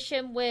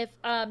juxtaposition with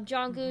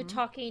Jong-gu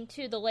talking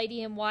to the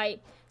lady in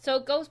white. So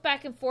it goes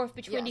back and forth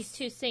between these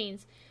two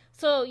scenes.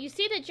 So you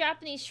see the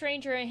Japanese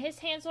stranger, and his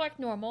hands are like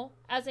normal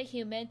as a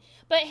human,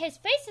 but his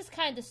face is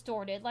kind of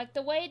distorted. Like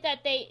the way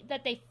that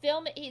they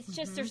film it, he's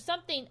just there's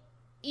something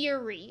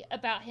eerie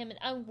about him and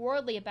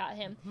unworldly about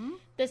him.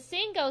 The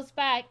scene goes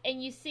back,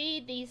 and you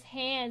see these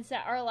hands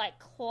that are like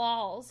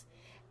claws.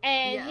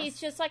 And he's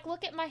just like,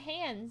 look at my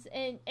hands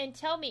and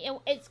tell me. And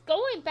it's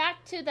going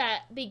back to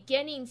that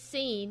beginning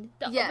scene,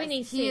 the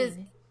opening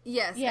scene.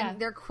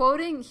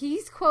 And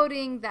he's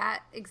quoting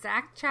that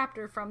exact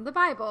chapter from the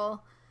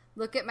Bible.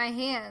 Look at my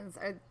hands.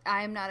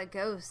 I am not a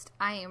ghost.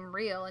 I am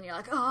real. And you're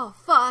like, oh,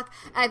 fuck.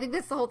 And I think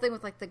that's the whole thing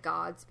with like the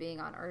gods being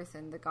on Earth,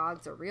 and the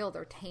gods are real.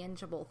 They're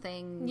tangible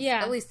things.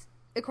 Yeah. At least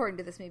according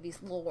to this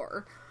movie's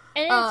lore.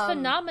 And it's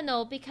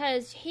phenomenal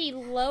because he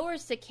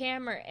lowers the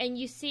camera and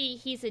you see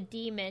he's a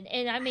demon.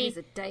 And I mean, he's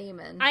a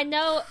demon. I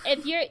know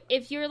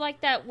if you're like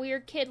that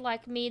weird kid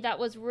like me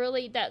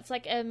that's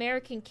like an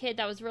American kid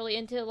that was really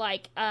into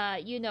like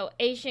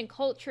Asian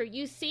culture,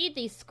 you see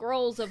these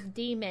scrolls of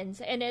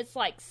demons and it's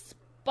like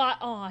spot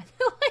on.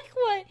 Like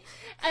what?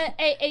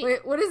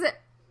 Wait, what is it?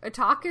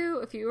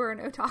 Otaku? If you were an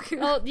otaku?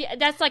 Oh, yeah,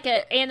 that's like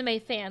an anime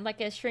fan, like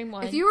a stream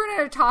one. If you were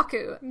an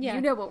otaku, you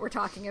know what we're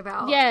talking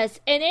about. Yes,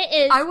 and it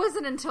is... I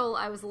wasn't until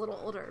I was a little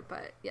older,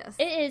 but yes.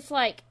 It is,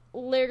 like,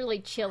 literally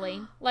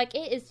chilling. Like,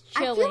 it is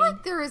chilling. I feel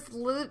like there is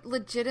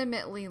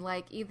legitimately,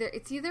 like,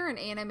 it's either an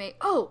anime...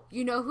 Oh,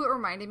 you know who it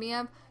reminded me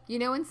of? You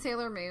know in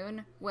Sailor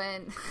Moon,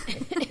 when...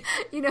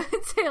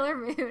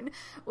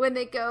 when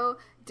they go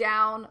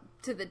down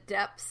to the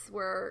depths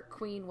where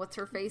Queen, what's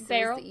her face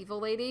Beryl? is, the evil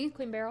lady?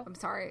 Queen Beryl? I'm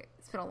sorry.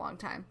 It's been a long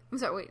time. I'm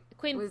sorry, wait.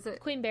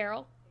 Queen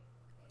Beryl.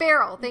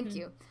 Beryl, thank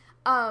you.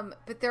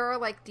 But there are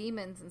like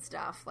demons and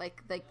stuff.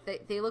 Like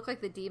they look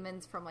like the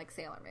demons from like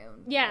Sailor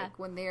Moon. Yeah. Like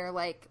when they're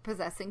like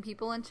possessing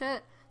people and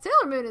shit.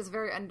 Sailor Moon is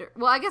very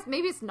well, I guess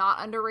maybe it's not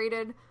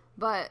underrated,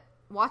 but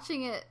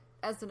watching it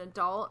as an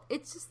adult,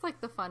 it's just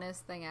like the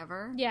funnest thing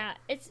ever. Yeah,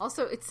 it's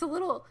a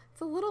little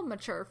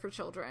mature for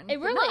children. It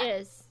really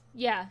is.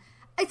 Yeah.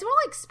 It's more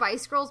like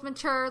Spice Girls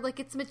mature. Like,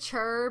 it's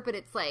mature, but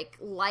it's, like,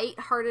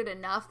 lighthearted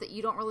enough that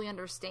you don't really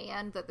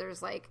understand that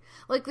there's, like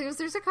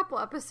there's a couple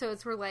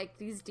episodes where, like,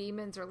 these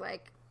demons are,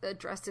 like,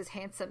 dressed as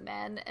handsome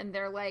men, and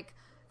they're, like,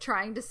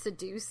 trying to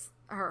seduce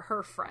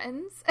her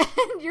friends.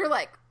 And you're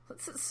like,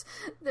 it's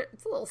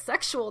a little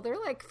sexual.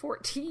 They're, like,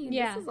 14.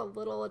 Yeah. This is a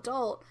little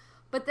adult.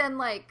 But then,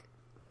 like,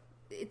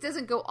 it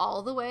doesn't go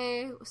all the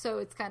way, so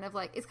it's kind of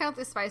like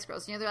the Spice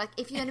Girls. You know, they're like,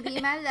 if you want to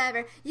be my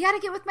lover, you got to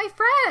get with my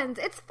friends.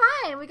 It's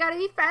fine. We got to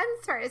be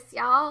friends first,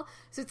 y'all.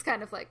 So it's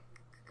kind of like,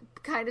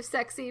 kind of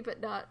sexy, but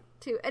not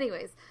too.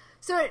 Anyways,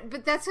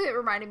 but that's what it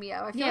reminded me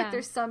of. I feel like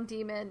there's some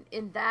demon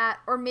in that,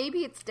 or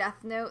maybe it's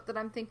Death Note that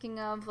I'm thinking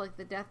of, like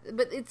the death.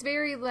 But it's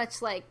very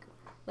much like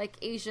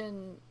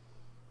Asian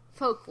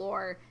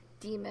folklore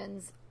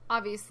demons.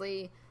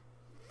 Obviously,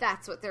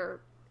 that's what they're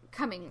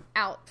coming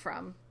out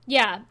from.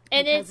 Yeah,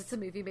 and it's a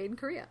movie made in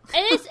Korea.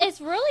 And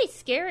it's really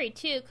scary,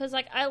 too, because,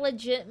 like, I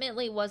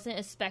legitimately wasn't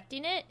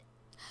expecting it.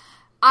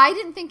 I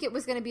didn't think it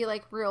was going to be,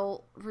 like,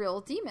 real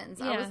demons.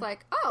 Yeah. I was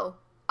like, oh,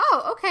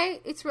 okay,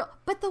 it's real.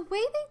 But the way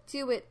they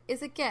do it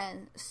is,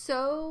 again,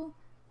 so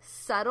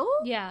subtle.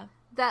 Yeah.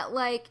 That,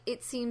 like,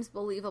 it seems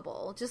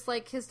believable. Just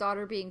like his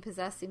daughter being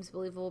possessed seems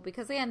believable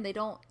because, again, they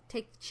don't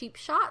take cheap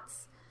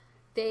shots.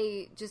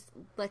 They just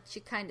let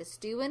you kind of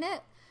stew in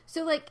it.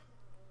 So, like,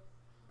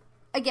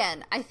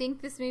 again, I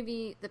think this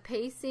movie, the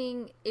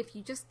pacing, if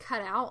you just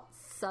cut out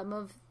some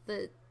of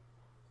the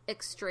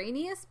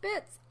extraneous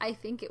bits, I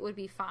think it would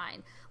be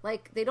fine.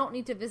 Like, they don't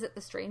need to visit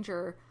the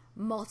stranger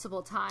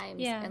multiple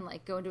times and,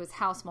 like, go into his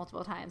house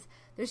multiple times.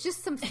 There's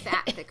just some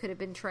fat that could have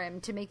been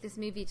trimmed to make this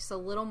movie just a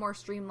little more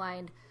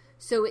streamlined.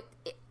 So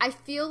I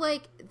feel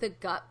like the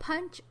gut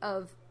punch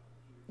of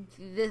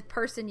the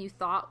person you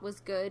thought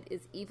was good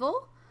is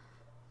evil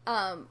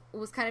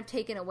was kind of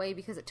taken away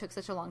because it took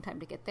such a long time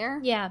to get there.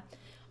 Yeah.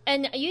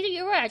 And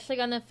you were actually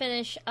going to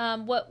finish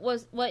what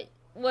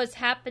was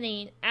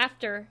happening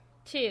after,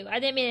 too. I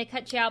didn't mean to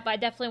cut you out, but I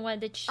definitely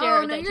wanted to share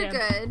that. Oh, no, you're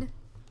good.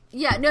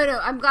 Yeah, no,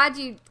 I'm glad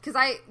you, because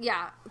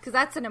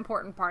that's an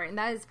important part, and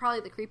that is probably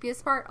the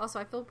creepiest part. Also,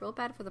 I feel real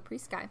bad for the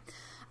priest guy.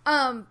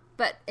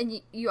 But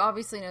you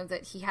obviously know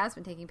that he has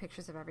been taking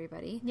pictures of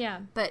everybody.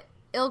 Yeah. But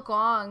Il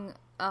Guang,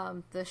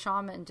 the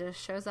shaman,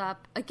 just shows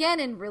up, again,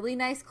 in really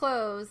nice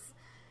clothes,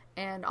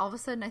 and all of a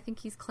sudden, I think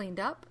he's cleaned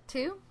up,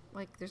 too.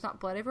 Like, there's not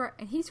blood everywhere.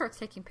 And he starts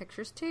taking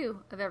pictures,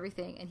 too, of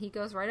everything. And he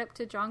goes right up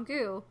to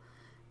Jong-gu.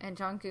 And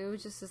Jong-gu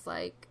just is,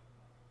 like,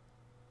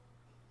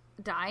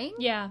 dying.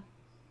 Yeah.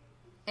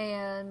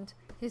 And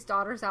his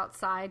daughter's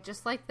outside,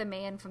 just like the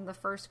man from the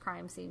first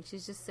crime scene.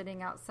 She's just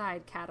sitting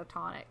outside,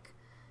 catatonic.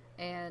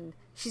 And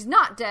she's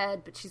not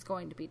dead, but she's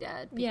going to be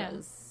dead.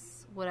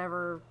 Because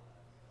whatever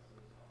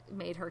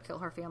made her kill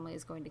her family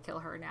is going to kill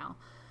her now.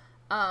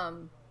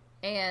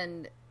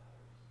 And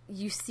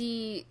you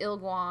see Il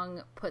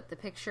Guang put the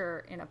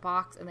picture in a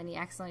box, and then he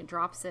accidentally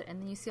drops it, and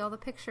then you see all the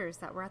pictures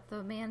that were at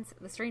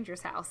the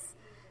stranger's house,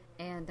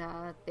 and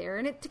they're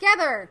in it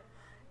together.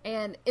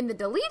 And in the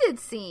deleted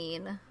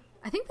scene,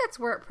 I think that's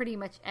where it pretty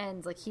much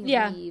ends. Like, he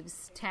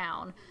leaves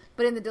town,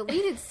 but in the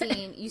deleted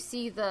scene, you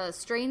see the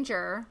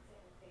stranger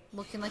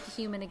looking like a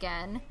human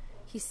again.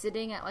 He's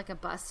sitting at like a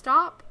bus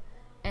stop,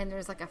 and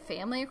there's like a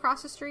family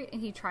across the street, and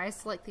he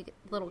tries to like the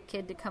little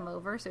kid to come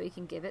over so he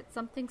can give it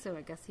something, so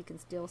I guess he can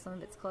steal some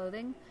of its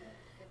clothing.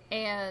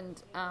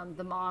 And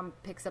the mom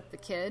picks up the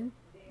kid.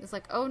 It's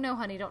like, oh no,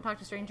 honey, don't talk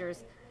to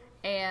strangers.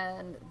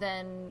 And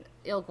then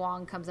Il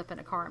Guang comes up in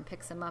a car and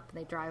picks him up,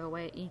 and they drive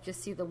away. And you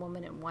just see the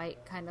woman in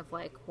white kind of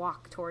like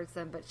walk towards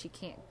them, but she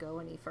can't go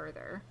any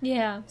further.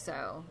 Yeah.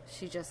 So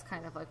she just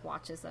kind of like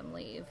watches them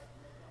leave.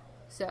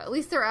 So at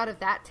least they're out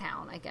of that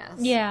town, I guess.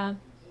 Yeah.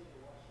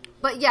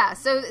 But yeah,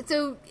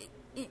 so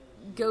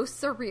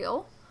ghosts are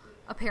real,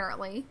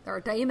 apparently. There are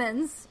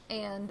demons,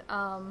 and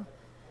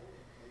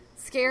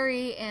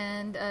scary,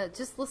 and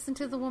just listen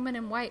to the woman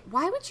in white.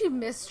 Why would you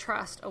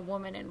mistrust a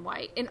woman in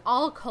white? In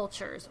all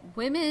cultures,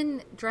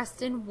 women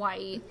dressed in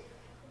white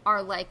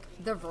are like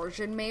the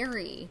Virgin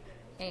Mary,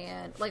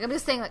 and like, I'm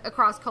just saying, like,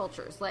 across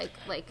cultures, like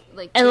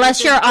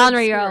unless you're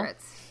Onryo.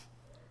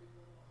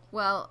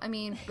 Well, I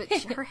mean, but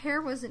her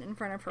hair wasn't in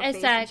front of her face.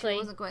 Exactly. She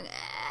wasn't going,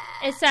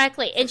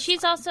 Exactly. And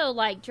she's also,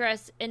 like,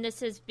 dressed, and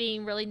this is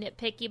being really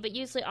nitpicky, but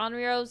usually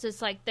Onryos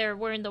is, like, they're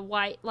wearing the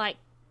white, like,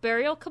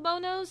 burial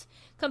kimonos,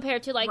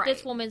 compared to, like,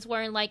 this woman's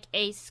wearing, like,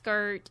 a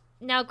skirt.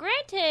 Now,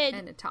 granted...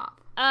 and a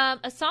top.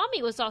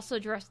 Asami was also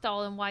dressed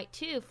all in white,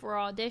 too, for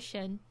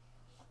audition.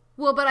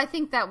 Well, but I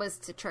think that was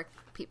to trick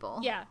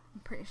people. Yeah.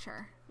 I'm pretty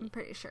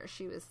sure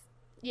she was...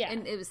 Yeah.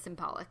 And it was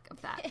symbolic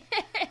of that.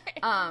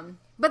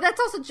 But that's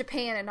also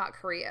Japan and not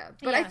Korea.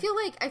 But I feel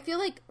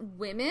like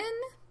women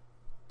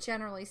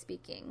generally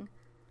speaking,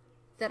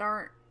 that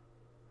aren't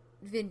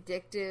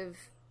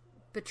vindictive,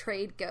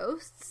 betrayed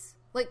ghosts.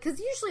 Like, because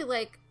usually,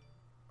 like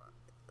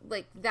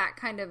that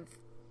kind of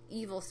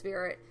evil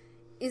spirit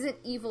isn't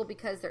evil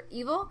because they're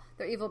evil.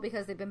 They're evil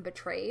because they've been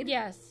betrayed.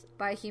 Yes.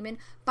 By a human.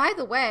 By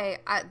the way,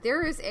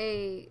 there is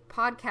a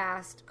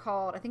podcast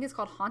called, I think it's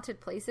called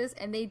Haunted Places,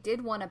 and they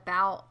did one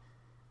about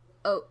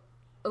Okiko's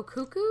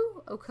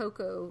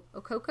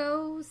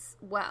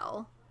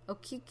well.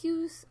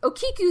 Okiku's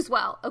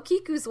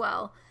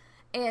well.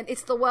 And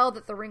it's the well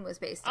that The Ring was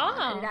based on.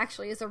 Oh. And it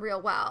actually is a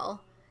real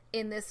well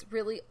in this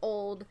really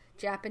old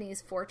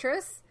Japanese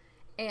fortress.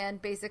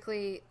 And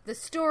basically, the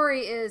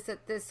story is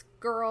that this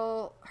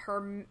girl,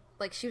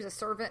 she was a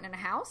servant in a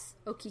house,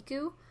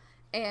 Okiku,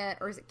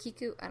 or is it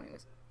Kiku? I don't know.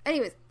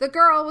 Anyways, the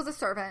girl was a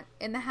servant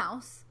in the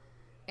house,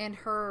 and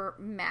her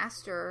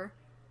master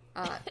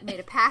made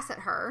a pass at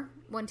her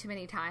one too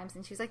many times,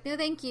 and she was like, "No,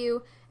 thank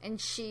you." And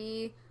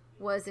she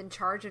was in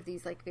charge of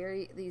these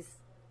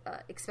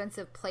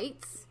expensive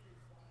plates,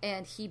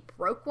 and he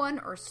broke one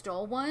or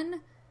stole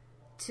one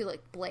to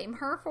like blame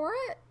her for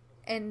it,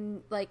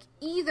 and like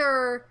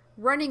either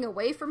running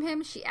away from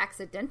him, she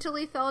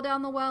accidentally fell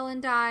down the well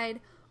and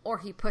died, or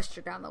he pushed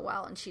her down the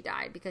well and she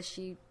died because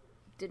she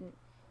didn't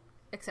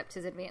accept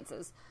his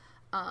advances.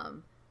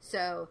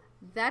 So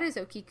that is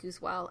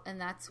Okiku's well, and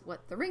that's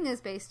what The Ring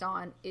is based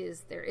on.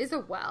 Is there is a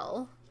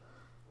well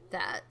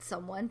that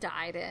someone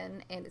died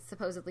in, and it's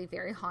supposedly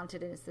very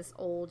haunted, and it's this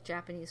old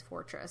Japanese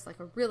fortress, like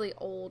a really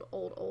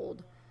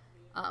old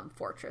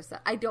fortress.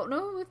 That I don't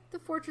know if the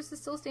fortress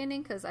is still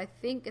standing, because I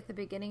think at the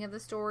beginning of the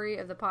story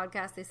of the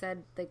podcast they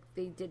said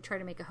they did try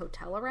to make a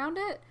hotel around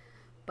it,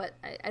 but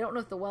I don't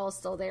know if the well is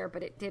still there,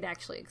 but it did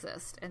actually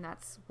exist, and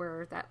that's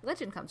where that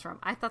legend comes from.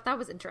 I thought that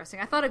was interesting.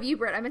 I thought of you,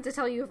 Britt. I meant to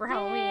tell you over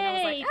Halloween. Yay! I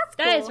was like, that's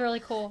cool. That is really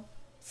cool.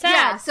 Sad,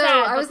 yeah, so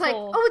sad, I was like,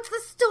 cool. oh, it's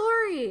the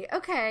story.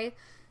 Okay.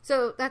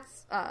 So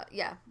that's,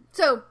 yeah.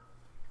 So,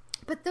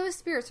 but those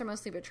spirits are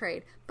mostly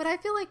betrayed. But I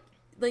feel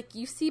like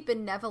you see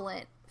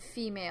benevolent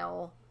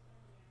female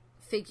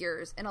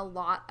figures in a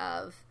lot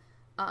of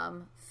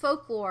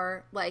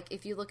folklore. Like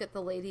if you look at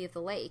the Lady of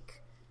the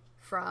Lake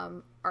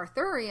from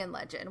Arthurian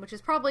legend, which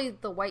is probably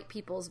the white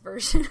people's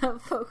version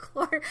of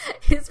folklore,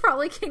 is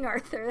probably King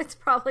Arthur. That's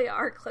probably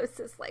our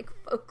closest like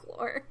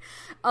folklore,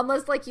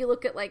 unless like you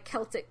look at like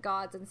Celtic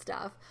gods and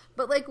stuff.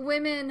 But like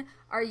women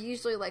are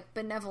usually like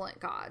benevolent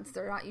gods.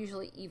 They're not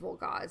usually evil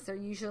gods. They're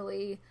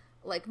usually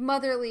like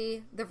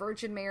motherly. The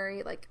Virgin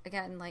Mary, like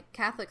again, like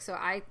Catholic. So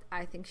I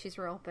think she's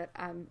real, but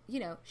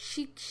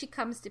she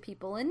comes to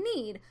people in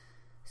need.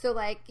 So,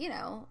 like,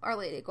 Our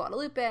Lady of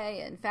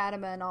Guadalupe and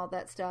Fatima and all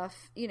that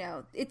stuff,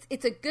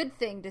 it's a good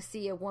thing to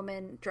see a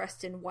woman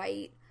dressed in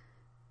white.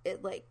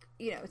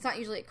 It's not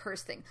usually a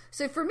cursed thing.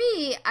 So, for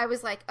me, I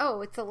was like,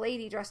 oh, it's a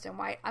lady dressed in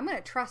white. I'm going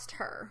to trust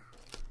her.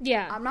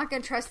 Yeah. I'm not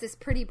going to trust this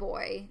pretty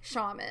boy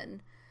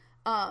shaman.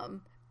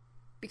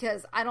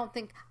 Because I don't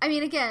think... I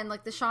mean, again,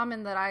 like, the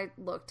shaman that I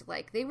looked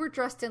like, they were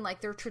dressed in, like,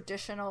 their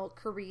traditional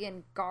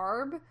Korean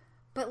garb.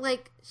 But,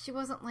 like, it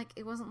wasn't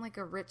like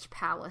a rich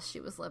palace she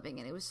was living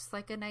in. It was just,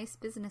 like, a nice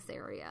business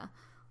area.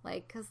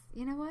 Like, because,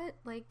 you know what?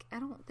 Like, I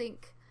don't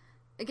think...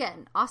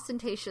 Again,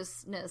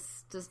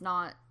 ostentatiousness does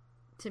not,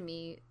 to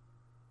me,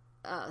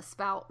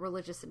 spout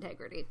religious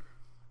integrity.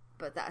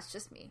 But that's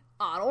just me.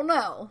 I don't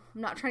know.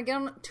 I'm not trying to get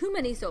on too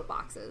many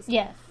soapboxes.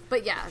 Yes.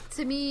 But, yeah,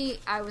 to me,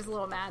 I was a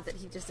little mad that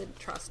he just didn't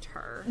trust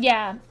her.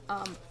 Yeah.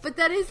 But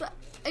that is...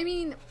 I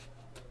mean,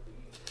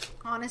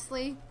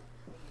 honestly...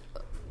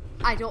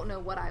 I don't know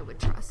what I would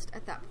trust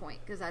at that point,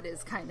 because that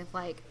is kind of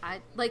like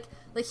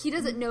he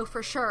doesn't know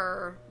for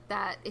sure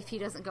that if he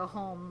doesn't go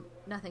home,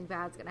 nothing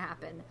bad's gonna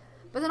happen.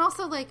 But then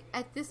also, like,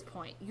 at this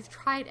point, you've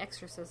tried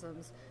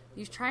exorcisms,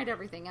 you've tried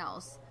everything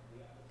else.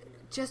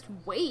 Just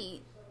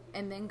wait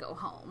and then go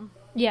home.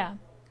 Yeah.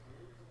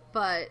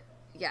 But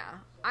yeah,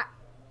 I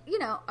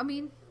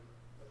mean,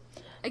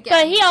 again.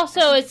 But he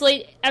also is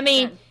like, I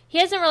mean, he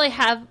doesn't really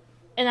have,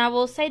 and I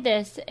will say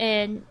this,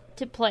 and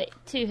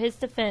to his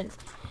defense.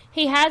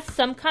 He has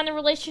some kind of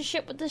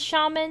relationship with the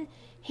shaman.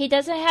 He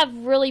doesn't have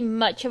really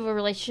much of a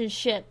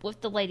relationship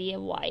with the Lady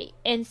in White.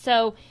 And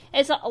so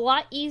it's a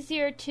lot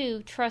easier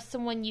to trust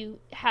someone you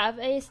have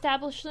a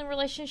established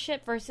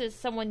relationship versus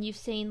someone you've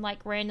seen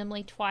like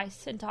randomly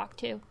twice and talked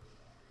to.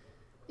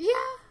 Yeah,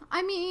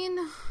 I mean,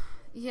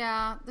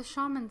 yeah, the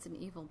shaman's an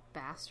evil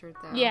bastard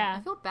though. Yeah.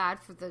 I feel bad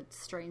for the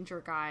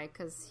stranger guy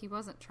because he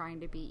wasn't trying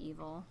to be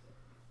evil.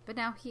 But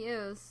now he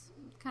is.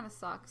 It kind of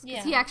sucks.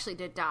 Because he actually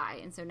did die,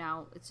 and so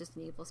now it's just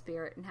an evil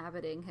spirit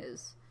inhabiting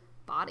his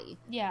body.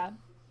 Yeah.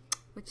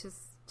 Which is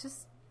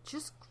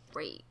just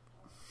great.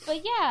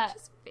 But yeah.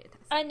 Just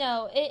fantastic. I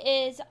know, it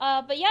is.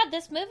 But yeah,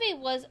 this movie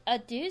was a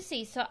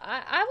doozy. So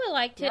I would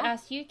like to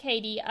ask you,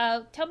 Katie,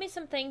 tell me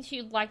some things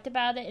you liked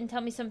about it, and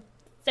tell me some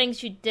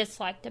things you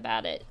disliked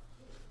about it.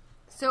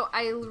 So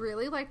I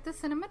really liked the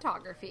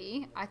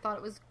cinematography. I thought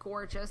it was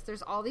gorgeous.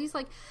 There's all these,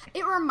 like...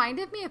 It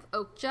reminded me of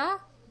Okja,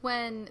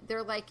 when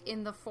they're like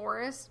in the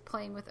forest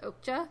playing with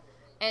Okja,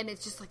 And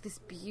it's just like this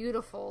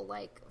beautiful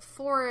like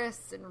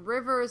forests and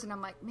rivers, and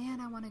I'm like,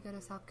 man, I want to go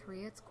to South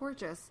Korea. It's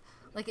gorgeous.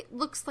 Like, it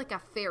looks like a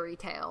fairy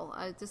tale.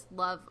 I just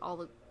love all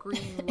the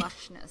green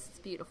lushness. It's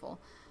beautiful.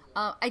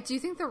 I do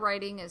think the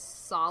writing is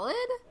solid,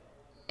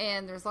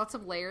 and there's lots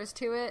of layers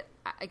to it.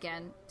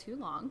 Again, too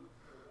long.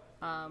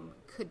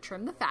 Could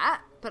trim the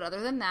fat, but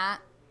other than that,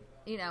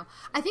 you know,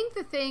 I think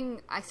the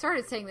thing, I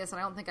started saying this and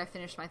I don't think I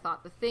finished my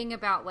thought. The thing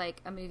about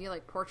like a movie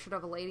like Portrait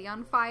of a Lady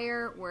on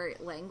Fire, where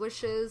it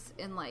languishes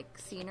in like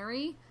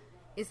scenery,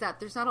 is that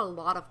there's not a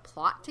lot of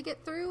plot to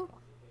get through.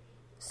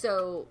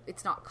 So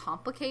it's not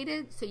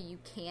complicated, so you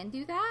can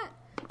do that.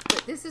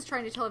 But this is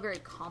trying to tell a very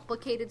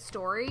complicated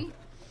story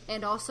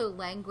and also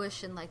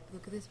languish and like,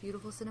 look at this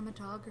beautiful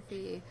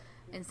cinematography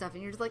and stuff.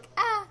 And you're just like,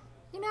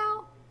 you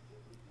know,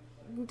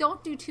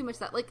 don't do too much of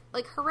that.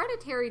 Like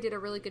Hereditary did a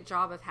really good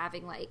job of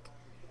having like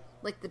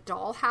the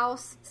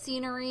dollhouse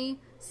scenery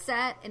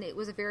set, and it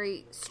was a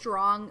very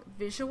strong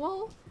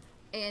visual,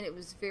 and it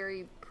was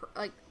very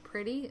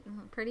pretty.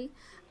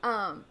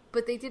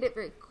 But they did it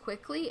very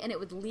quickly, and it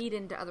would lead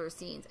into other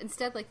scenes.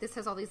 Instead, like, this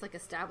has all these like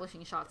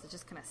establishing shots that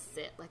just kind of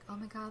sit like, oh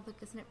my god, look,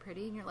 isn't it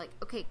pretty? And you're like,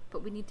 okay,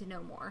 but we need to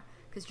know more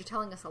because you're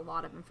telling us a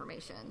lot of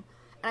information.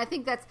 And I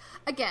think that's,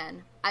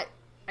 again,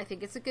 I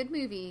think it's a good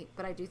movie,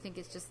 but I do think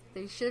it's just,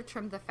 they should have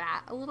trimmed the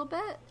fat a little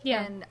bit.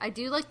 Yeah. And I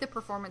do like the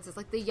performances.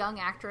 Like, the young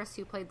actress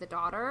who played the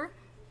daughter,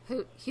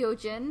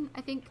 Hyo-jin,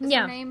 I think is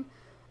her name.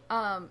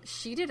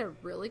 She did a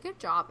really good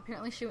job.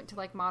 Apparently she went to,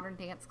 like, modern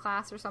dance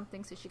class or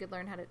something so she could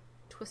learn how to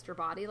twist her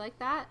body like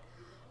that.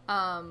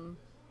 And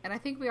I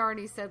think we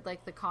already said,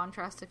 like, the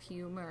contrast of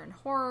humor and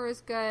horror is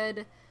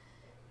good.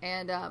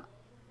 And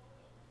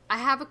I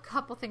have a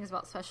couple things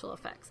about special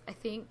effects. I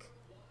think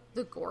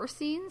the gore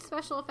scenes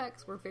special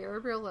effects were very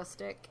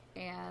realistic,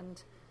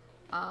 and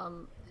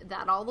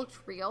that all looked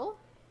real,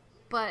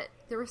 but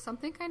there was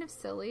something kind of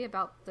silly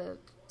about the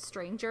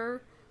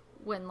stranger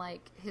when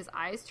like his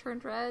eyes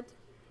turned red.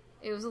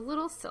 It was a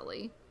little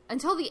silly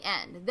until the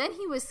end. Then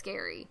he was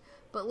scary,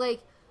 but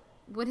like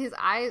when he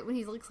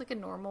looks like a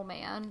normal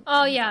man,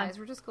 oh his yeah, eyes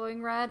were just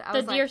glowing red.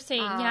 The deer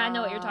scene, yeah, I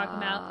know what you're talking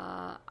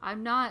about.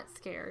 I'm not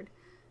scared,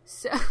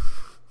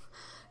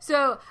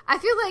 So I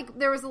feel like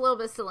there was a little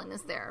bit of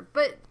silliness there.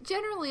 But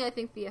generally, I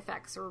think the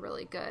effects were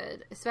really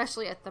good,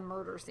 especially at the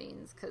murder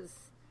scenes, because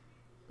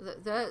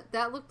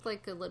that looked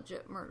like a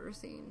legit murder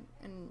scene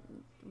and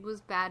was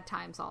bad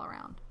times all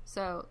around.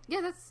 So,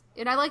 yeah,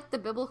 and I liked the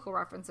biblical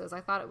references. I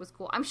thought it was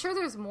cool. I'm sure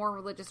there's more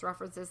religious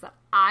references that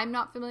I'm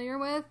not familiar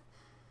with,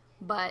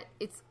 but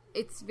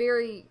it's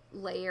very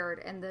layered,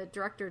 and the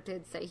director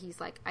did say, he's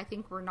like, I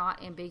think we're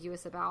not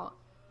ambiguous about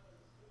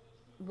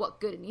what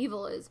good and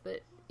evil is,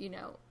 but, you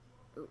know,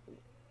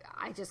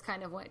 I just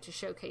kind of wanted to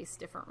showcase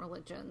different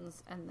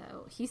religions, and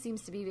though he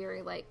seems to be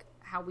very like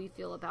how we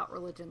feel about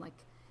religion,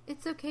 like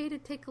it's okay to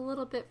take a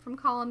little bit from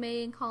column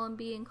A and column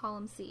B and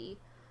column C,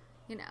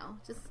 you know,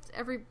 just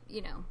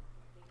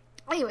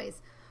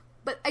anyways,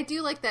 but I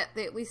do like that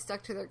they at least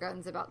stuck to their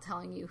guns about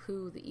telling you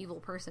who the evil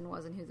person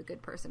was and who the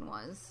good person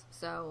was,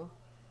 so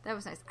that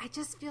was nice. I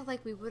just feel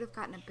like we would have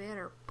gotten a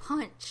better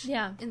punch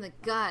in the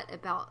gut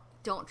about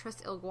Don't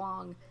Trust Il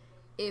Gwang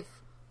if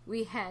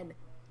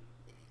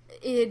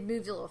it had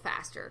moved a little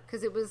faster,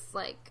 because it was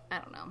like, I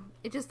don't know,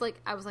 it just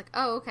like, I was like,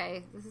 oh,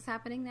 okay, this is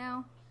happening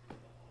now.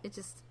 It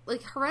just,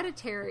 like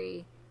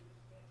Hereditary,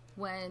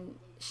 when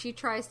she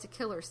tries to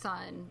kill her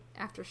son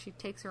after she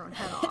takes her own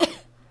head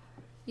off,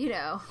 you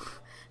know,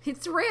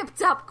 it's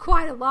ramped up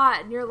quite a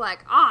lot, and you're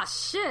like, ah,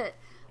 shit,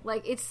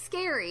 like, it's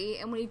scary,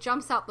 and when he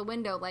jumps out the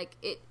window, like,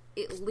 it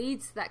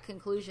leads to that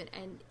conclusion,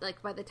 and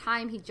like, by the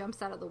time he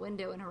jumps out of the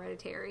window in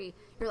Hereditary,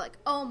 you're like,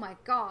 oh my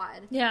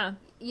god. Yeah.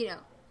 You know,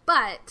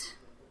 but,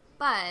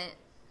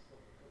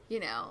 you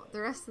know,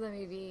 the rest of the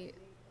movie,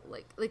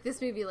 like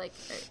this movie, like,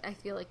 I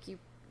feel like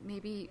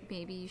maybe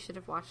you should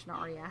have watched an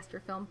Ari Aster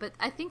film, but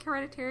I think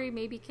Hereditary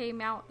maybe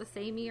came out the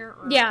same year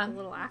or a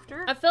little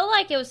after. I feel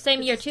like it was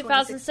same year,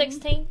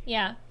 2016.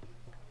 Yeah.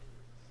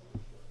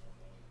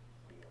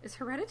 Is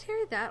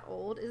Hereditary that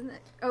old? Isn't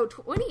it? Oh,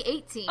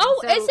 2018. Oh,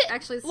 so is it?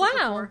 Actually, this is wow.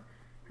 before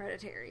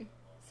Hereditary.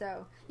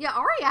 So, yeah,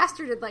 Ari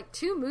Aster did like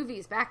 2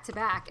 movies back to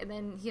back, and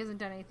then he hasn't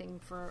done anything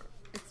for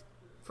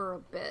a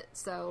bit.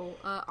 So,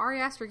 Ari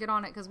Aster, get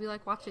on it, because we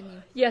like watching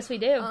you. Yes, we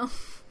do.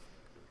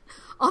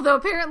 Although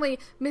apparently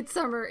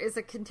Midsommar is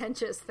a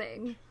contentious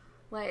thing.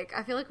 Like,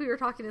 I feel like we were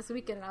talking this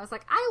weekend, and I was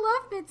like,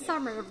 I love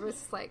Midsommar. It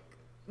was like,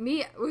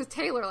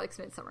 Taylor likes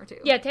Midsommar too.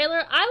 Yeah,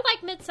 Taylor, I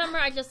like Midsommar.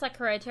 I just like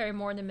Hereditary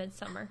more than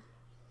Midsommar.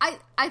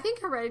 I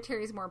think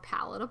Hereditary is more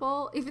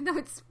palatable, even though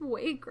it's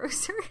way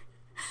grosser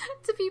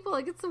to people.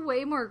 Like, it's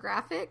way more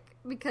graphic,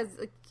 because,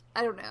 like,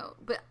 I don't know.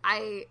 But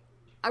I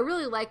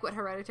really like what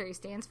Hereditary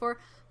stands for.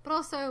 But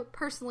also,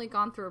 personally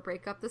gone through a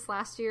breakup this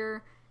last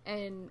year,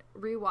 and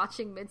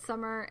rewatching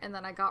Midsommar, and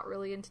then I got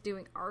really into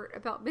doing art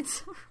about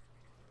Midsommar.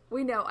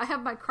 We know, I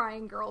have my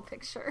crying girl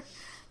picture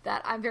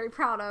that I'm very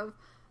proud of.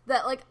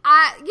 That, like,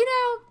 I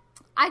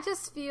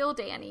just feel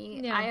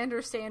Dani. Yeah. I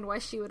understand why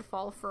she would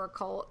fall for a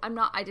cult.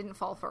 I didn't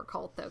fall for a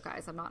cult, though,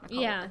 guys. I'm not in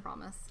a cult, I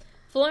promise.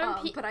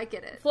 but I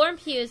get it.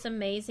 Florence Pugh is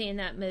amazing in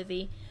that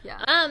movie.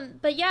 Yeah.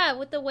 But yeah,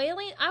 with The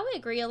Wailing, I would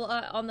agree a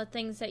lot on the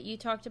things that you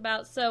talked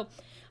about. So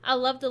I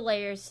love the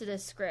layers to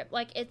this script.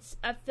 Like,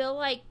 I feel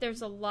like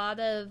there's a lot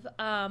of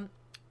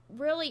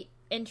really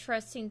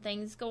interesting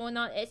things going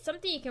on. It's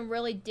something you can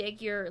really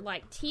dig your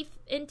like teeth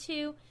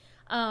into.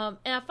 And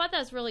I thought that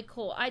was really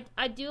cool.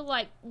 I do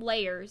like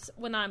layers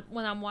when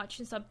I'm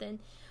watching something.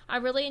 I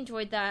really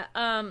enjoyed that.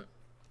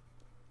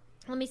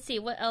 Let me see,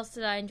 what else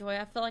did I enjoy?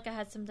 I feel like I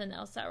had something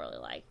else I really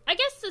liked. I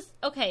guess this,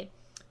 okay.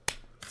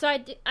 So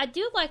I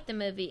do like the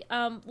movie.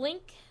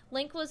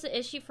 Link was an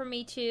issue for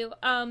me too.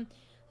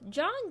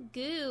 John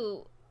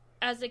Gu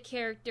as a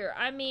character,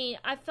 I mean,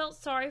 I felt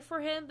sorry for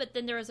him, but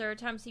then there was other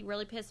times he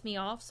really pissed me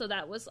off, so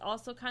that was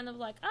also kind of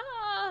like,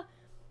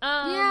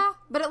 yeah,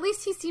 but at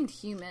least he seemed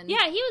human.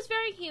 Yeah, he was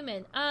very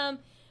human. I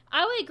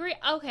would agree.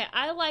 Okay,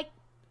 I like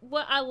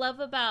what I love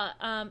about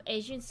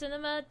Asian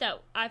cinema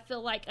that I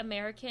feel like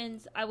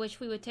Americans, I wish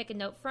we would take a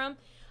note from.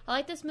 I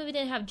like this movie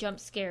didn't have jump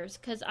scares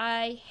because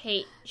I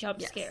hate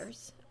jump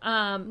scares.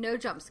 No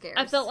jump scares.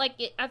 I feel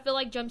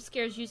like jump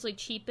scares usually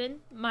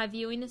cheapen my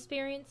viewing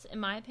experience, in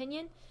my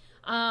opinion.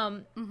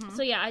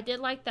 So yeah, I did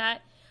like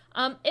that.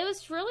 It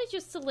was really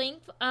just the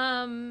length.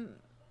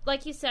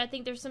 Like you said, I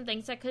think there's some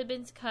things that could have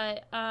been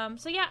cut.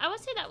 So yeah, I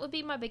would say that would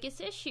be my biggest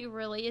issue.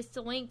 Really, is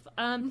the length.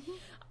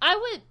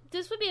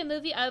 This would be a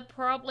movie I would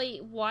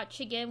probably watch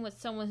again with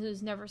someone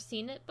who's never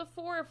seen it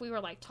before if we were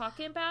like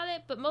talking about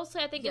it. But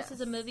mostly, I think this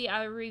is a movie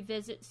I would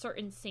revisit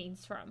certain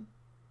scenes from.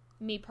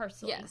 Me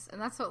personally. Yes, and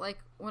that's what, like,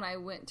 when I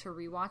went to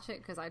rewatch it,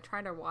 because I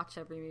try to watch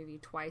every movie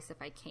twice if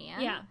I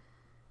can. Yeah.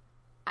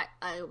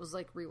 I was,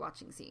 like,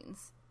 rewatching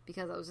scenes,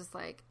 because I was just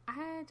like,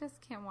 I just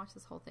can't watch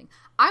this whole thing.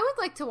 I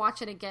would like to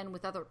watch it again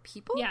with other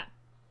people. Yeah.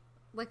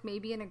 Like,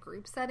 maybe in a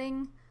group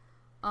setting.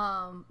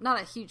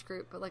 Not a huge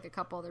group, but, like, a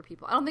couple other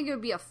people. I don't think it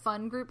would be a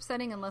fun group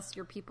setting unless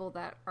you're people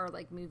that are,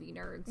 like, movie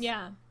nerds.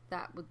 Yeah.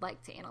 That would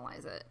like to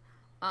analyze it.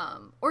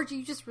 Or do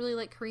you just really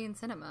like Korean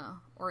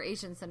cinema or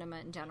Asian cinema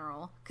in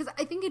general? Because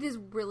I think it is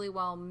really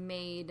well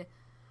made.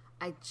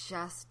 I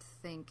just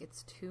think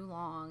it's too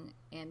long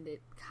and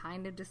it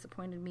kind of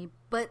disappointed me.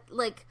 But,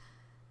 like,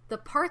 the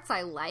parts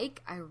I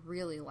like, I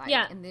really like.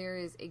 Yeah. And there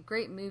is a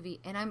great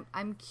movie. And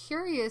I'm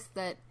curious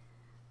that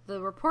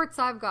the reports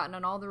I've gotten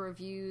on all the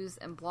reviews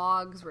and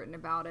blogs written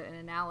about it and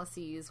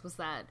analyses was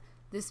that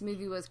this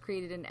movie was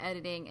created in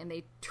editing and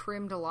they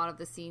trimmed a lot of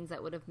the scenes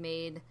that would have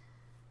made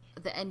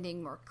the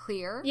ending more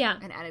clear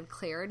and added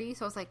clarity.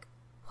 So I was like,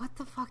 what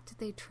the fuck did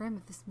they trim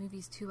if this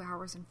movie's 2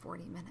 hours and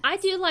 40 minutes? I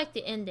do like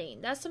the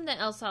ending. That's something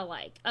else I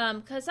like.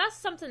 Because that's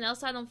something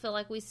else I don't feel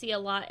like we see a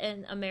lot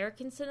in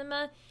American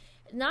cinema.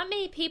 Not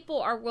many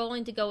people are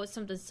willing to go with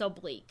something so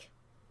bleak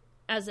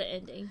as an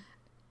ending.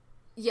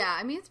 Yeah,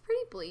 I mean, it's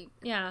pretty bleak.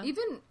 Yeah.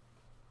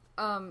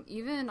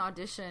 Even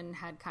Audition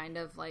had kind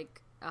of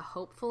like a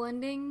hopeful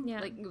ending.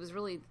 Yeah. Like, it was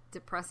really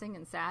depressing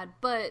and sad,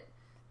 but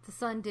the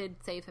son did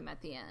save him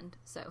at the end.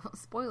 So,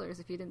 spoilers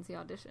if you didn't see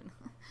Audition.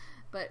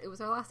 But it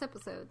was our last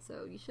episode,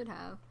 so you should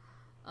have.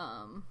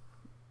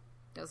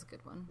 That was a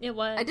good one. It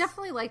was. I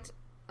definitely liked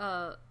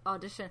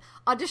Audition.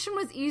 Audition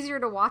was easier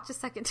to watch a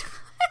second time.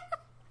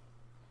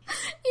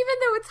 Even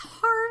though it's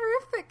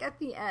horrific at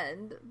the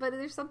end. But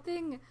there's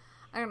something,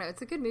 I don't know,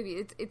 it's a good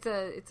movie. It's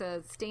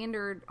a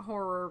standard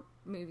horror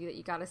movie that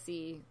you gotta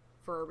see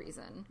for a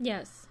reason.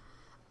 Yes.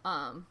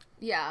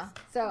 Yeah.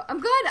 So I'm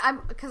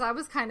glad because I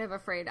was kind of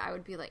afraid I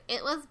would be like,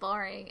 it was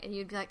boring, and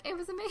you'd be like, it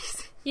was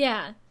amazing.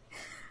 Yeah.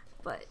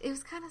 But it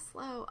was kind of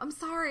slow. I'm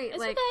sorry. It's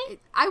like, okay.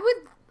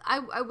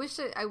 I wish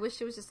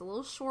it was just a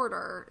little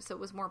shorter so it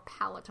was more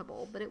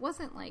palatable, but it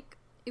wasn't like,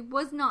 it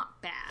was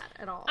not bad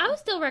at all. I would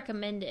still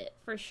recommend it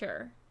for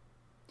sure.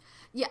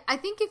 Yeah, I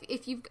think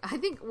I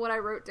think what I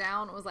wrote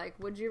down was like,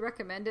 would you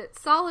recommend it?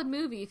 Solid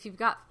movie if you've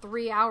got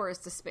 3 hours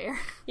to spare.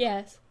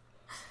 Yes.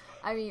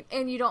 I mean,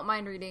 and you don't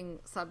mind reading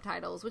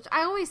subtitles, which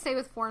I always say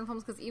with foreign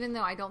films, because even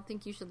though I don't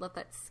think you should let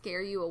that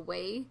scare you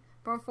away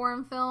from a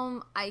foreign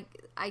film, I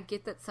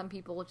get that some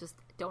people just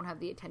don't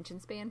have the attention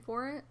span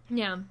for it.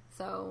 Yeah.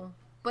 So,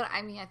 but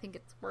I mean, I think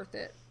it's worth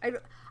it.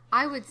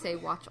 I would say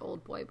watch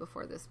Old Boy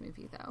before this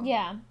movie, though.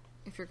 Yeah.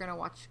 If you're going to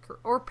watch,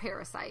 or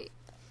Parasite.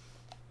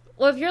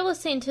 Well, if you're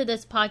listening to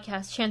this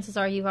podcast, chances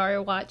are you've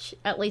already watched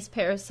at least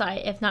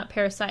Parasite, if not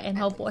Parasite and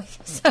Hellboy.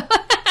 So.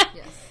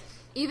 Yes.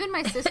 Even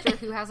my sister,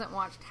 who hasn't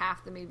watched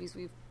half the movies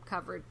we've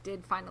covered,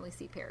 did finally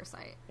see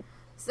Parasite.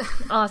 So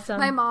awesome.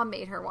 My mom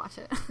made her watch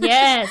it.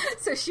 Yes.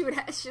 So she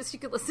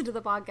could listen to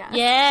the podcast.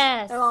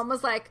 Yes. My mom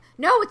was like,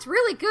 "No, it's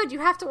really good. You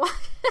have to watch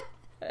it."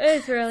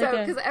 It's really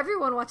good. Because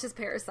everyone watches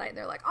Parasite, and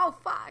they're like, "Oh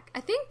fuck!"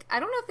 I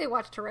don't know if they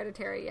watched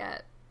Hereditary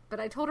yet,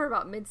 but I told her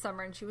about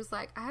Midsommar, and she was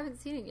like, "I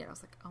haven't seen it yet." I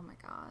was like, "Oh my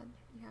god,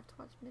 you have to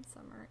watch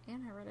Midsommar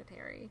and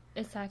Hereditary."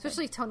 Exactly.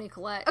 Especially Toni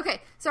Collette. Okay,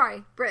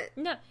 sorry, Britt.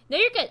 No,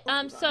 you're good.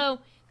 So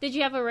did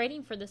you have a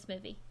rating for this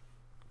movie?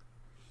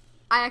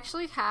 I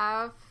actually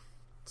have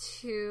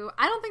two.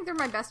 I don't think they're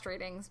my best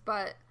ratings,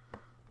 but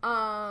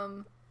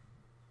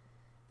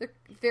they're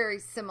very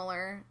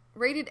similar.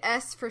 Rated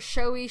S for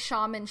Showy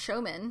Shaman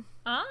Showman.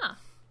 Ah.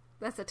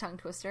 That's a tongue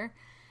twister.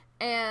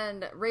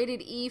 And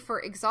rated E for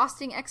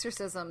exhausting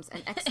exorcisms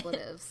and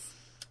expletives.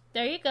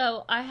 There you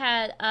go. I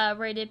had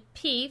rated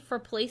P for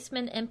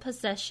policemen and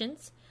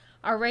possessions.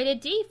 I rated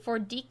D for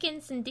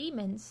deacons and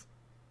demons.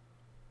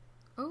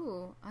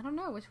 Oh, I don't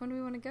know. Which one do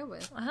we want to go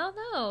with? I don't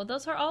know.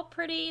 Those are all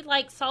pretty,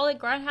 like, solid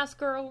Grindhouse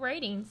Girl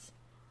ratings.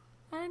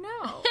 I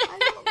know. I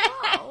don't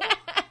know.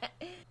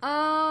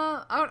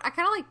 I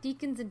kind of like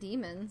deacons and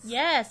demons.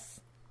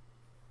 Yes.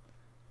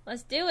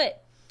 Let's do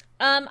it.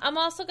 I'm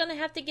also going to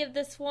have to give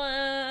this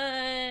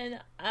one,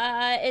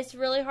 it's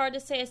really hard to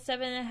say a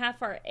 7.5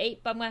 or 8,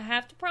 but I'm going to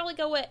have to probably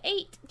go with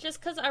 8, just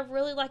because I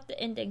really like the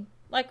ending.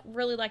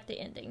 Really like the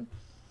ending.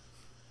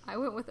 I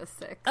went with a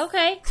 6.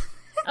 Okay.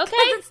 Okay.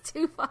 It's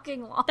too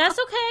fucking long. That's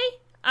okay.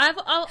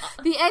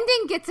 The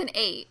ending gets an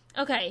 8.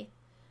 Okay.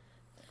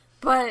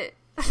 But,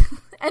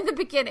 and the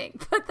beginning,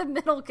 but the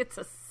middle gets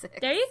a 6.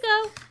 There you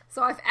go.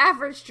 So I've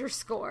averaged your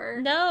score.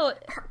 No.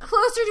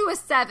 Closer to a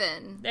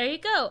 7. There you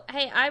go.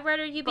 Hey, I'd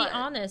rather you be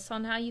honest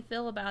on how you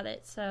feel about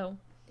it, so.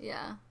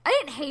 Yeah. I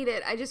didn't hate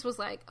it. I just was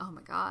like, oh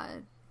my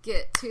God,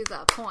 get to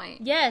the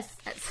point. Yes.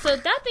 So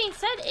that being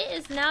said, it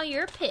is now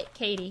your pick,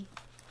 Katie.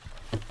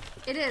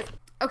 It is.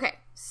 Okay,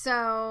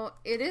 so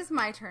it is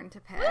my turn to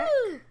pick.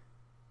 Woo!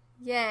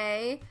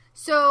 Yay.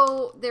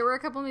 So there were a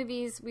couple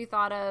movies we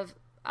thought of,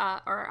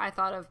 or I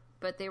thought of,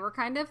 but they were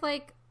kind of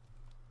like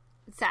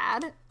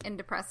sad and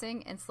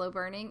depressing and slow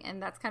burning,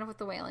 and that's kind of what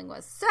The Wailing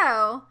was.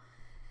 So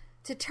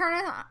to turn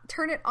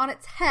it on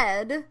its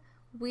head,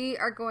 we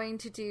are going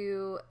to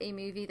do a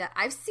movie that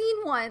I've seen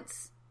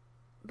once,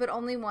 but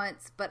only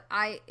once, but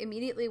I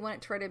immediately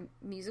wanted to write a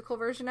musical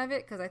version of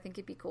it because I think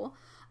it'd be cool.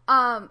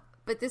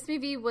 But this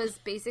movie was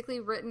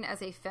basically written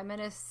as a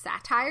feminist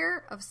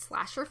satire of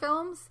slasher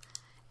films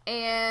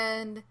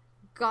and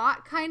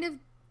got kind of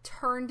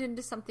turned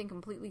into something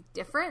completely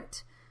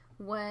different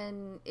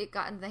when it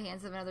got into the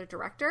hands of another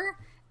director.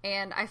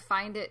 And I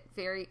find it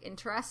very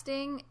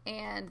interesting,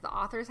 and the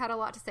authors had a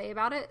lot to say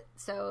about it,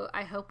 so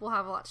I hope we'll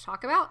have a lot to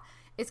talk about.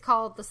 It's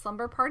called The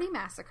Slumber Party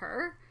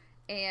Massacre,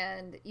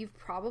 and you've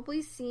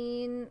probably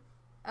seen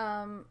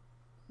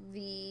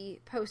the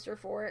poster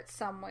for it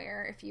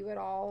somewhere if you at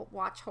all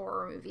watch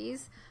horror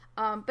movies.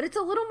 But it's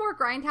a little more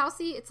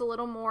grindhousey. It's a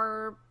little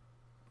more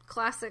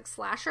classic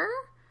slasher.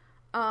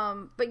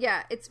 But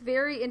yeah, it's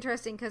very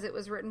interesting because it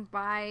was written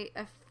by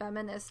a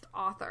feminist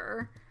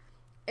author.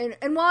 And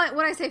when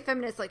I say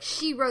feminist, like,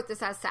 she wrote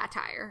this as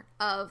satire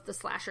of the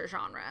slasher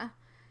genre.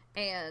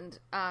 And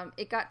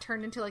it got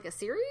turned into like a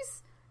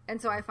series.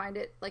 And so I find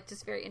it like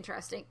just very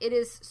interesting. It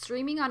is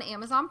streaming on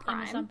Amazon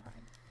Prime.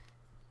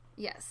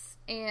 Yes.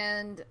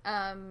 And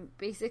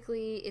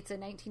basically it's a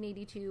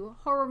 1982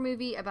 horror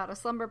movie about a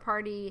slumber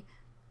party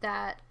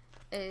that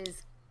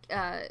is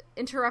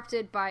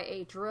interrupted by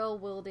a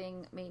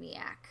drill-wielding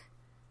maniac.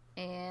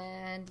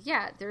 And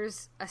yeah,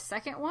 there's a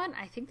second one.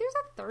 I think there's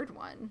a third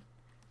one.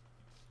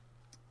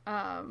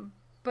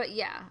 But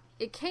yeah,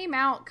 it came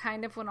out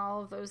kind of when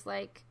all of those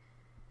like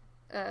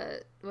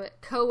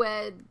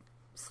co-ed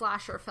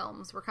slasher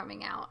films were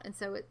coming out, and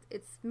so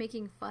it's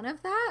making fun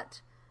of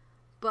that,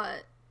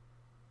 but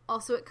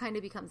also it kind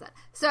of becomes that.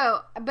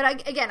 So, but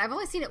I've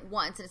only seen it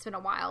once, and it's been a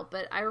while,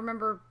 but I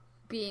remember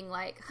being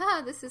like,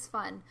 this is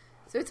fun.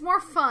 So it's more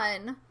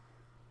fun,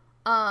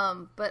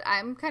 but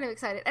I'm kind of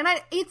excited. And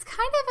it's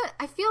kind of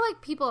I feel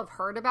like people have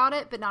heard about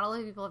it, but not a lot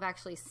of people have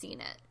actually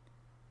seen it.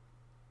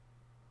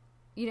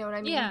 You know what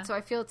I mean? Yeah. So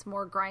I feel it's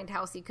more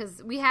grindhousey,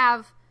 because we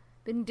have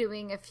been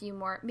doing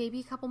maybe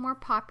a couple more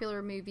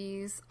popular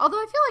movies. Although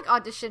I feel like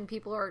Audition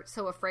people are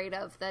so afraid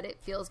of that it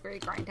feels very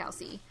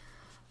grindhousey.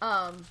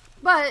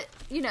 But,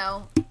 you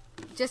know,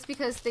 just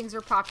because things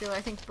are popular,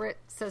 I think Britt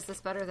says this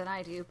better than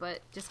I do,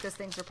 but just because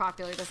things are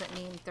popular doesn't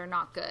mean they're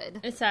not good.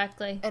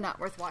 Exactly. And not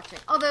worth watching.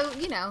 Although,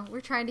 you know,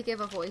 we're trying to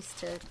give a voice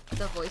to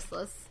the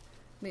voiceless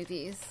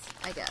movies,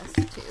 I guess,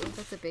 too.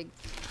 That's a big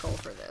goal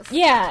for this.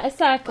 Yeah,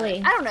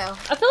 exactly. But I don't know.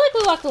 I feel like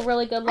we walk a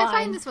really good line. I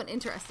find this one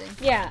interesting.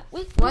 Yeah,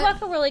 we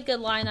walk a really good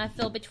line, I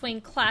feel, between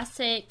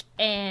classic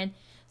and...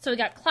 So we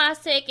got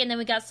classic, and then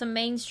we got some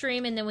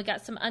mainstream, and then we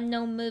got some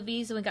unknown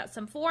movies, and we got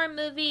some foreign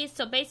movies.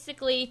 So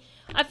basically,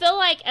 I feel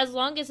like as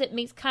long as it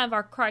meets kind of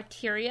our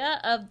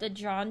criteria of the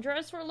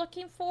genres we're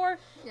looking for,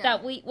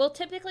 that we'll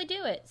typically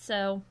do it.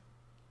 So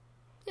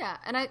yeah,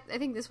 and I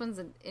think this one's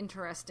an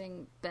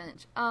interesting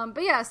bench.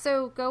 But yeah,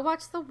 so go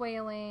watch The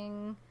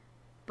Wailing,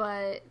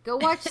 but go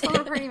watch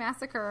Slumber Party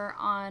Massacre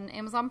on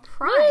Amazon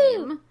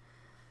Prime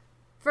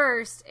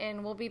first,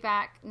 and we'll be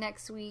back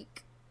next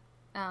week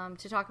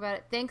to talk about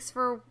it. Thanks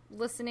for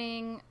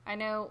listening. I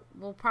know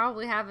we'll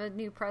probably have a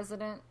new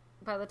president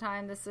by the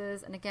time this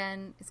is, and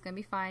again, it's gonna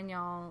be fine,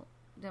 y'all.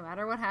 No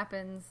matter what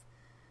happens,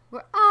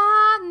 we're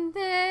on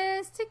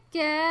this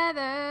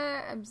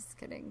together. I'm just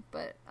kidding,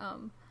 but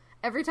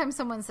every time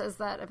someone says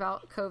that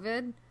about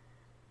COVID,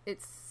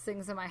 it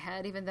sings in my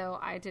head, even though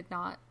I did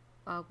not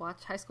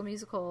watch High School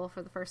Musical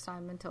for the first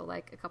time until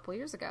like a couple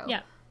years ago.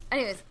 Yeah.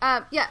 Anyways,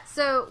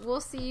 so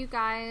we'll see you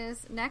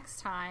guys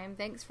next time.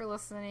 Thanks for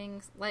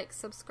listening. Like,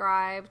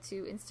 subscribe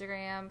to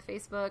Instagram,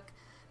 Facebook,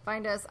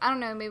 find us. I don't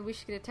know. Maybe we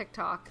should get a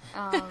TikTok.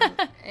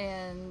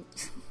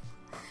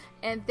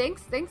 And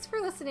thanks for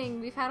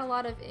listening. We've had a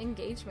lot of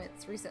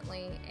engagements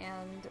recently,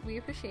 and we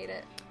appreciate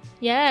it.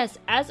 Yes,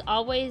 as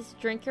always,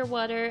 drink your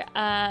water.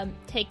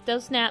 Take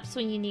those naps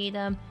when you need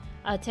them.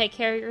 Take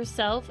care of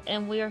yourself,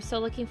 and we are so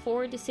looking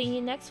forward to seeing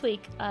you next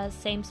week.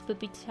 Same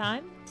spoopy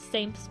time,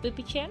 same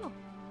spoopy channel.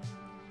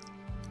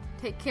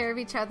 Take care of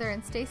each other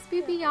and stay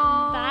spoopy,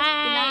 y'all.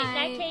 Bye.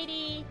 Night,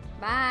 Katie.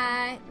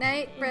 Bye.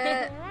 Night,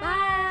 Britt.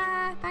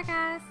 Bye. Bye,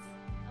 guys.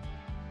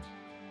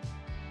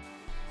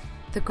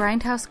 The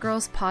Grindhouse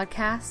Girls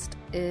podcast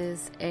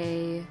is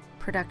a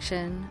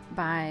production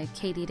by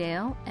Katie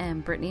Dale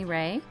and Brittany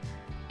Ray,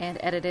 and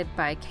edited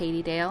by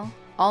Katie Dale.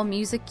 All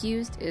music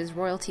used is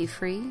royalty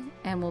free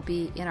and will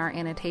be in our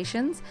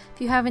annotations.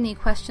 If you have any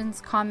questions,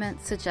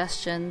 comments,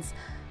 suggestions,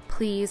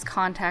 please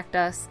contact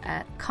us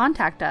at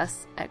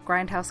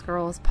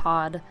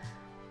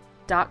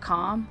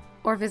grindhousegirlspod.com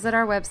or visit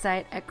our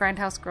website at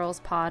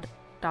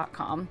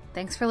grindhousegirlspod.com.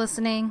 Thanks for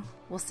listening.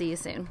 We'll see you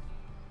soon.